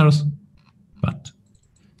all that matters, but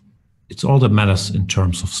it's all that matters in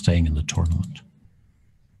terms of staying in the tournament.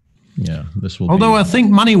 Yeah, this will. Although I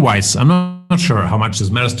think money-wise, I'm not sure how much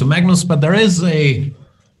this matters to Magnus, but there is a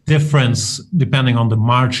difference depending on the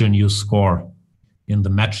margin you score in the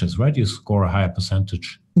matches, right? You score a higher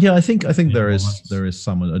percentage. Yeah, I think there is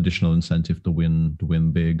some additional incentive to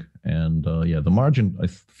win big, and the margin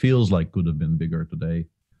feels like could have been bigger today.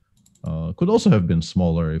 Could also have been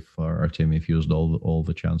smaller if Artemiev used all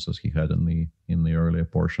the chances he had in the earlier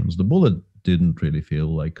portions. The bullet didn't really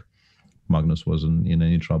feel like Magnus was in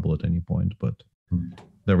any trouble at any point, but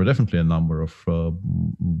there were definitely a number of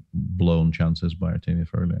blown chances by Artemiev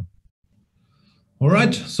earlier. All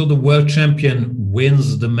right, so the world champion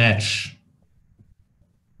wins the match.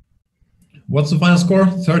 What's the final score?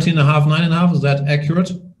 13.5, 9.5? Is that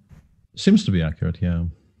accurate? Seems to be accurate, yeah.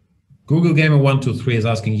 Google Gamer 123 is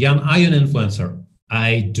asking, Jan, are you an influencer?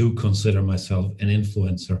 I do consider myself an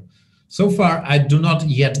influencer. So far, I do not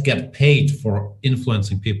yet get paid for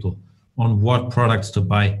influencing people on what products to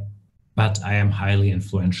buy, but I am highly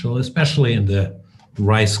influential, especially in the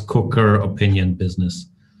rice cooker opinion business.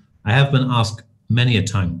 I have been asked many a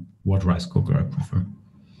time what rice cooker I prefer.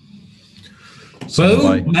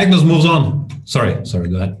 So Magnus moves on. Sorry,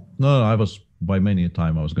 go ahead. No, I was by many a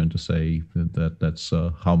time. I was going to say that's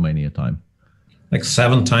how many a time? Like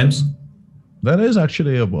 7 times. That is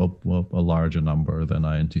actually a larger number than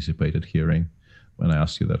I anticipated hearing when I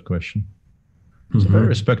asked you that question. It's a very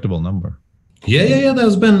respectable number. Yeah.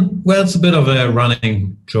 There's been, well, it's a bit of a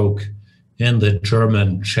running joke in the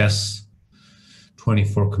German chess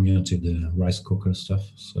 24 community, the rice cooker stuff.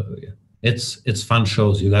 So yeah, it's fun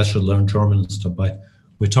shows. You guys should learn German and stuff.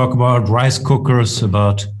 We talk about rice cookers,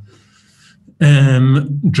 about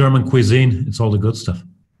German cuisine. It's all the good stuff.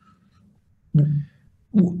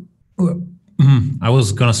 I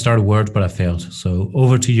was going to start a word, but I failed. So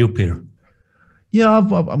over to you, Peter. Yeah, I'm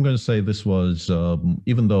going to say this was,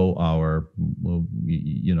 even though our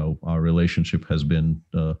relationship has been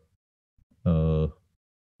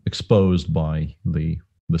exposed by the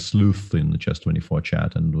sleuth in the Chess24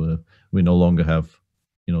 chat, and we no longer have,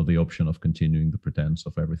 the option of continuing the pretense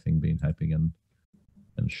of everything being happy and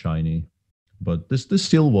shiny. But this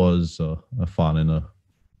still was a fun in a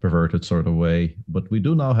perverted sort of way. But we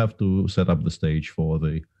do now have to set up the stage for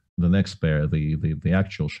the next pair, the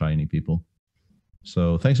actual shiny people.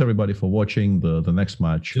 So thanks everybody for watching the next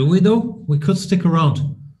match. Do we though? We could stick around.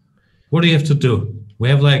 What do you have to do? We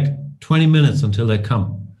have like 20 minutes until they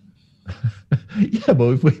come. Yeah,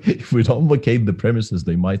 but if we don't vacate the premises,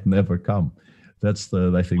 they might never come. That's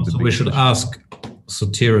I think. Also, we should ask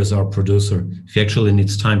Sotiris, our producer, if he actually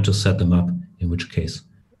needs time to set them up. In which case,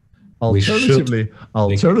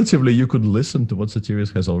 alternatively, you could listen to what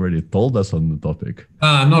Sotiris has already told us on the topic.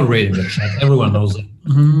 I'm not reading the chat. Everyone knows it.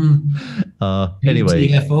 Anyway,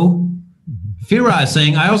 TFO. Fira is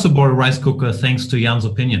saying, I also bought a rice cooker thanks to Jan's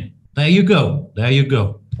opinion. There you go.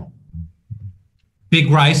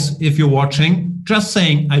 Big Rice, if you're watching, just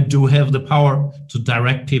saying I do have the power to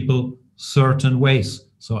direct people certain ways.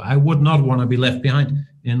 So I would not want to be left behind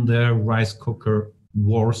in the rice cooker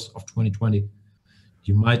wars of 2020.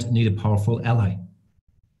 You might need a powerful ally.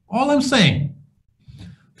 All I'm saying.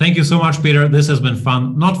 Thank you so much, Peter. This has been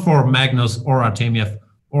fun. Not for Magnus or Artemiev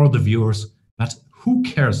or the viewers, but who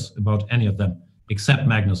cares about any of them except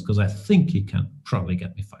Magnus, because I think he can probably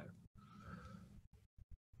get me fired.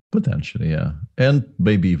 Potentially, yeah. And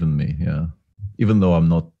maybe even me, yeah. Even though I'm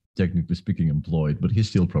not technically speaking employed, but he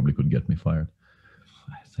still probably could get me fired.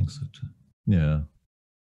 I think so too. Yeah.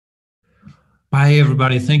 Bye,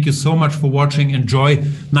 everybody. Thank you so much for watching. Enjoy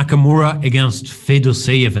Nakamura against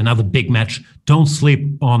Fedoseev, another big match. Don't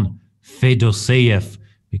sleep on Fedoseev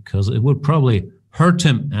because it will probably hurt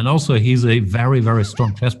him. And also, he's a very, very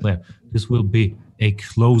strong chess player. This will be a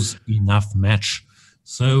close enough match.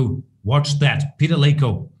 So watch that. Peter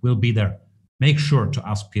Lako will be there. make sure to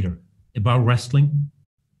ask Peter about wrestling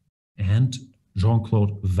and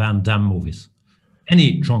Jean-Claude Van Damme movies.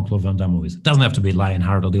 Any Jean-Claude Van Damme movies. It doesn't have to be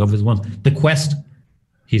Lionheart or the obvious ones. The Quest,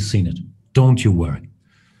 he's seen it. Don't you worry.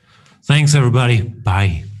 Thanks, everybody.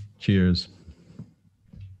 Bye. Cheers.